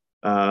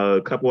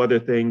 A couple other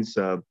things.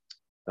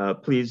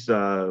 Please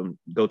go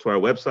to our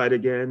website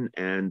again.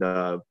 And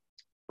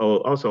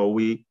also,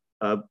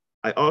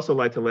 I also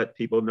like to let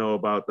people know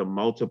about the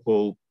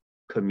multiple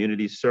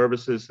community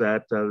services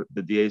that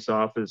the DA's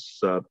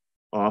office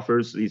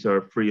offers. These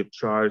are free of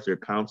charge. They're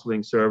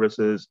counseling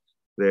services,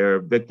 they're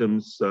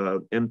victims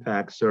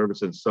impact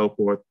service, and so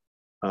forth.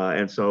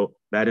 And so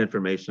that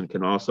information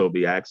can also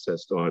be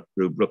accessed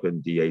through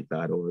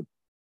brooklyndA.org.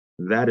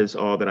 That is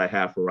all that I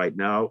have for right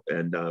now.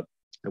 And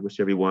I wish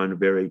everyone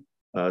very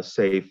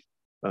safe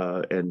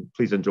and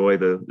please enjoy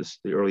the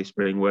early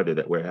spring weather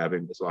that we're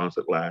having as long as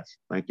it lasts.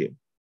 Thank you.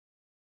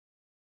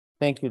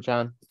 Thank you,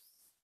 John.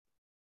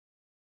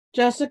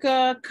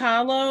 Jessica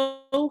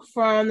Kahlo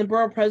from the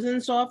Borough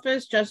President's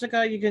Office.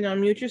 Jessica, you can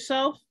unmute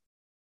yourself.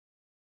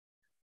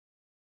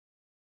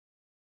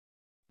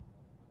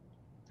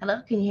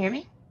 Hello, can you hear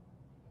me?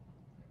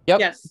 Yep,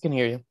 yes, we can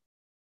hear you.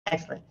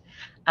 Excellent.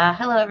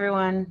 Hello,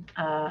 everyone.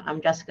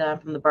 I'm Jessica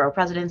from the Borough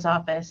President's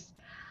Office.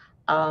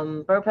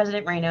 Borough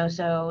President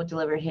Reynoso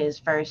delivered his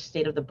first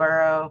State of the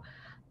Borough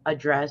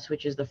address,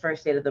 which is the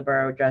first State of the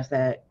Borough address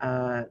that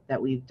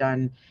that we've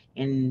done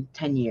in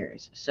 10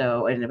 years.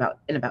 So in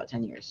about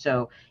 10 years.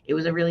 So it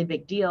was a really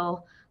big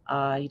deal.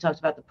 He talked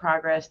about the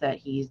progress that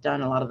he's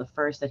done, a lot of the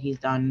firsts that he's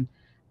done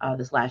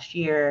this last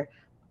year.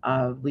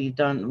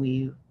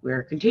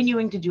 We're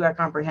continuing to do our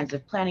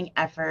comprehensive planning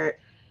effort.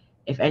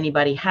 If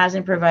anybody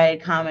hasn't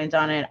provided comment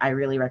on it, I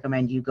really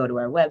recommend you go to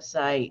our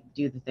website,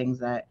 do the things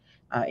that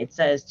it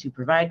says to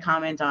provide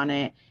comment on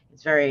it.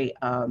 It's very,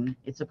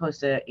 it's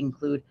supposed to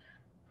include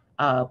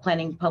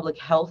planning public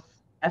health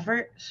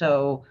effort.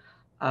 So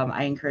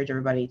I encourage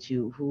everybody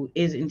who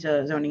is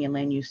into zoning and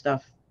land use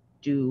stuff,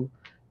 do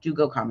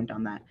go comment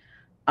on that.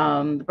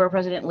 The borough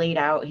president laid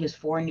out his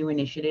 4 new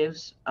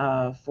initiatives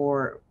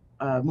for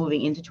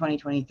moving into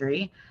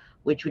 2023,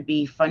 which would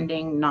be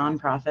funding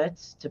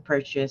nonprofits to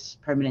purchase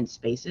permanent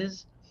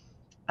spaces.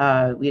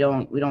 We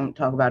don't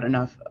talk about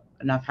enough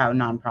how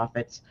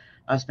nonprofits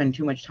spend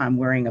too much time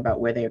worrying about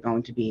where they are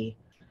going to be.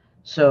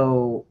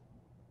 So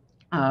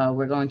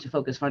we're going to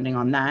focus funding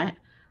on that.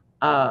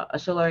 A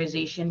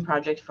solarization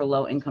project for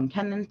low-income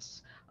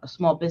tenants, a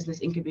small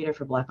business incubator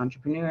for Black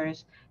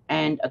entrepreneurs,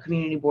 and a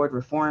community board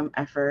reform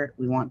effort.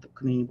 We want the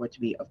community board to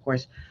be, of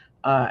course,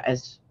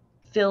 as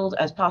filled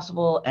as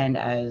possible and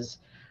as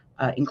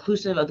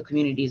inclusive of the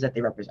communities that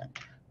they represent.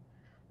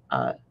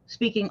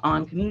 Speaking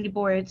on community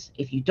boards,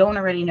 if you don't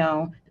already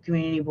know, the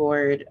community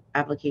board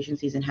application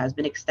season has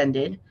been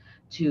extended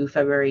to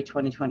February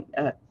 23rd,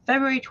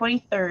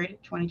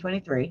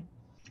 2023.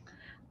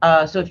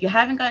 So if you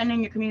haven't gotten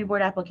in your community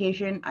board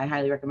application, I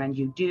highly recommend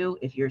you do.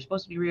 If you're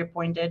supposed to be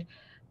reappointed,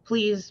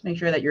 please make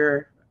sure that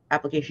your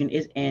application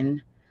is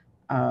in.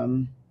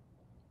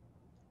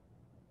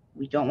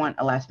 We don't want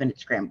a last minute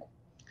scramble.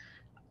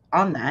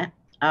 On that,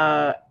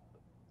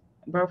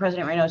 Borough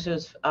President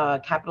Reynoso's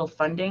capital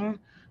funding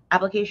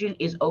application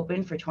is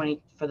open for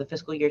the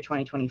fiscal year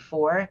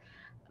 2024.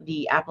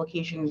 The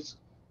applications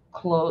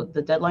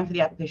the deadline for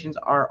the applications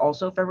are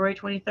also February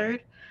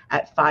 23rd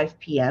at 5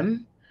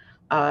 p.m.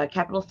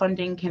 Capital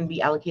funding can be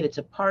allocated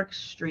to parks,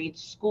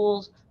 streets,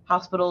 schools,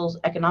 hospitals,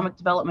 economic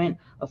development,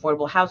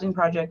 affordable housing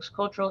projects,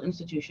 cultural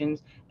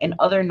institutions, and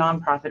other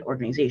nonprofit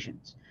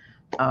organizations.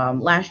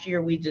 Last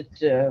year,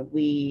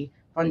 we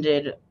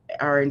funded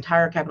our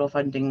entire capital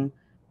funding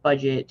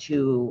budget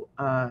to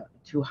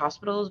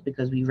hospitals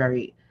because we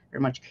very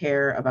much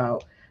care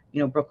about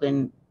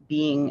Brooklyn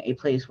being a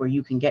place where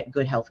you can get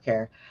good health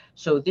care.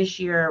 So this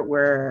year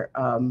we're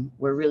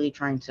really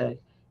trying to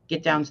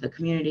get down to the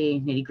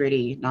community,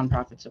 nitty-gritty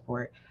nonprofit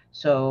support.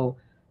 So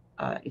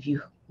if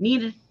you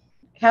need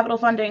capital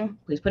funding,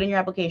 please put in your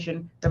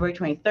application February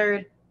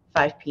 23rd,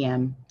 5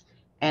 p.m.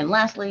 And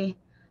lastly,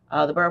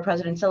 the borough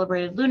president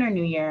celebrated Lunar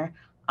New Year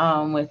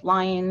with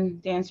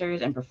lion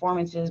dancers and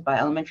performances by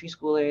elementary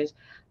schoolers,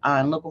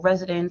 local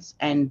residents,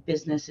 and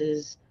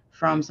businesses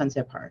from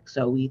Sunset Park.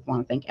 So we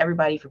want to thank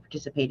everybody for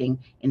participating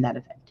in that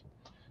event.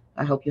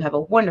 I hope you have a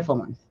wonderful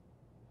month.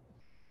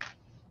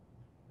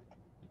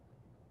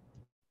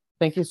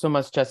 Thank you so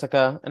much,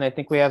 Jessica. And I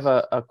think we have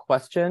a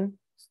question.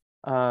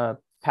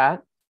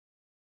 Pat?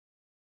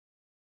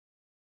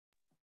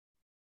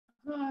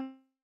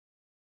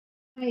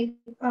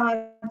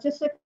 Hi,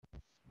 just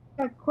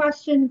a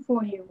question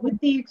for you. With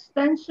the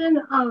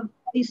extension of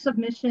the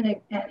submission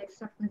and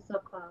acceptance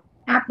of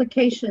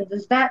applications,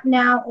 does that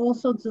now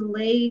also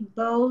delay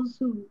those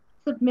who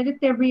submitted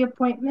their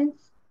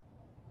reappointments?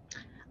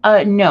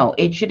 No,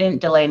 it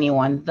shouldn't delay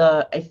anyone.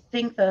 I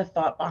think the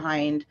thought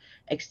behind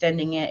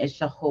extending it is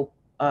to hope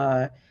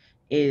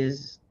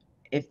is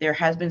if there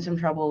has been some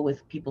trouble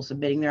with people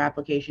submitting their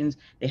applications,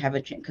 they have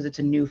a chance, because it's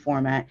a new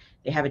format,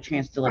 they have a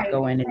chance to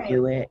go in and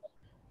do it.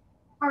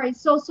 All right,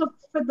 so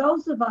for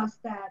those of us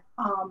that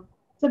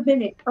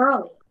submitted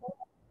early,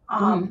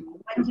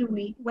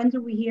 when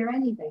do we hear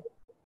anything?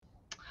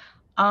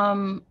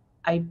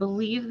 I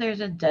believe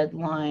there's a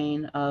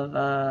deadline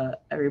of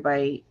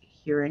everybody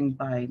hearing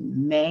by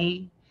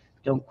May.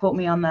 Don't quote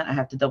me on that. I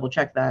have to double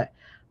check that.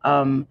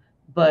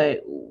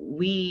 But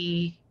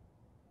we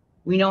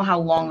know how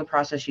long the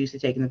process used to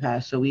take in the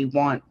past, so we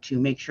want to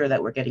make sure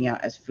that we're getting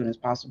out as soon as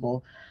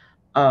possible.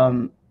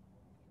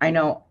 I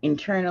know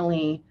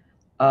internally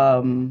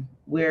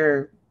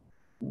we're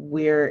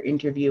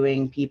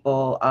interviewing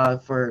people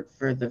for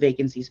the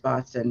vacancy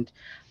spots and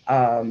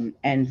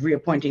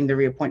reappointing the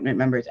reappointment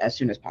members as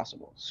soon as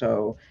possible.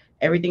 So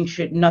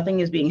nothing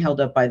is being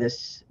held up by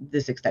this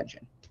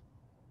extension.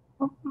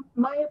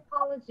 My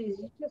apologies.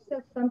 You just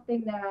said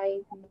something that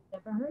I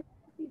never heard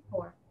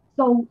before.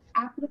 So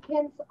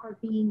applicants are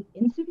being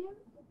interviewed?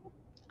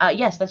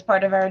 Yes, that's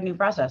part of our new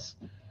process.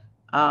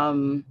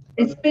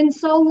 It's been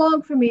so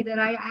long for me that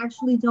I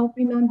actually don't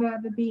remember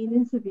ever being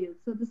interviewed.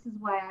 So this is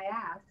why I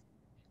asked.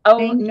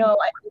 Oh, no,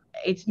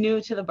 it's new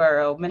to the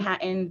borough.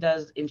 Manhattan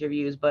does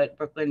interviews, but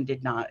Brooklyn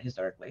did not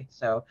historically.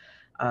 So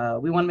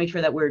we want to make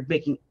sure that we're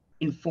making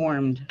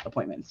informed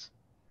appointments.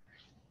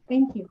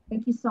 Thank you.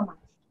 Thank you so much.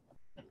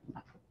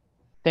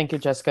 Thank you,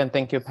 Jessica, and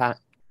thank you, Pat.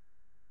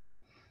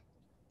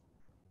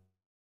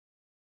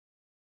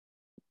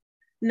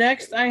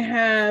 Next, I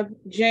have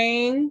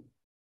Jane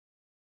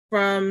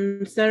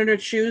from Senator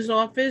Chu's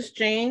office.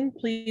 Jane,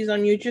 please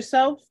unmute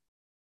yourself.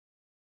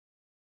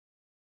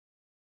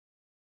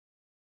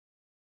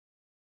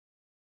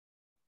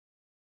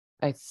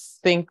 I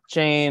think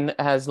Jane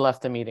has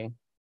left the meeting.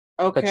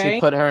 Okay. But she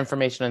put her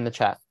information in the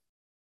chat.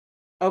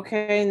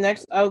 Okay,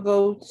 next I'll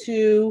go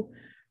to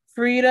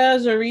Frida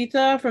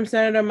Zarita from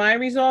Senator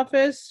Myri's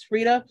office.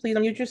 Frida, please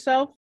unmute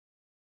yourself.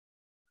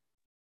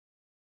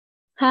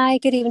 Hi,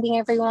 good evening,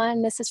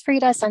 everyone. This is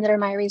Frida, Senator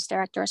Myri's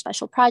Director of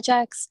Special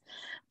Projects.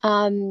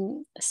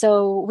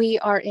 So we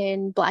are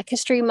in Black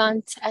History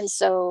Month, and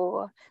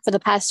so for the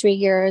past 3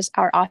 years,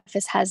 our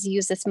office has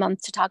used this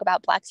month to talk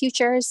about Black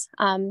futures.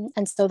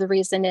 And so the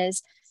reason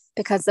is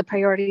because the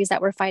priorities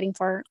that we're fighting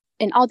for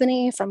in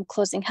Albany, from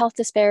closing health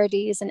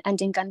disparities and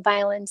ending gun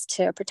violence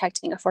to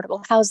protecting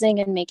affordable housing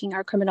and making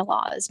our criminal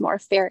laws more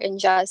fair and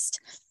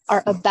just,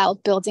 are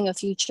about building a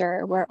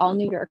future where all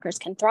New Yorkers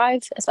can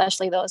thrive,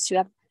 especially those who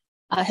have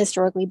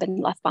historically been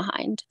left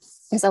behind.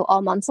 And so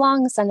all month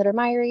long, Senator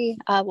Myrie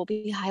will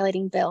be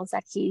highlighting bills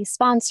that he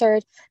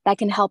sponsored that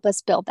can help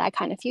us build that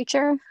kind of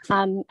future.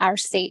 Our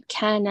state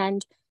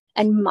can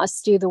and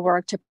must do the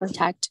work to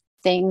protect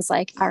things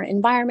like our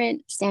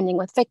environment, standing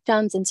with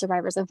victims and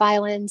survivors of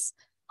violence,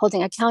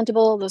 holding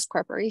accountable those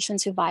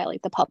corporations who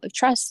violate the public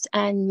trust,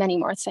 and many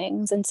more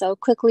things. And so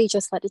quickly,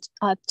 just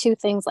two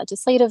things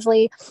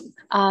legislatively.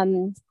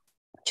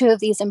 Two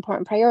of these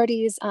important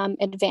priorities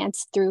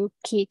advanced through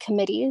key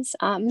committees.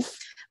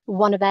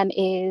 One of them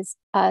is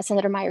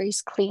Senator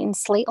Myrie's clean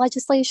slate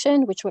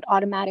legislation, which would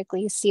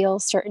automatically seal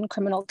certain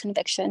criminal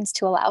convictions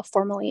to allow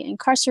formerly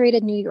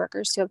incarcerated New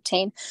Yorkers to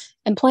obtain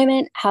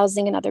employment,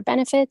 housing, and other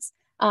benefits.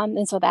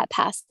 And so that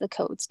passed the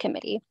Codes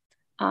Committee.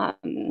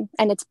 And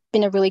it's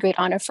been a really great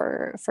honor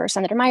for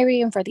Senator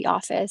Myrie and for the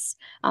office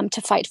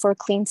to fight for a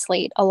clean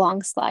slate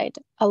alongside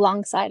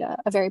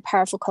a very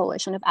powerful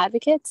coalition of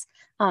advocates,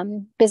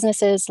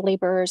 businesses,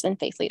 laborers, and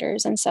faith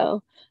leaders. And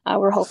so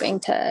we're hoping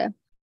to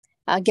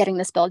getting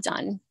this bill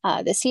done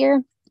this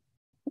year.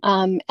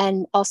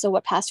 And also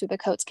what passed through the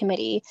Codes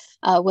Committee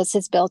was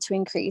his bill to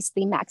increase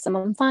the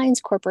maximum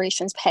fines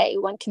corporations pay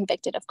when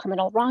convicted of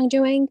criminal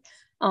wrongdoing.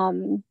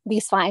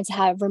 These fines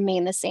have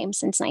remained the same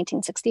since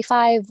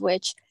 1965,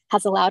 which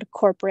has allowed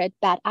corporate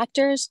bad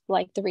actors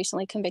like the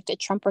recently convicted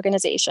Trump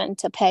Organization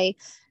to pay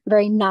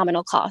very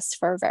nominal costs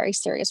for very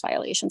serious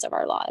violations of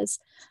our laws.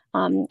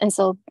 And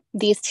so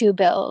these two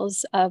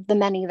bills, of the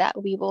many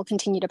that we will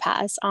continue to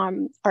pass,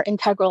 are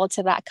integral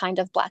to that kind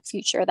of Black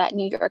future that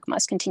New York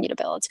must continue to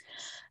build.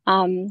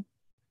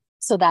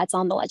 So that's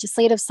on the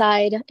legislative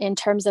side. In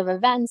terms of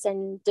events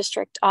and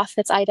district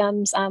office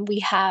items,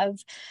 we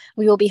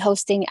will be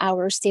hosting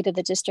our State of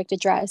the District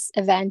Address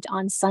event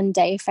on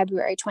Sunday,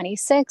 February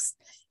 26th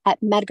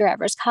at Medgar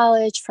Evers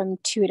College from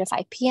 2 to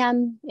 5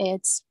 p.m.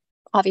 It's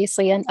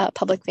obviously a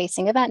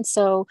public-facing event,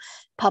 so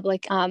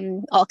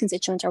all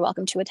constituents are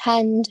welcome to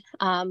attend.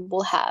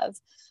 We'll have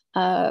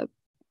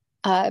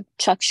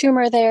Chuck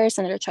Schumer there,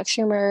 Senator Chuck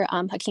Schumer,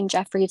 Hakeem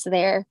Jeffries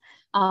there,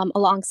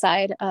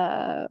 alongside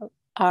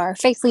our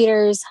faith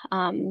leaders,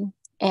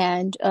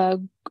 and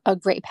a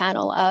great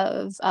panel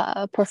of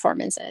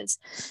performances.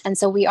 And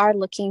so we are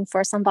looking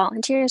for some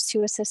volunteers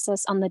to assist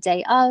us on the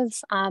day of,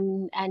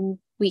 and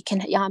we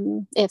can,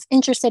 if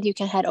interested, you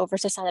can head over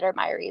to Senator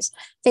Myrie's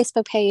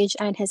Facebook page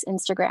and his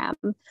Instagram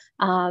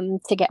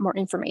to get more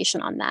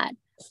information on that.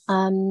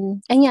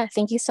 And yeah,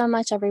 thank you so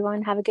much,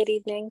 everyone. Have a good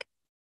evening.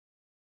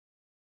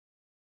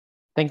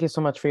 Thank you so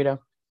much, Frida.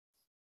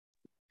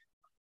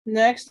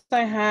 Next,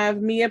 I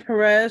have Mia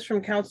Perez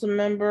from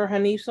Councilmember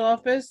Hanif's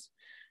office.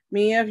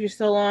 Mia, if you're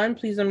still on,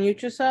 please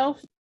unmute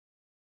yourself.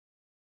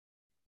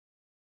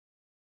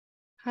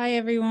 Hi,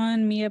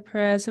 everyone. Mia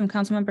Perez from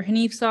Councilmember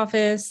Hanif's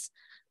office.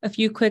 A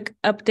few quick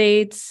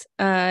updates.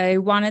 I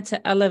wanted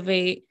to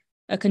elevate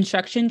a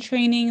construction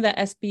training that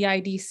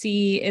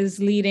SBIDC is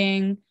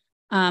leading,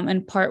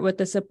 in part with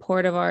the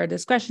support of our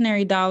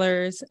discretionary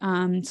dollars.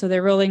 So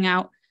they're rolling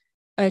out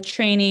a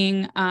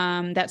training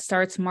that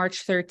starts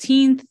March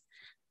 13th.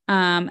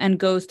 And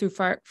goes through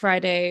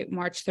Friday,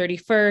 March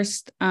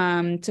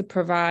 31st, to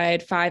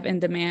provide 5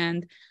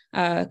 in-demand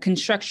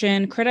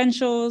construction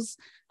credentials.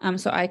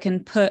 So I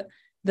can put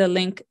the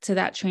link to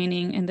that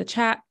training in the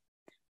chat.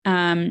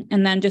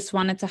 And then just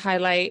wanted to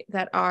highlight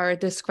that our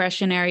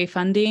discretionary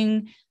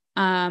funding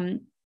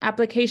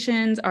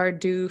applications are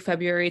due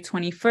February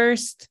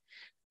 21st.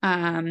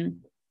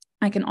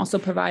 I can also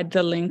provide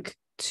the link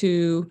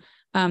to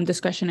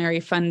discretionary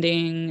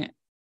funding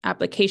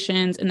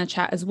applications in the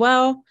chat as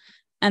well.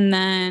 And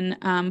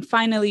then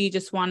finally,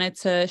 just wanted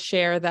to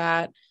share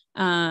that,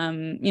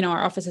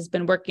 our office has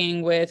been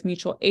working with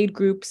mutual aid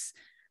groups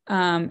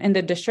in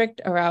the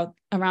district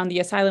around the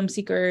asylum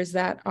seekers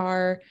that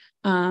are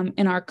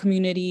in our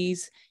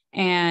communities.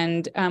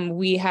 And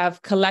we've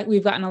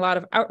gotten a lot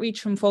of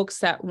outreach from folks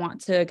that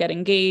want to get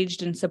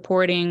engaged in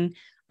supporting.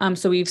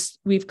 So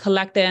we've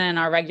collected and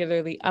are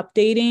regularly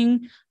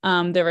updating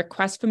the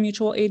requests from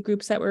mutual aid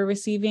groups that we're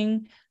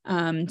receiving.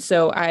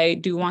 So I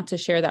do want to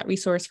share that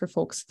resource for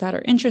folks that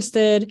are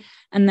interested.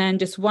 And then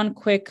just one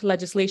quick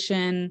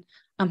legislation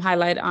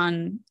highlight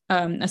on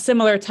a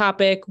similar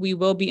topic. We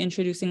will be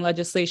introducing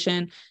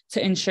legislation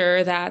to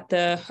ensure that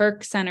the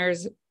HERC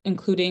centers,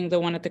 including the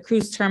one at the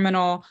cruise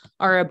terminal,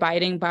 are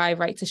abiding by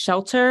right to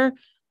shelter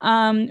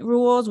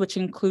rules, which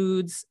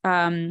includes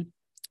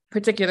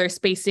particular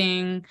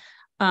spacing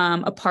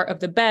apart of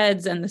the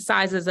beds and the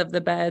sizes of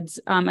the beds,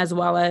 as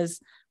well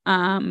as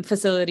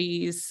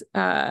facilities,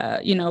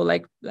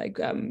 like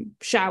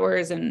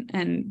showers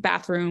and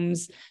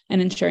bathrooms,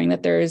 and ensuring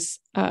that there's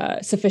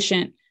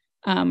sufficient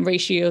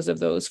ratios of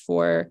those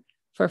for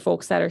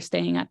folks that are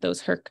staying at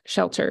those HERC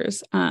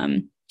shelters.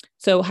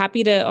 So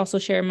happy to also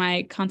share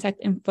my contact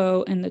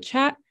info in the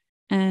chat,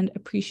 and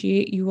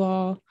appreciate you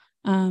all,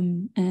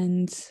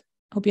 and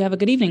hope you have a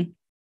good evening.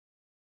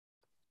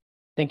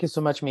 Thank you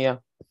so much, Mia.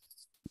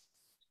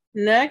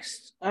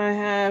 Next, I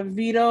have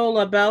Vito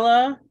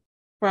Labella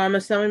from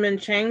Assemblyman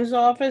Chang's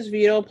office.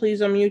 Vito,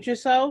 please unmute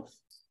yourself.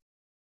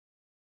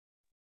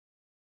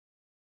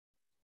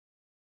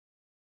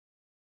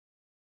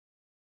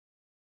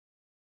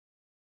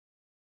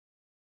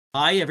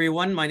 Hi,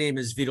 everyone. My name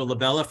is Vito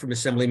Labella from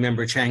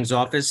Assemblymember Chang's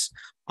office.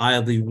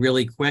 I'll be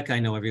really quick. I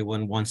know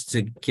everyone wants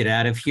to get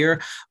out of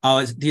here.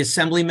 The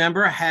Assembly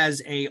member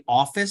has a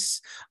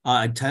office,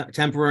 a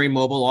temporary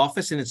mobile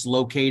office, and it's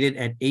located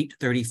at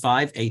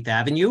 835 8th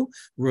Avenue,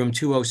 room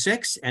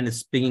 206, and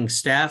it's being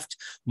staffed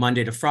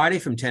Monday to Friday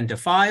from 10 to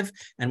 5.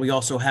 And we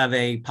also have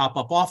a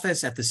pop-up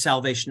office at the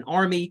Salvation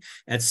Army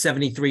at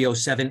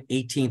 7307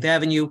 18th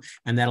Avenue,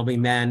 and that'll be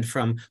manned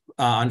from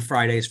on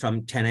Fridays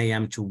from 10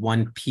 a.m. to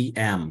 1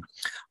 p.m.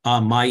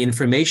 My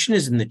information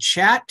is in the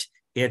chat.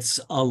 It's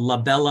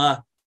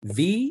Labella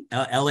V,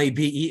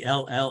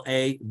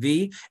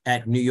 LABELLAV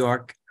at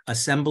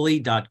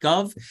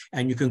newyorkassembly.gov.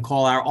 And you can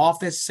call our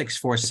office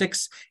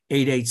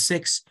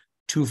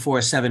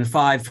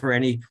 646-886-2475 for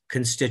any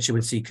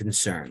constituency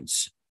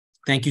concerns.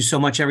 Thank you so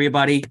much,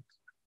 everybody.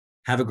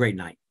 Have a great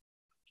night.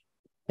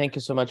 Thank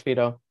you so much,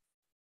 Vito.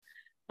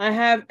 I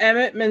have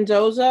Emmett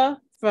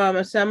Mendoza from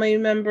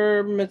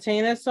Assemblymember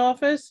Matena's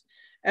office.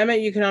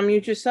 Emmett, you can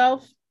unmute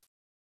yourself.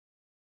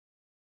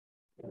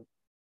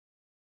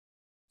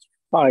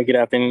 Hi, good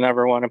afternoon,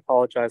 everyone.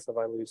 Apologize if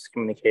I lose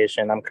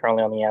communication. I'm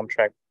currently on the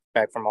Amtrak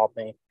back from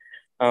Albany.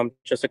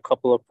 Just a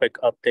couple of quick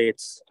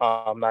updates,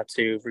 not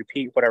to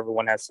repeat what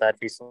everyone has said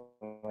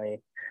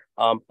recently,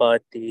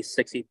 but the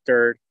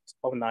 63rd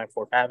 09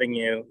 4th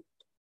Avenue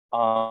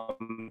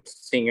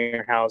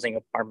senior housing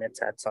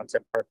apartments at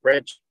Sunset Park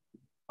Ridge,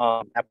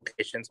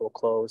 applications will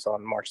close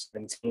on March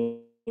 17th.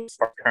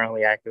 We're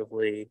currently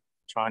actively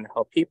trying to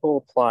help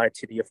people apply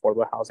to the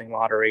affordable housing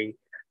lottery.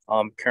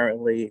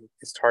 Currently,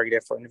 it's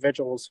targeted for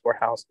individuals who are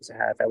households that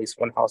have at least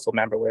one household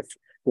member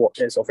who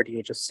is over the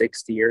age of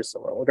 60 years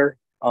or older,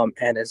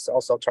 and is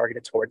also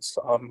targeted towards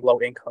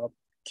low-income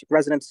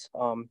residents.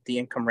 The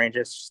income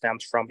ranges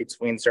stems from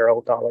between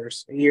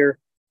 $0 a year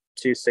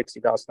to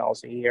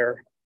 $60,000 a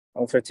year.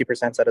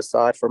 50% set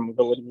aside for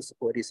mobility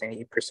disabilities and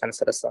 8%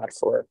 set aside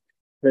for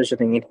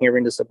visioning and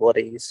hearing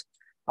disabilities.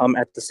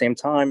 At the same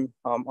time,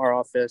 our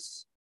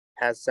office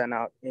has sent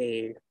out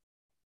a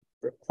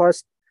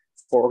request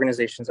for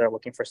organizations that are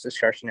looking for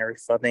discretionary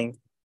funding.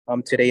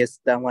 Today is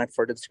the deadline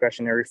for the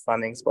discretionary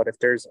fundings, but if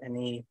there's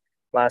any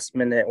last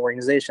minute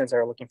organizations that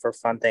are looking for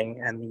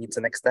funding and needs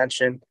an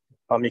extension,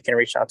 you can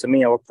reach out to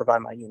me. I will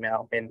provide my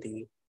email in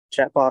the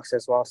chat box,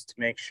 as well as to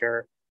make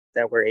sure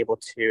that we're able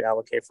to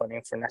allocate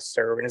funding for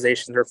necessary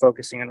organizations. We're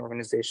focusing on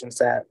organizations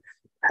that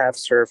have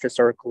served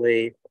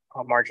historically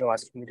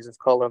marginalized communities of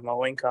color and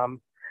low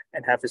income,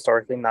 and have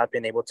historically not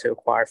been able to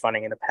acquire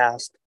funding in the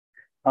past.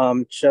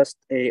 Just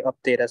a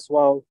update as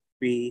well.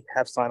 We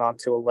have signed on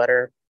to a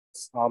letter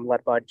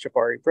led by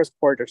Jabari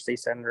Brisport, our state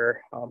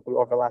senator, who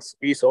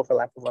used to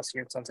overlap with us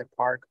here in Sunset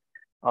Park,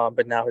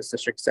 but now his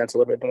district extends a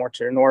little bit more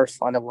to the north,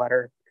 on a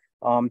letter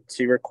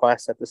to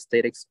request that the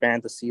state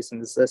expand the cease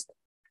and desist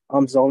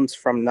zones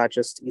from not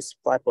just East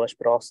Flatbush,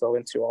 but also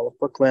into all of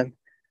Brooklyn.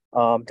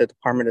 The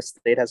Department of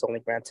State has only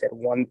granted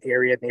one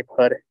area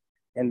neighborhood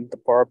in the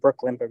borough of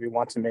Brooklyn, but we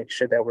want to make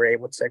sure that we're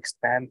able to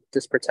expand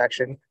this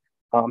protection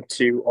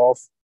to all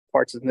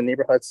parts of the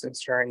neighborhoods,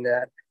 ensuring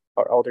that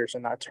our elders are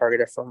not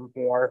targeted for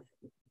more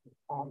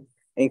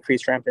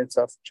increased rampance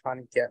of trying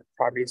to get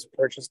properties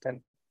purchased and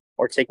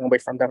or taken away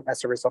from them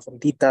as a result of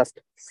deed theft.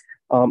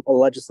 A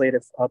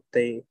legislative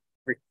update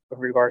in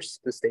regards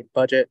to the state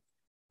budget,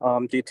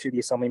 due to the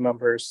Assembly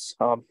members'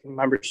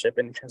 membership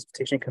in the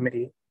Transportation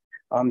Committee.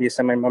 The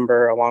Assembly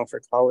member, along with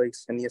her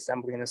colleagues in the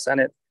Assembly and the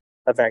Senate,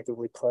 have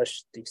actively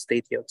pushed the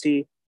state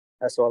DOT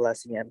as well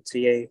as the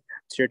MTA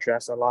to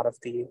address a lot of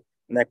the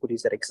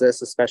inequities that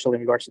exist, especially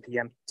in regards to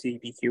the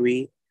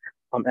MTBQE.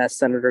 As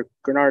Senator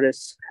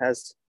Granardis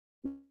has,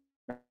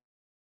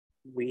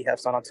 we have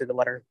signed on to the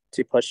letter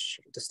to push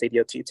the state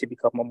DOT to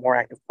become a more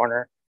active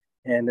partner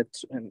in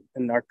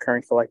our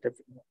current collective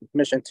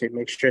mission to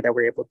make sure that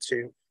we're able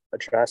to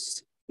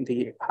address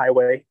the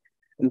highway.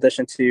 In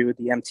addition to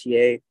the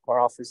MTA, our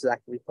office is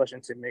actively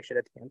pushing to make sure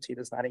that the MTA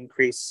does not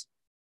increase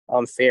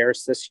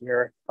fares this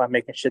year by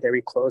making sure that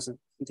we close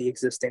the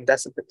existing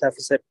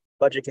deficit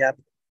budget gap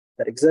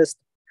that exists.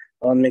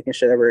 on making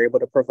sure that we're able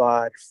to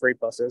provide free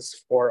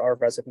buses for our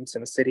residents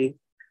in the city,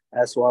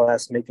 as well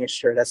as making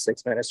sure that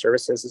 6-minute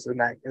services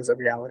is a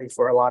reality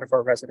for a lot of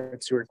our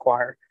residents who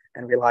require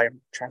and rely on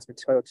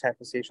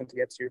transportation to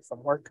get to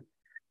from work.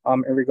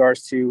 In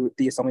regards to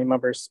the assembly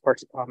members'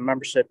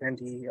 membership in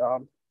the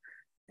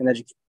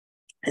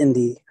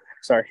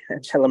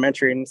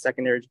elementary and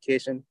secondary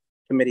education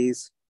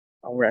committees,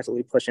 we're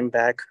actually pushing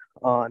back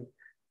on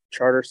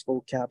charter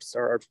school caps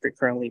are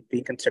currently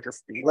being considered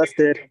for being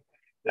lifted.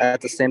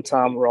 At the same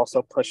time, we're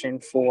also pushing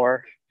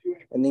for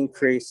an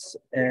increase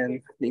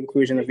in the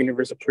inclusion of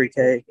universal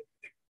pre-K.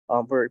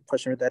 We're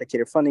pushing for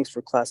dedicated fundings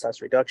for class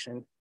size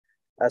reduction,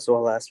 as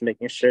well as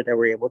making sure that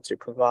we're able to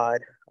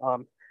provide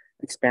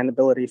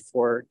expandability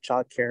for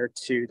childcare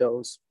to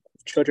those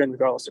children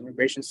regardless of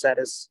immigration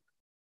status.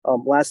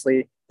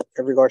 Lastly,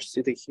 in regards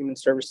to the human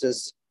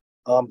services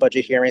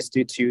budget hearings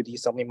due to the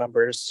assembly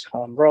members'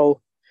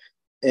 role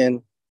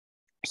in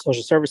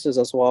social services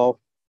as well,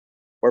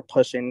 we're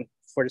pushing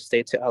for the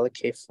state to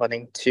allocate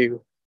funding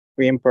to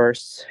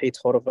reimburse a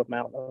total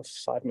amount of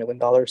 $5 million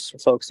for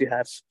folks who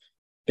have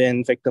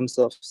been victims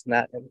of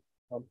SNAP and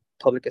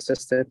public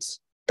assistance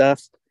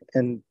theft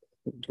in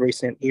the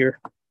recent year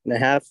and a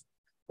half.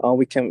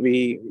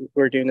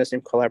 We're doing this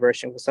in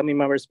collaboration with assembly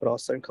members, but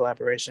also in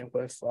collaboration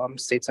with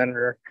State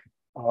Senator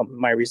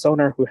Myrie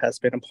Zoner, who has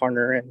been a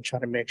partner in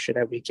trying to make sure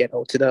that we get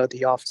out to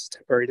the Office of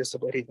Temporary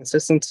Disability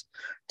Assistance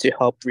to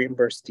help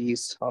reimburse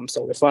these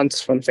solar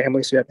funds from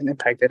families who have been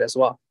impacted as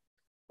well.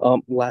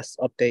 Last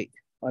update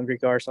on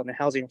regards on the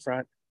housing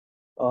front,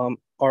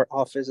 our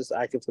office is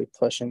actively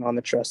pushing on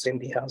addressing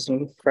the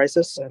housing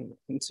crisis and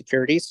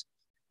insecurities,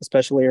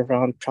 especially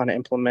around trying to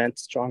implement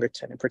stronger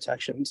tenant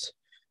protections.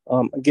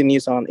 Good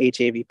news on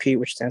HAVP,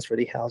 which stands for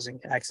the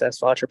Housing Access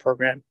Voucher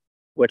Program,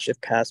 which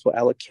if passed will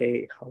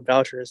allocate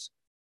vouchers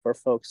for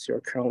folks who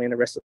are currently in the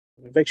rest of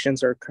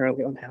evictions or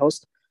currently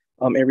unhoused.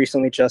 It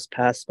recently just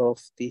passed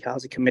both the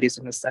housing committees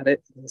in the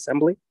Senate and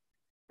Assembly,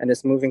 and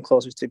it's moving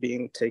closer to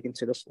being taken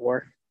to the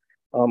floor.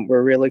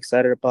 We're really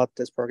excited about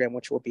this program,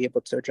 which will be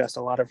able to address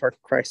a lot of our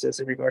crisis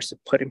in regards to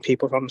putting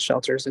people from the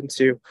shelters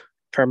into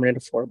permanent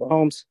affordable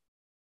homes.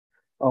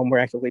 We're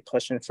actively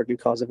pushing for due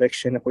cause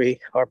eviction. We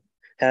are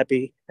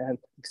happy and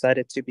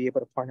excited to be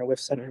able to partner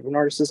with Senator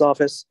Bernardus'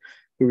 office,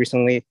 who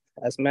recently,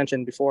 as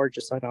mentioned before,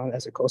 just signed on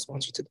as a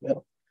co-sponsor to the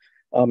bill.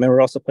 And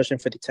we're also pushing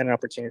for the Tenant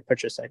Opportunity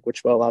Purchase Act,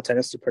 which will allow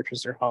tenants to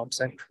purchase their homes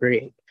and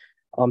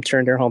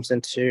turn their homes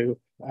into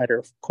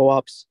either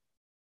co-ops,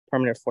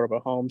 permanent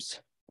affordable homes,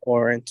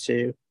 or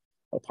into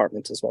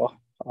apartments as well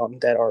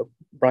that are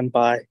run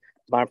by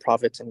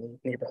nonprofits in the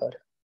neighborhood.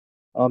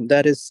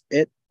 That is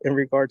it in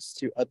regards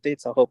to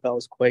updates. I hope that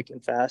was quick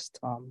and fast,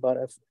 but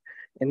if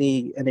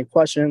any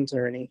questions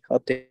or any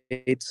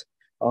updates,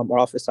 our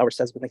office hours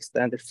has been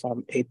extended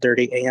from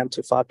 8:30 a.m.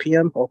 to 5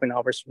 p.m., open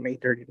hours from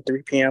 8:30 to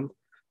 3 p.m.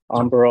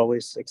 We're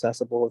always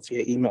accessible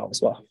via email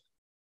as well.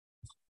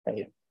 Thank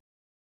you.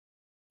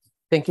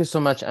 Thank you so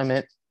much,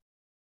 Emmett.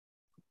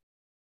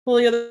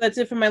 Julio, that's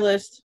it for my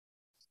list.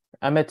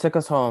 Emmett took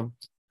us home.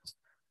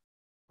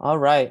 All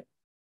right.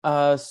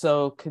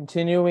 So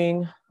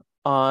continuing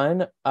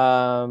on,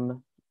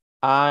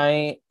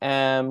 I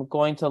am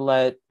going to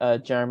let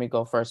Jeremy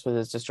go first with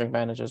his district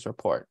manager's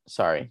report.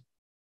 Sorry.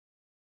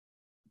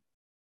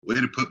 Way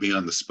to put me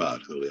on the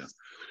spot, Julio.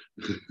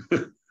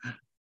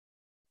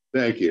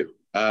 Thank you.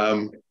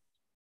 Wasn't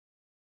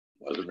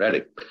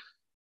ready.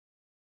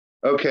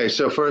 Okay,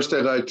 so first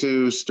I'd like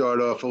to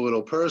start off a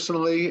little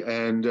personally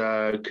and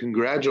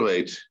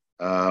congratulate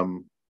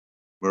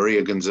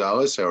Maria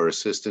Gonzalez, our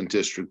assistant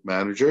district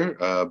manager.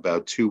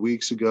 About 2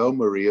 weeks ago,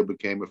 Maria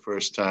became a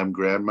first-time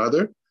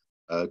grandmother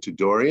to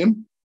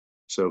Dorian.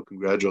 So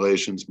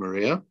congratulations,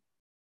 Maria.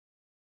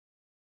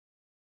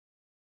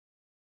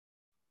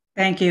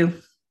 Thank you.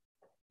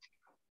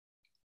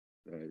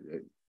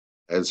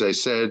 As I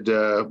said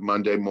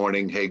Monday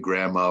morning, hey,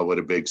 Grandma, what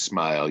a big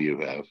smile you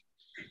have.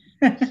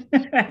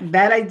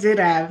 That I did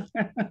have.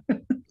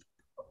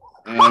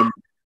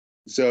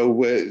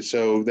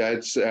 So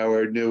that's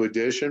our new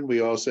addition.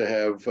 We also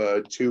have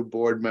 2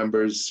 board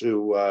members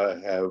who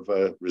have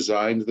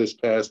resigned this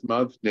past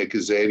month, Nick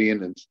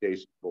Azadian and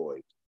Stacey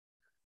Boyd.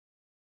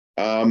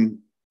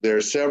 There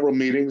are several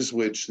meetings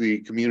which the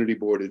community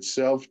board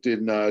itself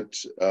did not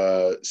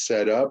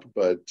set up,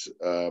 but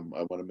I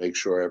want to make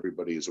sure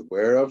everybody is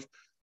aware of.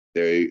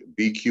 The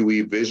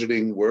BQE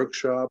visiting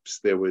workshops.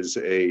 There was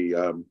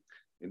an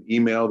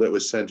email that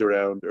was sent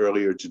around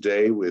earlier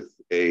today with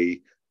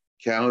a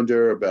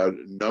calendar about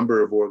a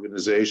number of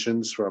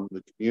organizations from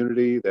the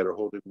community that are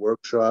holding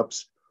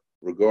workshops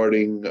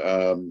regarding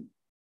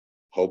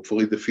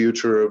hopefully the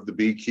future of the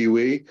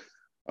BQE.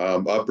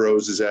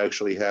 Uprose is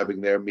actually having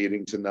their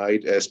meeting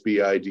tonight.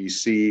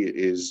 SBIDC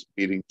is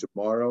meeting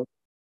tomorrow.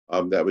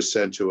 That was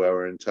sent to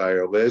our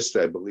entire list.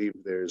 I believe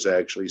there's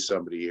actually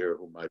somebody here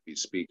who might be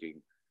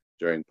speaking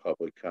during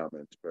public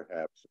comment,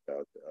 perhaps,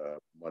 about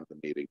one of the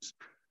meetings.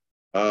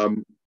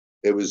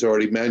 It was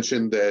already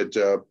mentioned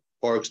that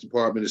Parks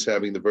Department is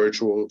having the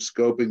virtual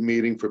scoping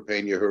meeting for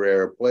Peña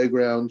Herrera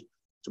Playground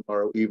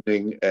tomorrow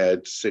evening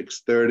at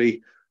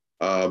 6:30.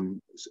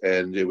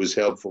 And it was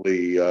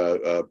helpfully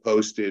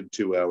posted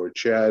to our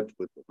chat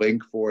with the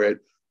link for it.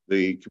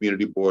 The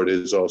community board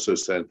has also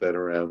sent that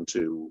around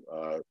to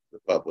the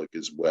public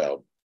as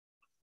well.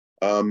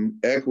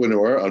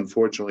 Equinor,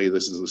 unfortunately,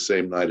 this is the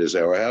same night as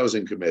our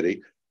housing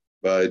committee,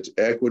 but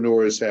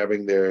Equinor is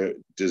having their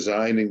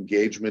design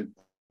engagement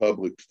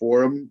public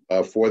forum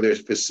for their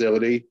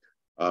facility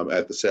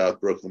at the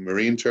South Brooklyn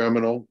Marine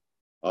Terminal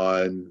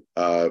on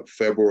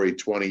February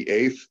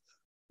 28th.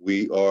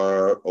 We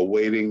are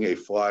awaiting a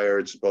flyer.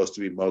 It's supposed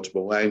to be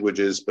multiple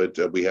languages, but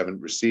we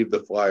haven't received the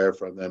flyer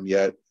from them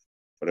yet.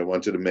 But I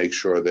wanted to make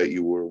sure that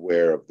you were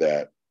aware of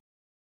that.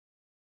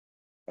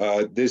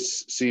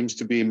 This seems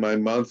to be my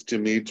month to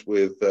meet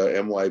with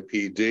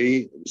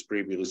NYPD. It was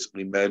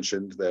previously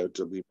mentioned that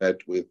we met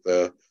with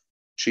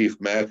Chief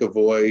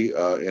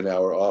McAvoy in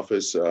our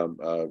office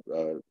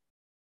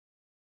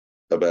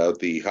about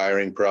the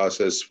hiring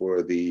process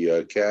for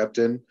the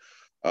captain.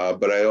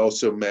 But I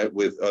also met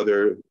with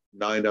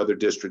 9 other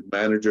district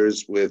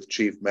managers with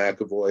Chief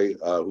McAvoy,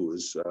 who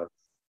is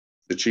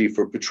the chief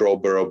for Patrol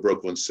Borough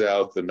Brooklyn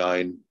South, the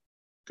 9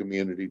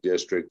 community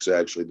districts,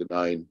 actually the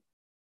 9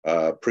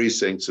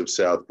 precincts of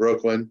South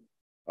Brooklyn.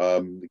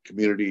 The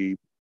community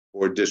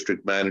board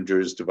district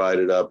managers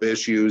divided up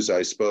issues.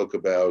 I spoke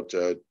about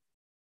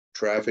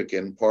traffic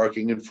and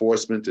parking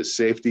enforcement as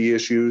safety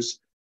issues,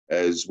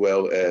 as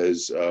well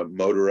as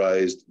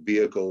motorized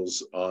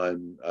vehicles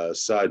on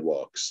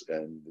sidewalks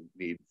and the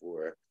need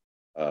for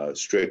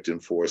strict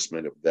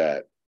enforcement of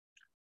that.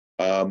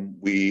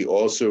 We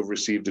also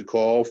received a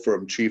call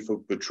from Chief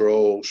of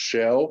Patrol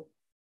Shell,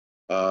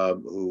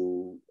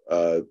 who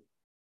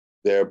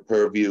their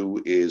purview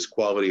is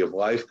quality of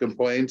life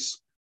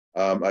complaints.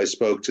 I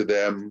spoke to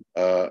them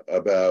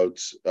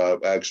about,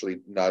 actually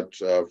not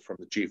from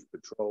the Chief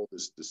of Patrol,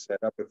 this to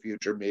set up a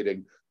future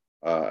meeting.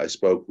 I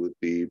spoke with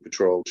the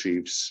patrol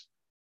chief's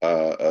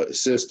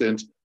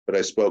assistant, but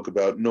I spoke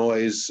about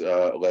noise,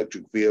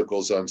 electric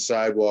vehicles on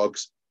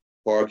sidewalks,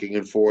 parking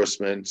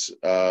enforcement,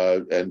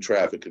 and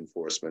traffic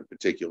enforcement,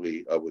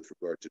 particularly with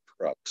regard to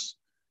trucks.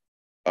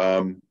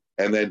 And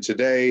then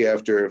today,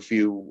 after a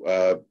few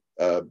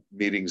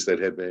meetings that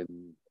had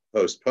been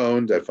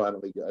postponed, I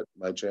finally got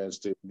my chance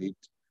to meet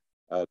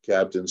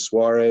Captain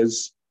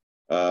Suarez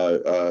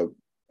from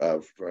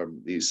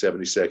the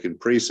 72nd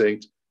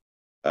Precinct.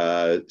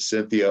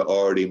 Cynthia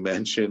already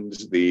mentioned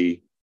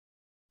the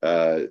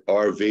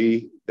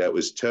RV that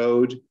was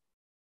towed.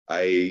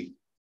 I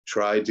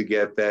tried to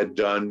get that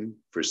done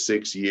for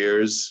 6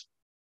 years,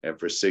 and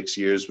for 6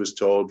 years was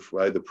told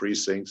by the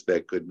precincts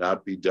that could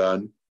not be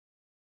done.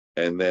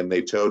 And then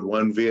they towed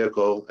one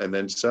vehicle, and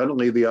then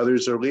suddenly the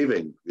others are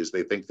leaving because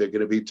they think they're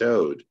going to be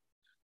towed.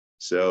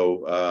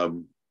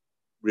 So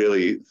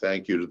really,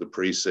 thank you to the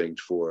precinct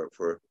for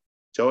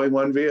towing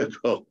one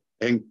vehicle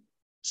and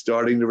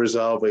starting to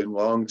resolve a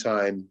long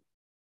time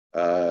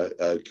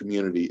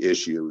community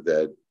issue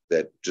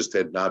that just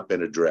had not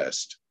been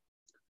addressed.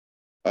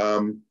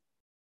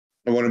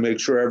 I want to make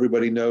sure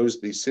everybody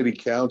knows the City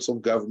Council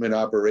Government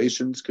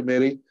Operations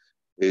Committee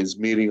is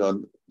meeting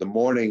on the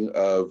morning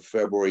of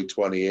February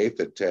 28th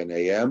at 10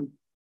 a.m.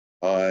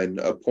 on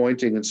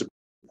appointing and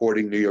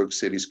supporting New York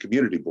City's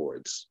community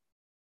boards.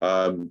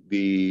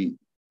 The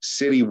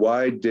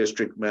citywide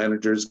district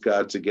managers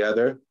got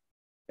together,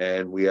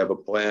 and we have a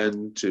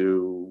plan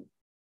to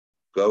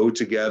go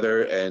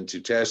together and to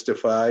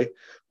testify.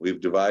 We've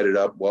divided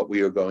up what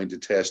we are going to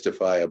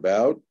testify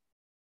about.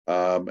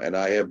 And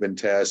I have been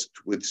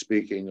tasked with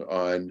speaking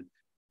on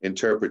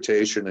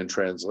interpretation and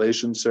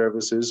translation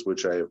services,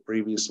 which I have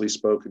previously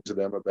spoken to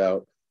them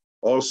about.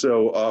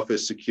 Also,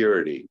 office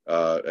security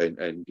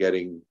and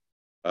getting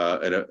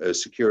a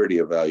security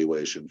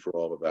evaluation for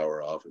all of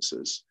our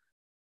offices.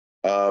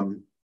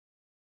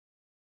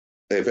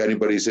 If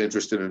anybody's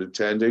interested in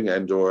attending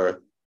and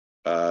or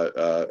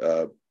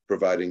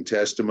providing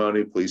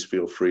testimony, please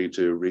feel free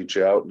to reach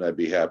out, and I'd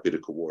be happy to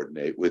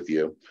coordinate with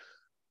you.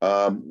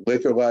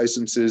 Liquor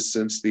licenses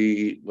since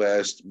the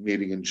last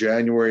meeting in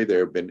January, there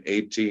have been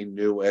 18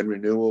 new and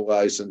renewal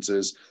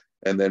licenses.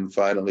 And then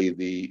finally,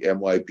 the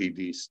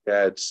NYPD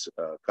stats,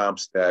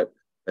 CompStat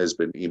has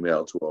been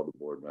emailed to all the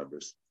board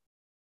members.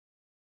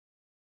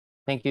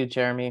 Thank you,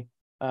 Jeremy.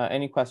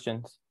 Any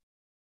questions?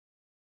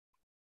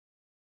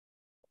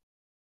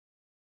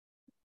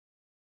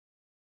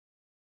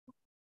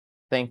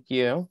 Thank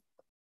you.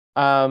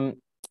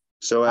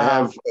 So I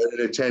have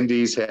an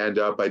attendee's hand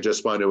up. I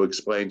just want to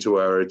explain to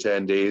our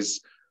attendees,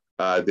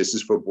 this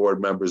is for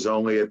board members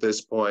only at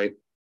this point.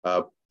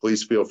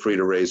 Please feel free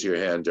to raise your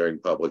hand during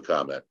public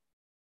comment.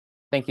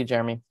 Thank you,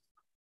 Jeremy.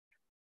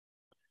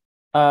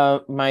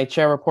 My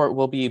chair report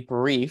will be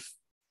brief.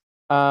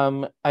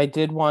 I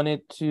did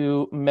wanted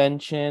to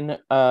mention,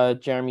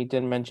 Jeremy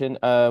did mention,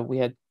 we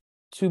had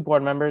 2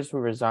 board members who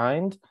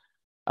resigned,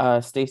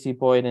 Stacy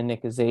Boyd and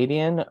Nick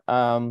Azadian,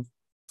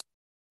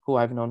 who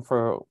I've known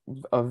for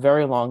a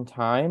very long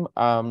time.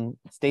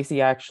 Stacy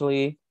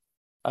actually,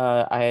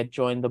 I had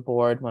joined the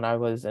board when I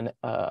was an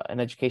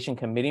education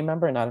committee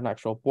member, not an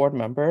actual board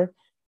member.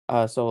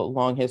 So a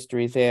long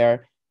history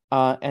there.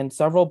 And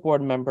several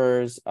board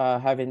members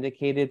have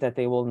indicated that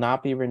they will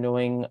not be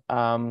renewing,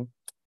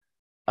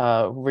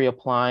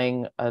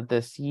 reapplying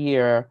this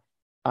year.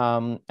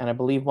 And I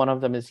believe one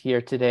of them is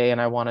here today,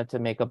 and I wanted to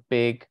make a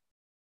big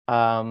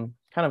kind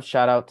of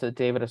shout out to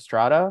David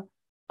Estrada,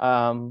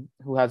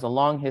 who has a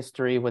long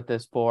history with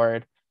this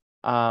board,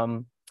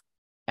 and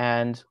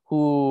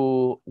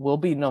who will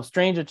be no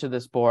stranger to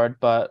this board,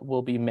 but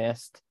will be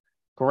missed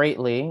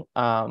greatly.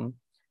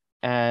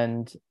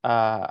 And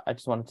I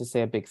just wanted to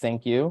say a big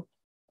thank you.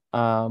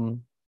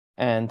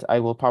 And I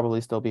will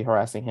probably still be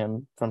harassing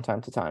him from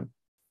time to time.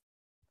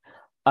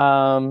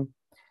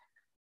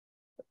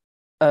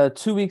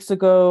 2 weeks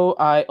ago,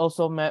 I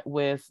also met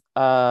with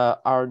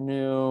our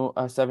new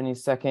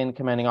 72nd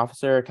commanding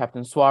officer,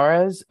 Captain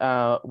Suarez.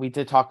 We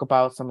did talk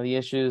about some of the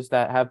issues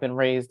that have been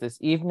raised this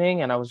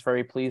evening, and I was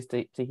very pleased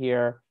to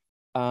hear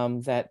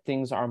that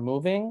things are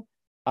moving.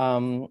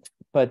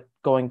 But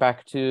going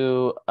back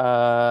to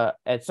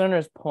Ed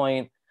Cerner's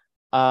point,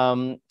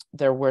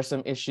 there were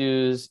some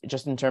issues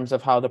just in terms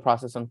of how the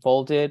process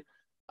unfolded.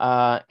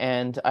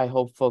 And I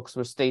hope folks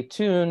will stay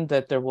tuned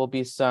that there will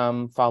be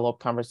some follow-up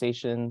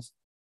conversations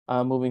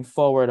moving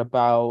forward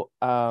about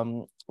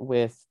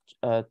with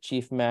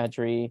Chief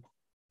Madry,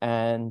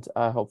 and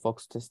I hope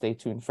folks to stay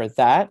tuned for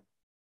that.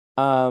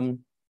 And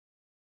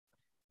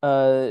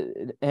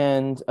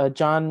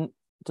John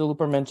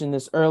DeLuper mentioned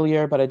this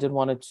earlier, but I did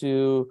wanted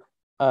to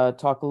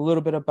talk a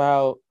little bit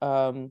about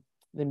the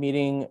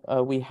meeting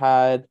we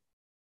had,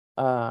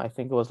 I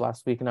think it was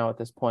last week now at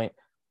this point.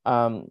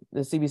 The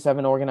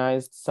CB7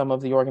 organized some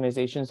of the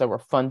organizations that were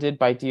funded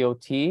by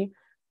DOT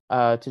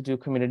to do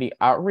community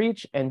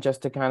outreach, and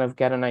just to kind of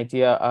get an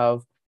idea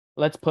of,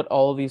 let's put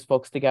all of these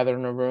folks together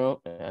in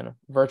a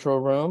virtual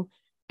room,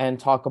 and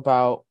talk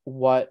about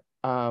what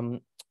are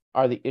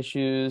the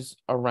issues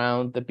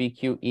around the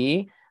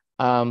BQE.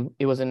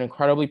 It was an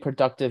incredibly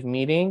productive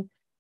meeting,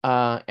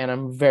 and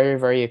I'm very,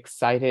 very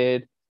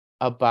excited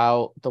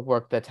about the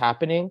work that's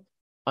happening.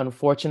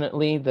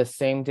 Unfortunately, the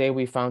same day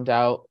we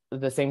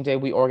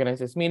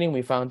organized this meeting,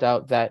 we found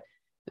out that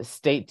the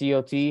state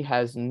DOT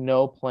has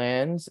no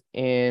plans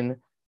in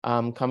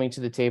coming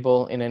to the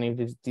table in any of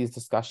these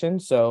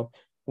discussions. So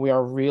we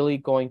are really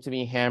going to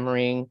be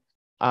hammering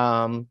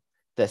the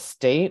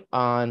state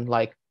on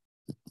like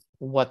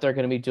what they're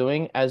going to be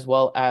doing, as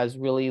well as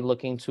really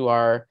looking to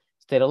our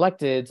state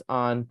electeds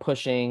on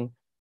pushing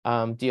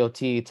DOT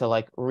to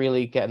like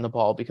really get in the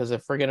ball. Because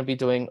if we're going to be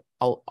doing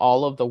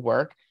all of the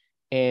work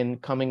in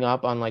coming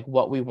up on like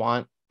what we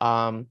want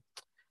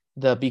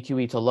the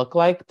BQE to look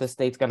like, the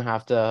state's going to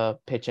have to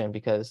pitch in,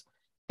 because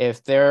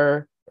if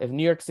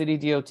New York City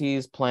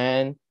DOT's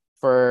plan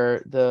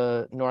for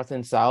the north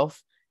and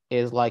south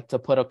is like to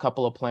put a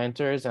couple of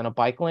planters and a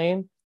bike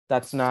lane,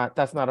 that's not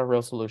a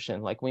real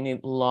solution. Like, we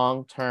need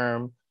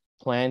long-term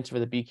plans for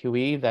the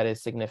BQE that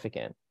is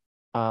significant.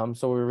 So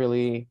we're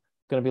really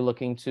going to be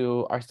looking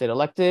to our state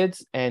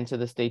electeds and to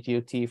the state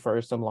DOT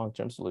for some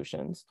long-term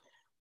solutions.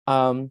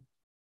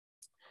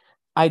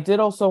 I did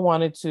also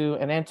wanted to,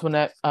 and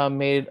Antoinette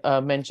made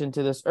mention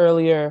to this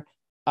earlier,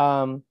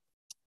 we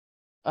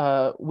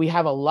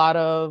have a lot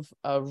of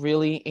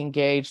really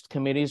engaged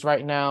committees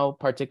right now,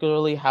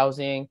 particularly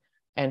housing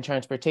and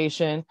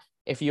transportation.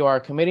 If you are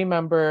a committee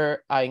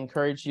member, I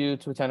encourage you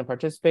to attend and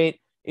participate.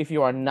 If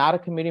you are not a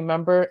committee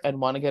member and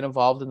want to get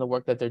involved in the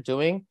work that they're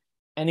doing,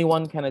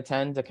 anyone can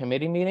attend a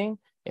committee meeting.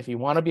 If you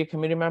want to be a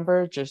committee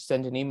member, just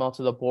send an email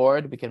to the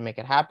board. We can make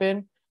it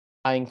happen.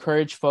 I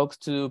encourage folks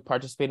to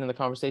participate in the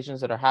conversations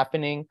that are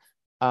happening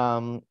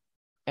and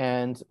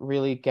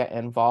really get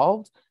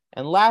involved.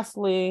 And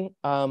lastly,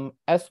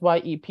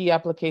 SYEP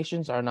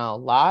applications are now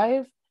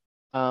live.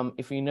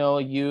 If you know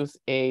a youth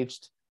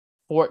aged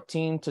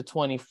 14 to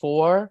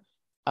 24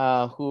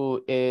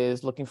 who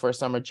is looking for a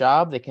summer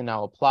job, they can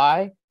now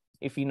apply.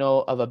 If you know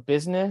of a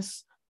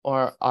business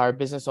or are a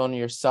business owner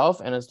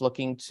yourself and is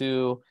looking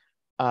to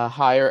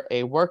hire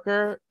a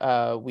worker,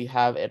 we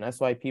have an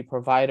SYEP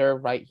provider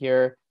right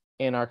here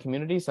in our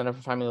community, Center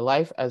for Family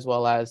Life, as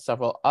well as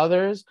several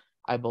others.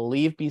 I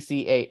believe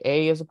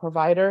BCAA is a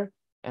provider,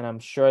 and I'm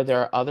sure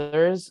there are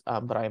others,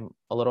 but I'm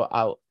a little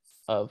out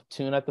of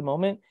tune at the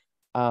moment.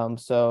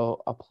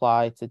 So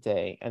apply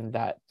today, and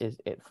that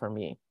is it for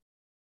me.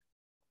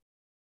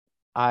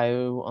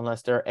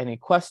 Unless there are any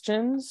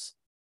questions.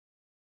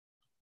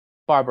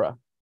 Barbara.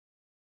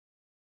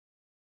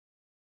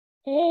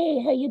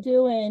 Hey, how you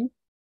doing?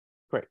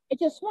 Great. I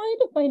just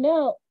wanted to find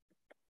out,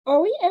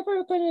 are we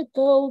ever going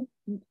to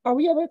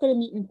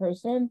meet in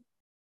person?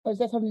 Or is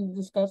that something to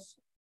discuss?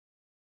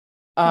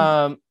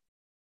 Can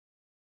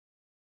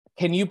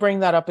you bring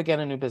that up again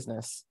in new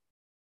business?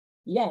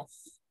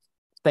 Yes.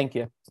 Thank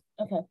you.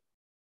 Okay.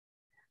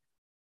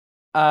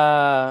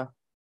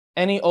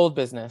 Any old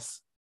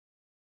business?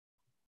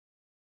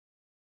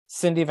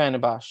 Cindy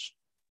Vandenbosch.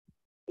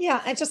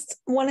 Yeah, I just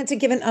wanted to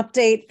give an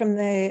update from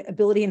the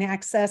ability and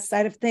access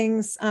side of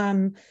things.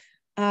 Thanks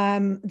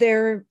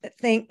to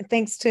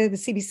the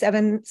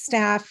CB7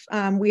 staff,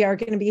 we are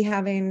going to be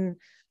having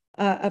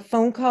a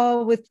phone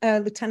call with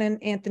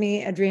Lieutenant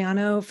Anthony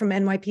Adriano from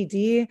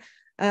NYPD.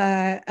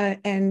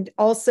 And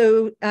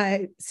also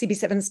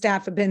CB7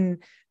 staff have been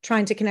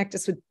trying to connect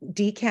us with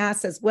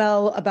DCAS as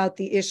well about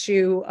the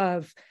issue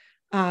of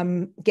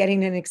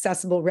getting an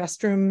accessible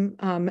restroom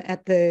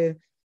at the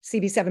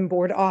CB7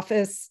 board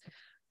office.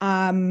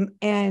 And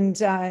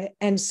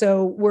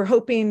so we're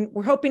hoping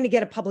to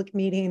get a public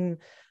meeting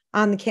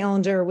on the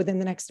calendar within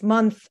the next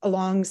month,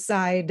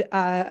 alongside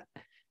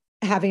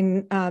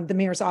having the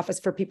mayor's office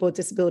for people with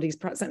disabilities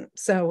present.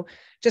 So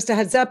just a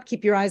heads up,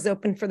 keep your eyes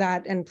open for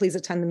that, and please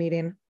attend the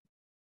meeting.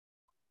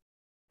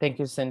 Thank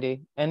you,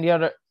 Cindy.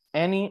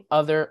 Any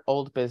other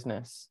old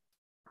business?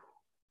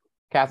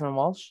 Catherine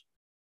Walsh?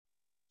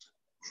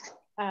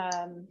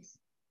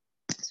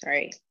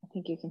 Sorry, I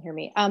think you can hear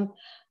me.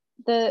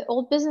 The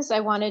old business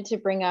I wanted to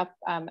bring up,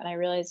 and I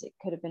realize it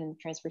could have been in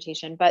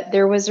transportation, but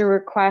there was a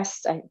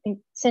request, I think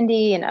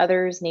Cindy and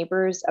others,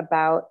 neighbors,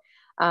 about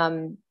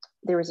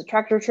there was a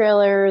tractor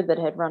trailer that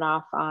had run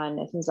off on,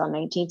 I think it was on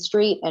 19th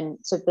Street. And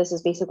so this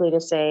is basically to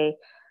say,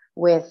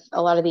 with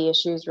a lot of the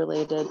issues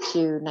related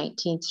to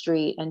 19th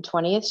Street and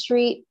 20th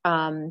Street,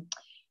 and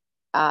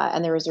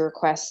there was a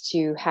request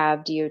to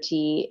have DOT,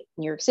 New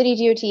York City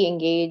DOT,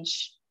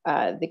 engage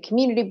the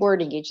community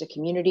board, engage the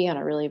community on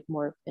a really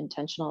more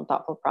intentional and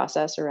thoughtful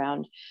process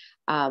around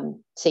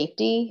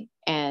safety,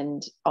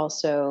 and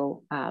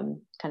also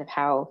kind of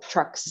how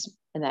trucks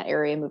in that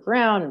area move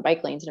around and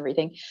bike lanes and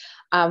everything.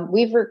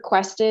 We've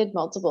requested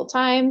multiple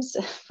times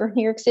for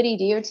New York City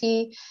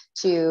DOT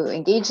to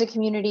engage the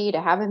community,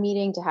 to have a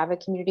meeting, to have a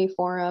community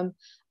forum.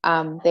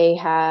 They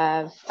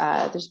have,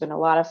 there's been a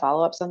lot of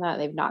follow-ups on that.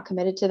 They've not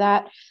committed to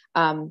that.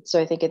 So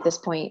I think at this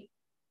point,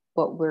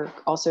 what we're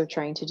also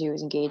trying to do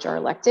is engage our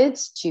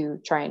electeds to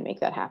try and make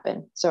that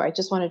happen. So I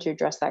just wanted to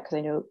address that because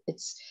I know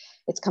it's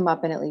come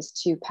up in at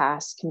least 2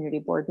 past community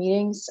board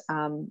meetings.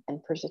 And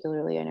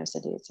particularly, I know,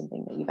 Cindy, it's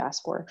something that you've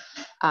asked for.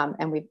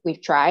 And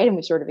we've tried, and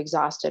we've sort of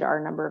exhausted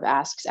our number of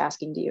asks,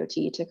 asking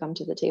DOT to come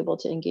to the table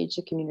to engage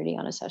the community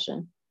on a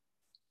session.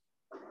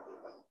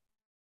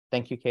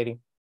 Thank you, Katie.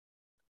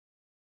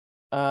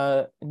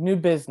 New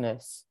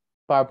business,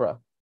 Barbara.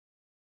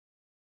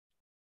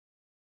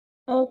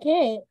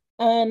 Okay.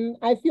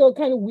 I feel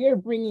kind of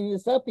weird bringing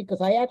this up because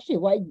I actually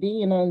like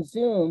being on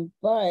Zoom,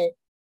 but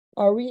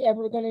are we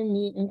ever going to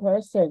meet in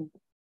person?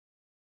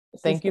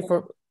 Thank you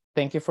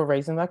for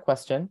raising that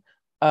question.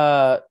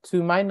 To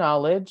my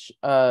knowledge,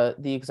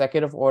 the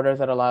executive order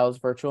that allows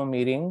virtual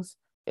meetings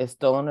is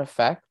still in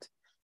effect.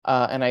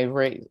 And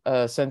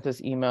I sent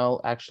this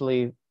email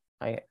actually,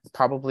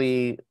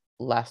 probably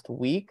last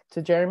week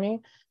to Jeremy.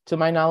 To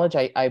my knowledge,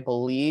 I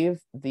believe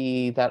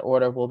that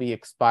order will be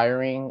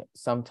expiring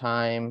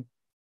sometime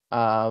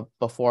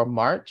before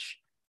March.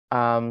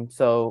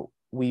 So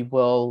we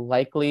will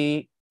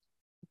likely,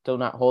 do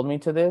not hold me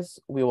to this,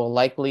 we will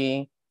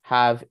likely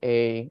have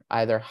a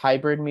either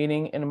hybrid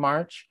meeting in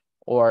March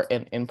or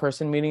an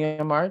in-person meeting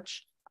in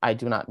March. I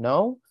do not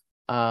know,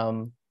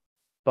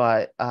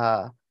 but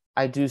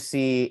I do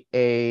see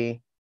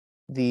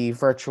the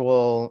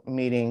virtual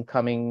meeting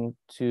coming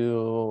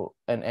to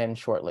an end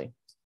shortly.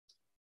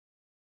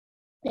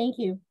 Thank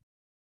you.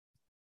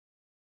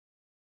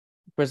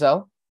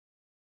 Brazil?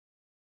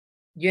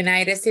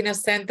 United Center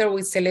Center,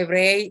 we still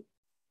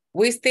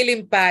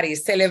in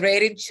Paris,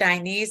 celebrating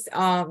Chinese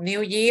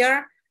New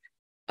Year.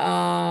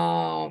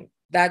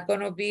 That's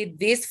gonna be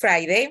this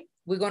Friday.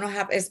 We're gonna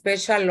have a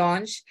special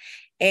lunch.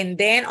 And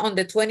then on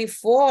the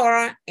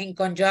 24th, in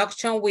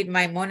conjunction with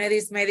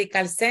Maimonides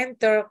Medical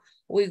Center,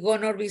 we're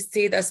gonna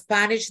receive a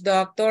Spanish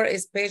doctor, a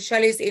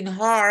specialist in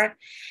heart,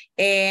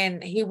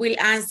 and he will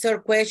answer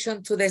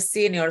questions to the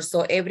seniors.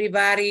 So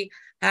everybody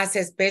has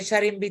a special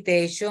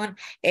invitation.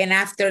 And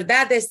after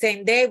that, the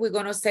same day, we're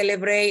gonna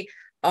celebrate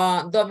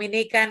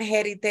Dominican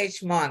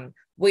Heritage Month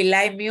with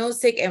live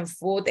music and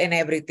food and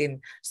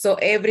everything. So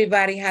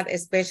everybody had a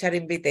special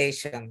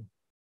invitation.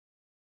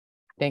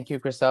 Thank you,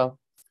 Grisel.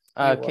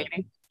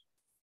 Katie?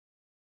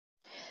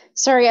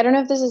 Sorry, I don't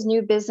know if this is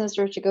new business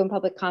or should go in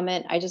public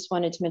comment. I just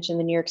wanted to mention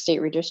the New York State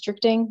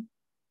redistricting.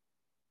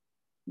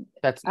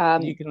 That's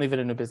you can leave it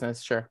in new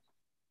business, sure.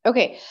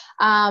 Okay,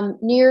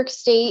 New York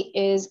State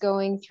is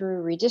going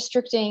through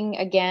redistricting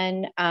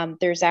again.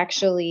 There's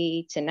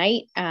actually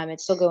tonight,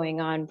 it's still going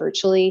on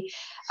virtually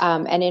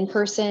and in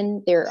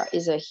person. There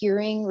is a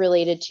hearing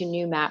related to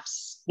new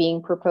maps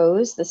being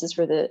proposed. This is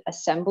for the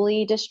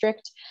Assembly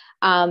District.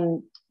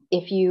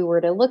 If you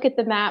were to look at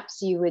the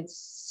maps, you would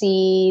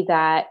see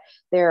that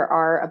there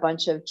are a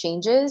bunch of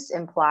changes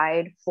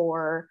implied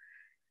for,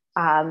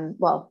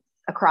 well,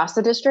 across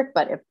the district,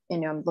 but if, you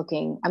know, I'm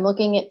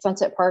looking at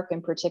Sunset Park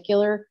in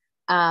particular.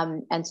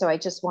 And so I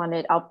just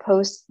wanted, I'll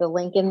post the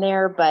link in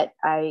there, but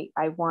I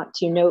want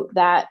to note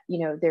that, you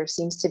know, there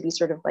seems to be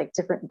sort of like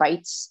different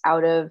bites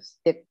out of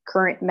the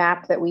current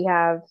map that we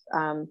have,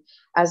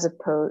 as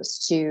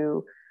opposed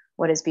to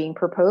what is being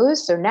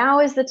proposed. So now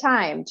is the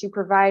time to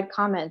provide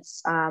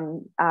comments,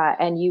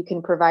 and you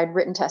can provide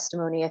written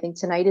testimony. I think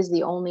tonight is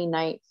the only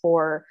night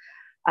for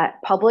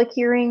public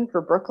hearing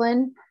for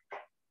Brooklyn.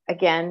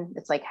 again,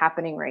 it's like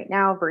happening right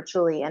now,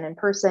 virtually and in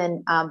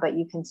person, but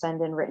you can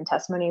send in written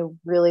testimony.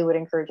 Really would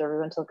encourage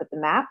everyone to look at the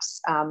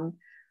maps.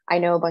 I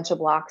know a bunch of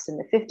blocks in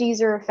the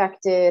 50s are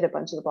affected, a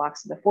bunch of the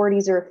blocks in the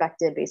 40s are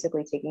affected,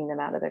 basically taking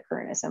them out of the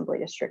current assembly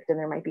district, and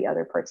there might be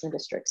other parts of the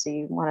district. So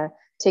you want to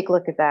take a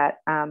look at that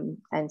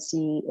and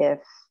see if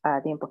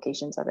the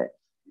implications of it.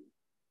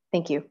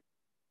 Thank you.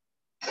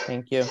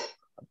 Thank you.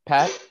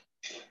 Pat?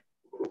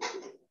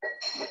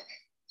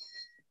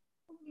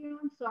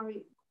 I'm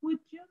sorry. Would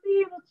you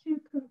be able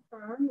to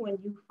confirm when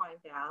you find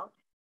out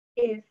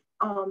if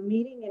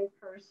meeting in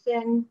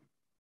person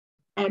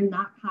and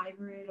not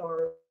hybrid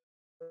or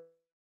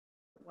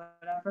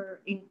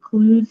whatever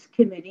includes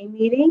committee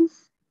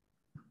meetings?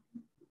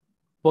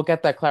 We'll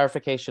get that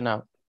clarification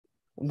out,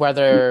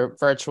 whether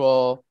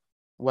virtual,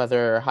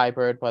 whether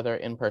hybrid, whether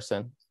in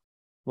person.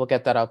 We'll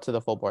get that out to the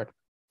full board.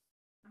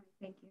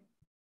 Thank you.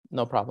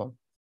 No problem.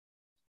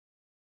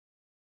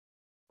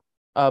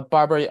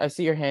 Barbara, I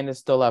see your hand is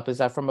still up. Is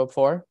that from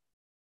before?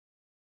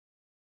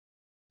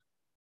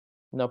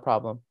 No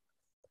problem.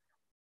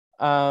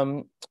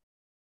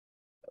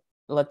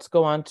 Let's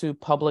go on to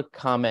public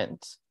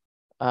comment.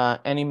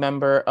 Any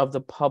member of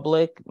the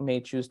public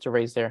may choose to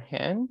raise their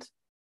hand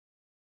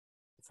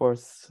for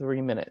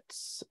 3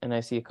 minutes. And I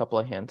see a couple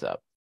of hands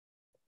up.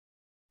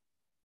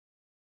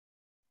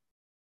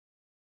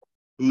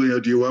 Julio,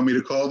 do you want me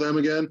to call them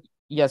again?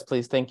 Yes,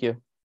 please. Thank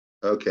you.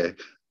 Okay.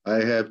 I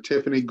have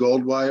Tiffany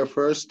Goldwire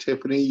first.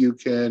 Tiffany, you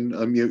can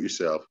unmute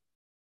yourself.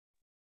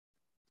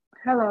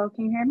 Hello,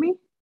 can you hear me?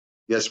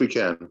 Yes, we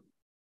can.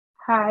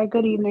 Hi,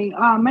 good evening.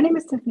 My name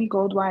is Tiffany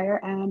Goldwire,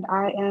 and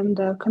I am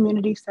the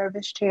Community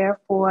Service Chair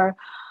for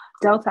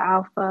Delta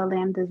Alpha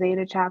Lambda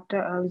Zeta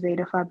chapter of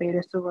Zeta Phi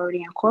Beta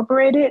Sorority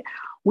Incorporated.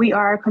 We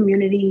are a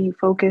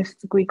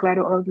community-focused Greek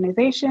letter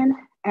organization,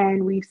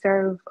 and we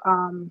serve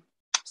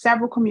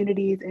several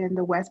communities in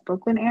the West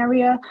Brooklyn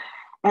area.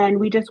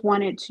 And we just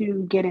wanted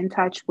to get in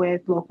touch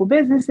with local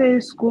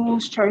businesses,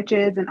 schools,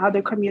 churches, and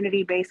other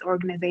community-based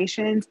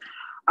organizations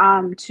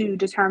to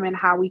determine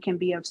how we can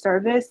be of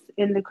service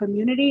in the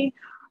community.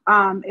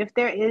 If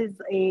there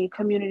is a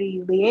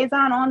community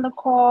liaison on the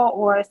call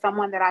or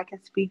someone that I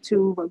can speak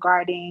to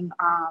regarding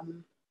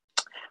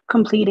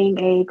completing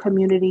a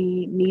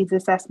community needs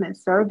assessment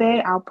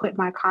survey, I'll put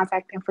my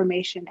contact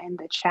information in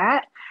the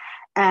chat.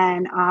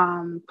 And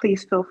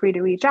please feel free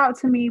to reach out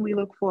to me. We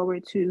look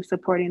forward to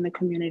supporting the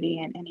community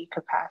in any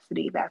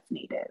capacity that's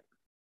needed.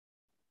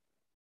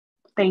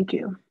 Thank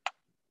you.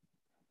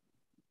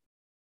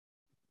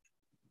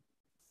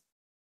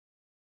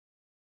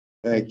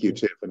 Thank you,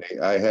 Tiffany.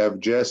 I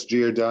have Jess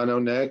Giordano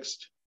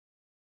next.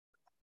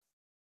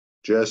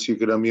 Jess, you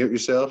could unmute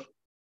yourself.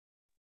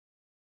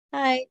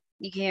 Hi,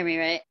 you can hear me,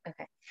 right?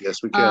 Okay.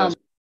 Yes, we can.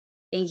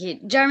 Thank you.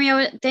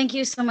 Jeremy, thank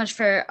you so much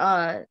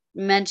for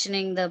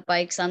mentioning the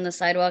bikes on the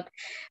sidewalk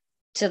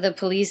to the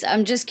police.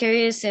 I'm just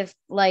curious if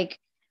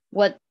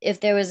if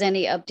there was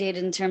any update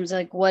in terms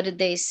of what did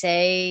they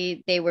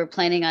say they were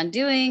planning on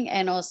doing,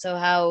 and also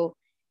how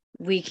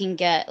we can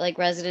get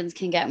residents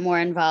can get more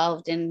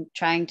involved in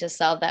trying to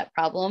solve that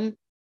problem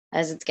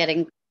as it's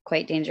getting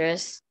quite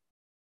dangerous.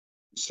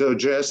 So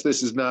Jess,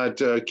 this is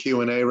not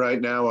Q&A right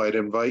now. I'd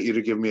invite you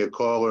to give me a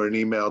call or an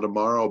email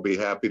tomorrow. I'll be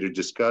happy to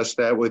discuss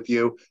that with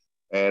you.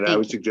 And I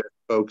would suggest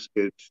folks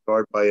could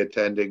start by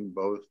attending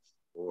both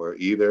or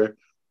either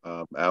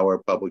our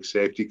Public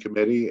Safety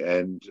Committee,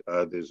 and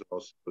there's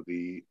also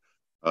the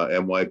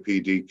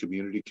NYPD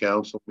Community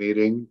Council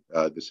meeting,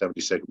 the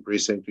 72nd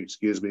Precinct,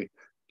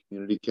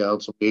 Community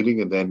Council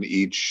meeting, and then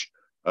each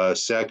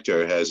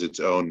sector has its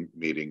own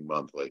meeting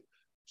monthly.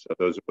 So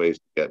those are ways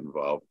to get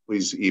involved.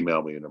 Please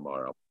email me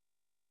tomorrow.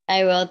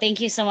 I will.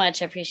 Thank you so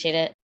much. I appreciate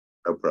it.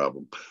 No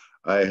problem.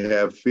 I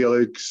have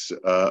Felix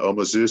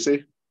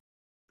Omozusi.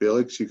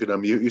 Felix, you can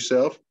unmute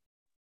yourself.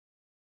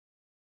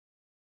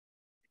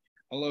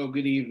 Hello,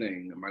 good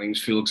evening. My name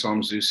is Felix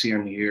Omozusi.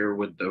 I'm here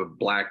with the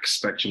Black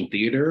Spectrum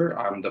Theater.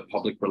 I'm the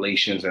Public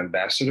Relations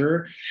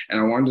Ambassador, and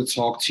I wanted to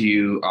talk to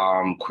you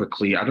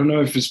quickly. I don't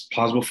know if it's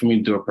possible for me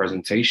to do a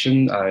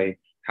presentation. I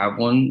have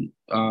one,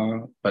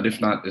 but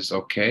if not, it's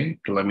okay.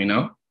 Let me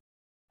know.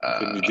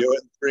 Can you do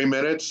it in 3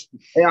 minutes?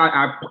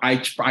 Yeah,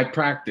 I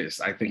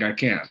practice. I think I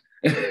can.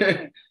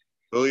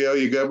 Julio,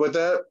 you good with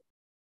that?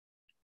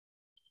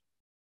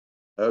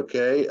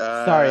 Okay.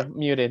 Sorry,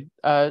 muted.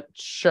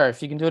 Sure,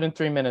 if you can do it in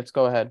 3 minutes,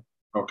 go ahead.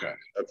 Okay.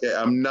 Okay,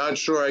 I'm not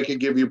sure I can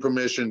give you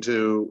permission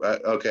to,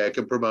 okay, I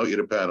can promote you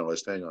to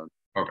panelist. Hang on.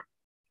 Okay.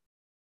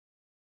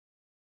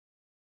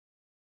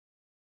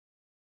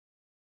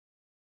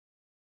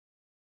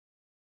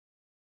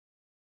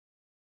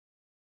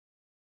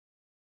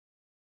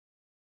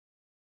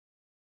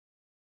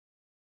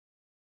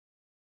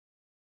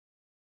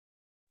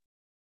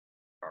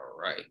 All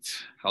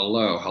right.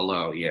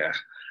 Hello. Yeah.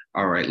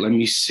 All right. Let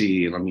me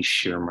see. Let me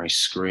share my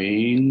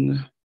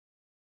screen.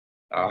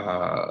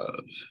 Okay.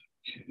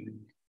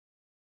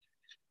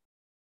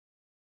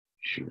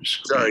 Share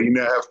screen. Sorry, you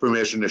now have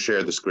permission to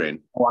share the screen.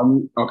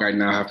 Oh, okay,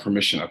 now I have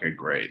permission. Okay,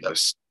 great.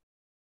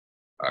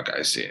 Okay,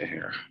 I see it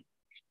here.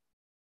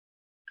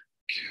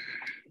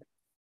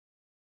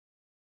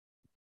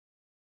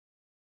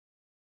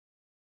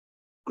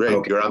 Great,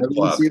 Okay. you're on the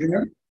Everyone clock. see it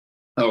here?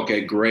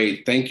 Okay,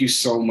 great. Thank you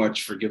so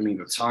much for giving me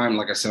the time.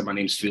 Like I said, my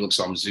name is Felix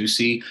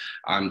Omzusi.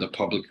 I'm the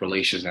public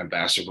relations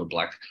ambassador for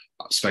Black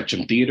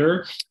Spectrum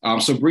Theater.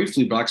 So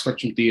briefly, Black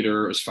Spectrum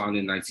Theater was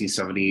founded in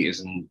 1970,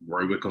 is in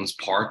Roy Wickham's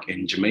Park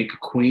in Jamaica,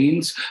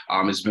 Queens.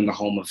 It's been the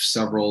home of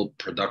several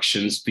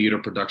productions, theater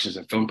productions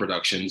and film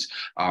productions.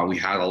 We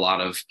had a lot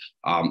of,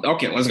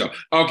 okay, let's go.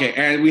 Okay,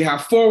 and we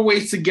have 4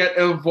 ways to get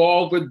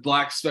involved with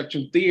Black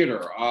Spectrum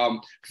Theater.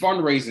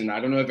 Fundraising,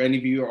 I don't know if any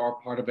of you are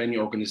part of any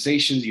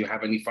organizations, you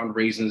have any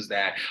fundraisers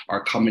that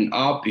are coming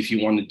up. If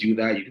you want to do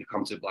that, you can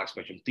come to Black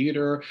Spectrum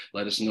Theater.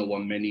 Let us know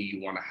what menu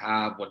you want to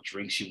have, what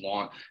drinks you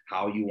want,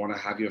 how you want to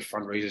have your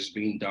fundraisers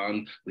being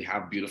done. We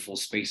have beautiful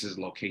spaces,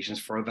 locations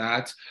for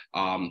that.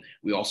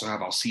 We also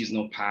have our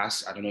seasonal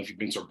pass. I don't know if you've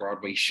been to a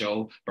Broadway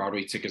show.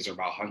 Broadway tickets are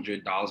about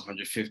 $100,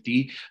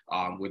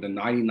 $150. With the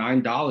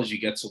 $99, you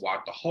get to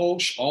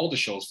watch all the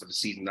shows for the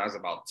season. That's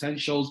about 10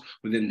 shows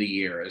within the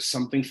year. It's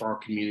something for our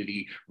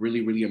community.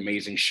 Really, really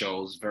amazing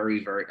shows.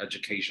 Very, very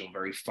educational,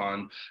 very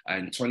fun,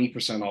 and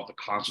 20% off the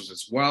concerts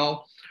as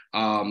well.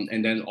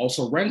 And then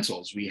also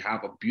rentals. We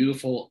have a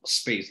beautiful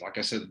space. Like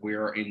I said,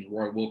 we're in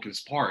Roy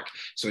Wilkins Park.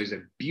 So it's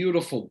a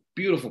beautiful,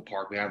 beautiful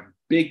park. We have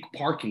big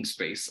parking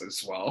space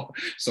as well.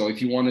 So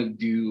if you want to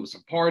do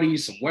some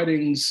parties, some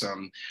weddings,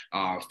 some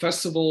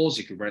festivals,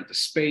 you can rent the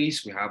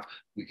space.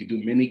 We could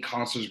do mini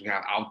concerts. We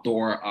have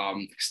outdoor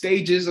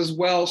stages as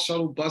well,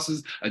 shuttle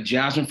buses, a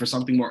jazz room for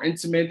something more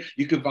intimate.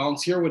 You could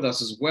volunteer with us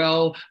as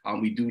well.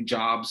 We do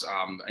jobs.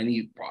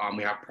 We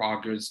have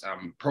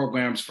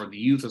programs for the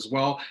youth as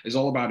well. It's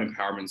all about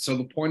empowerment. So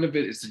the point of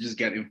it is to just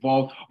get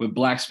involved with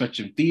Black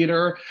Spectrum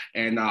Theater.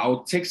 And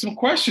I'll take some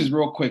questions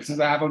real quick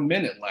since I have a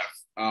minute left.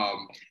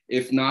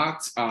 If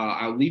not,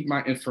 I'll leave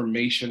my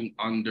information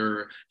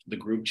under the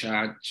group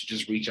chat to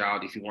just reach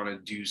out if you want to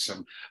do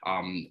some,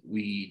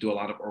 we do a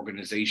lot of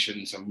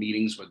organizations, some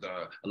meetings with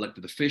the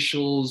elected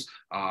officials,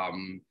 a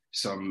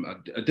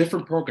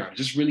different program.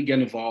 Just really get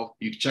involved.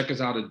 You can check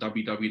us out at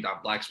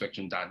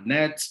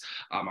www.blackspectrum.net.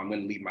 I'm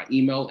going to leave my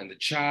email in the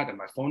chat and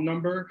my phone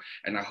number,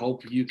 and I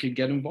hope you can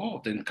get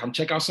involved and come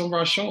check out some of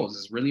our shows.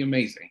 It's really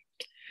amazing.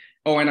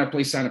 Oh, and I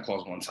play Santa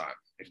Claus one time,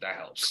 if that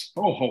helps.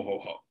 Ho, ho, ho,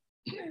 ho.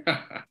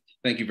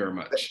 Thank you very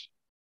much.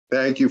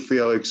 Thank you,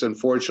 Felix.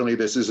 Unfortunately,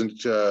 this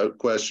isn't a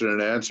question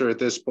and answer at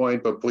this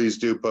point, but please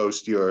do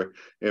post your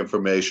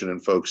information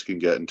and folks can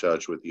get in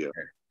touch with you.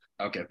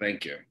 Okay,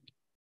 thank you.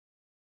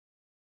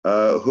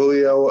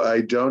 Julio, I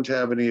don't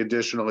have any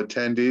additional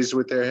attendees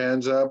with their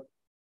hands up.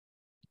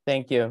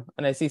 Thank you.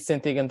 And I see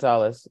Cynthia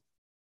Gonzalez.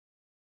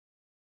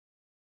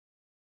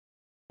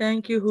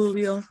 Thank you,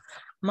 Julio.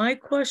 My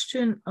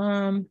question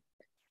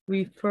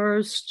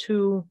refers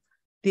to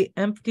the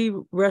empty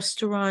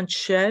restaurant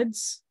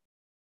sheds.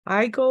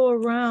 I go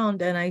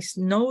around and I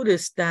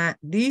notice that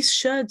these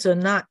sheds are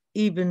not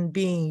even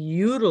being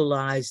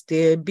utilized.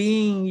 They're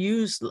being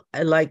used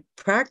like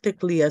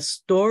practically as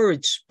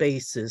storage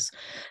spaces.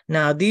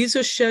 Now, these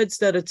are sheds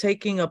that are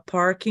taking up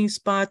parking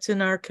spots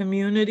in our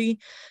community,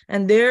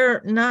 and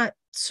they're not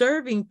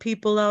serving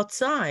people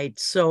outside.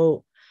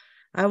 So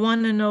I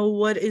want to know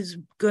what is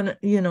gonna,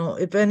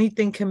 if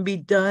anything can be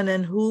done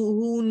and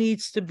who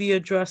needs to be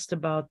addressed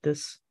about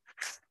this.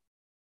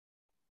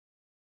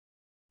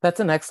 That's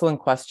an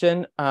excellent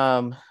question.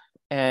 And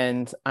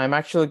I'm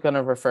actually going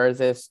to refer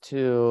this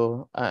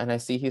to, and I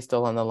see he's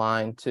still on the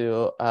line,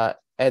 to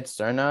Ed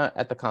Cerna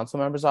at the council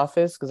member's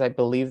office, because I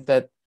believe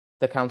that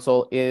the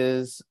council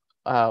is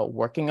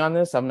working on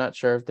this. I'm not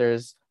sure if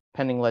there's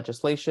pending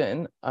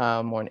legislation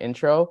or an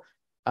intro.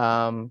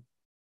 And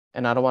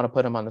I don't want to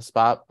put him on the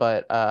spot,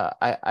 but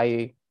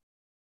I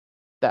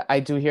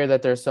do hear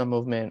that there's some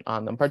movement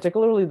on them,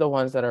 particularly the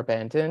ones that are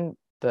abandoned.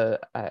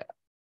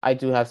 I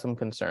do have some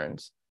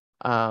concerns.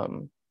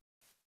 The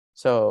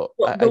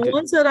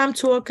ones that I'm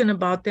talking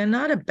about, they're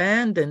not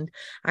abandoned.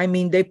 I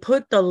mean, they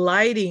put the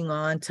lighting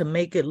on to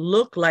make it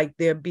look like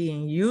they're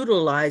being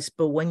utilized,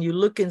 but when you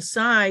look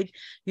inside,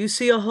 you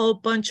see a whole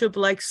bunch of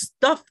like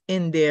stuff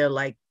in there,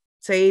 like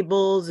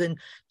tables and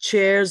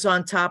chairs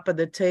on top of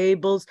the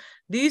tables.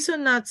 These are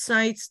not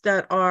sites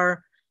that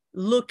are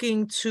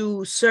looking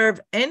to serve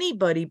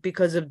anybody,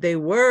 because if they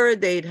were,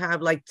 they'd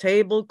have like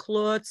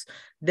tablecloths.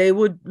 They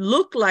would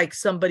look like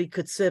somebody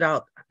could sit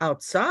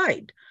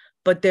outside,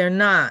 but they're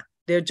not.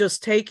 They're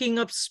just taking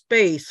up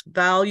space,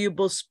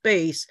 valuable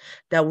space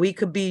that we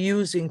could be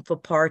using for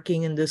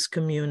parking in this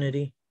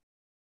community.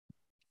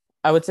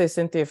 I would say,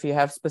 Cynthia, if you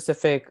have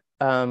specific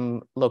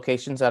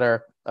locations that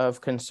are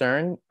of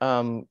concern,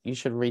 you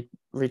should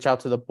reach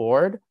out to the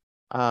board.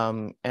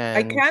 And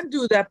I can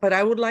do that, but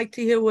I would like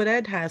to hear what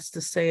Ed has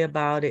to say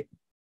about it.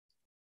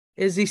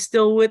 Is he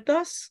still with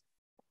us?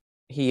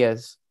 He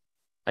is.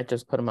 I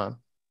just put him on.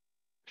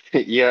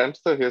 Yeah, I'm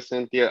still here,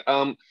 Cynthia.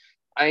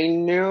 I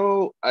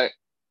know I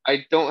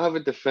don't have a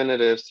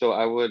definitive, so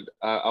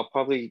I'll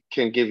probably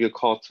can give you a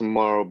call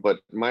tomorrow, but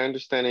my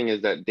understanding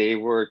is that they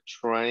were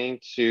trying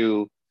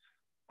to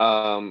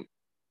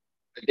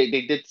they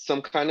did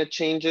some kind of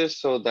changes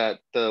so that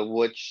the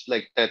wood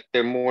like that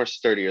they're more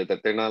sturdier, that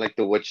they're not like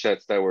the wood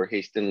sheds that were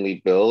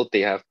hastily built.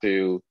 They have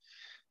to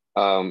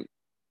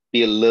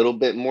be a little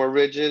bit more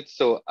rigid.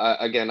 So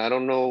again, I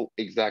don't know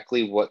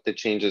exactly what the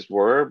changes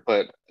were,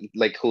 but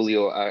like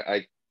Julio,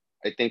 I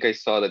think I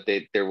saw that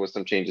there was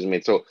some changes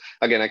made. So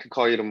again, I could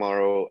call you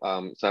tomorrow,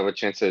 so I have a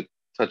chance to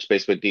touch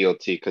base with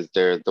DOT because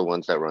they're the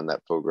ones that run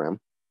that program.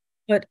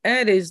 But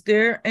Ed, is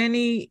there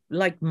any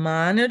like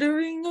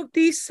monitoring of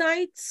these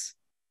sites?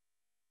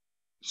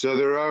 So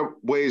there are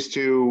ways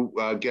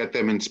to get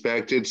them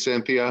inspected,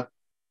 Cynthia.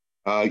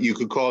 You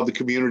could call the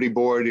community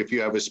board if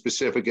you have a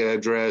specific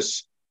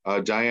address.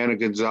 Diana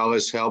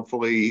Gonzalez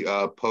helpfully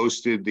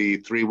posted the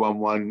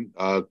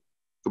 311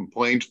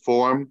 complaint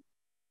form,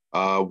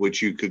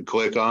 which you could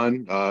click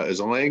on as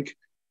a link.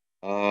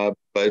 But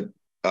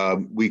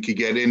we could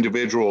get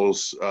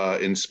individuals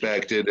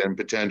inspected and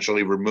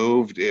potentially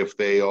removed if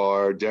they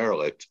are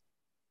derelict.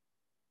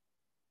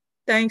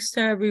 Thanks to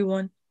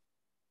everyone.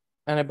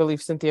 And I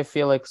believe Cynthia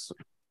Felix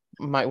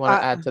might want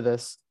to add to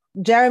this.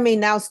 Jeremy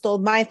now stole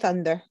my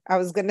thunder. I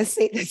was going to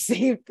say the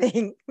same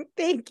thing.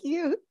 Thank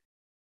you.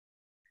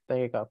 There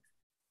you go.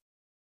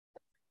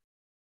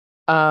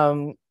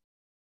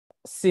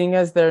 Seeing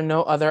as there are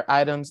no other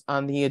items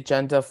on the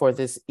agenda for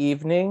this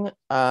evening,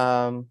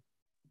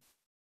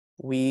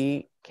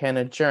 we can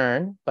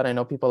adjourn, but I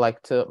know people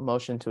like to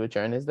motion to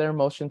adjourn. Is there a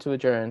motion to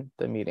adjourn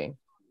the meeting?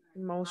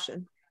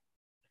 Motion.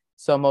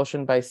 So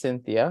motion by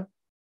Cynthia.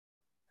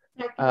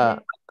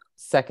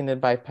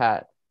 Seconded by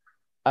Pat.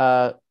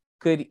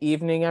 Good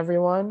evening,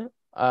 everyone.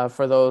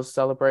 For those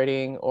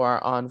celebrating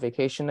or on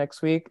vacation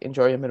next week,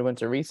 enjoy your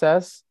midwinter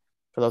recess.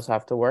 For those who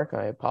have to work,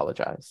 I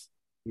apologize.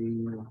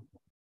 Good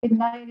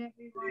night,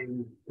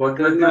 everyone.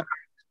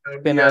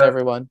 Good night,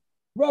 everyone.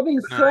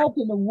 Rubbing salt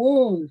in the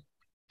wound.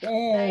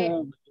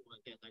 Damn.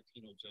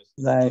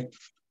 Right.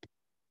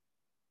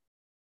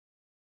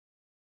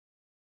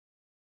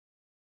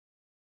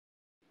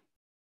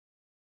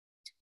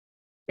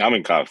 I'm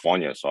in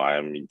California, so I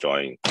am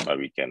enjoying my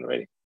weekend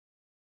already.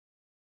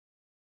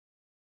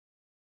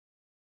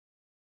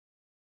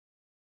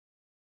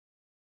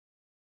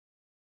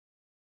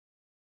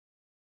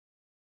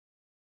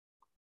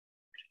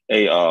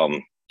 Hey,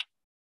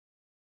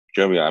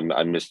 Jeremy,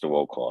 I missed the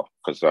roll call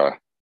because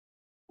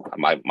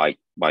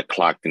my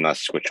clock did not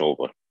switch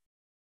over.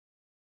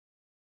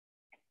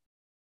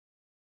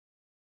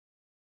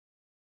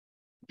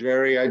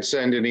 Jerry, I'd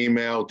send an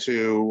email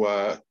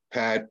to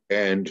Pat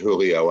and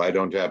Julio. I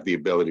don't have the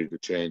ability to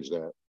change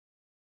that.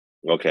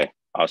 Okay,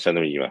 I'll send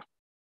them an email.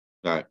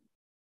 All right.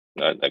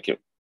 All right, thank you.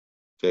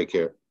 Take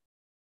care.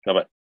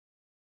 Bye-bye.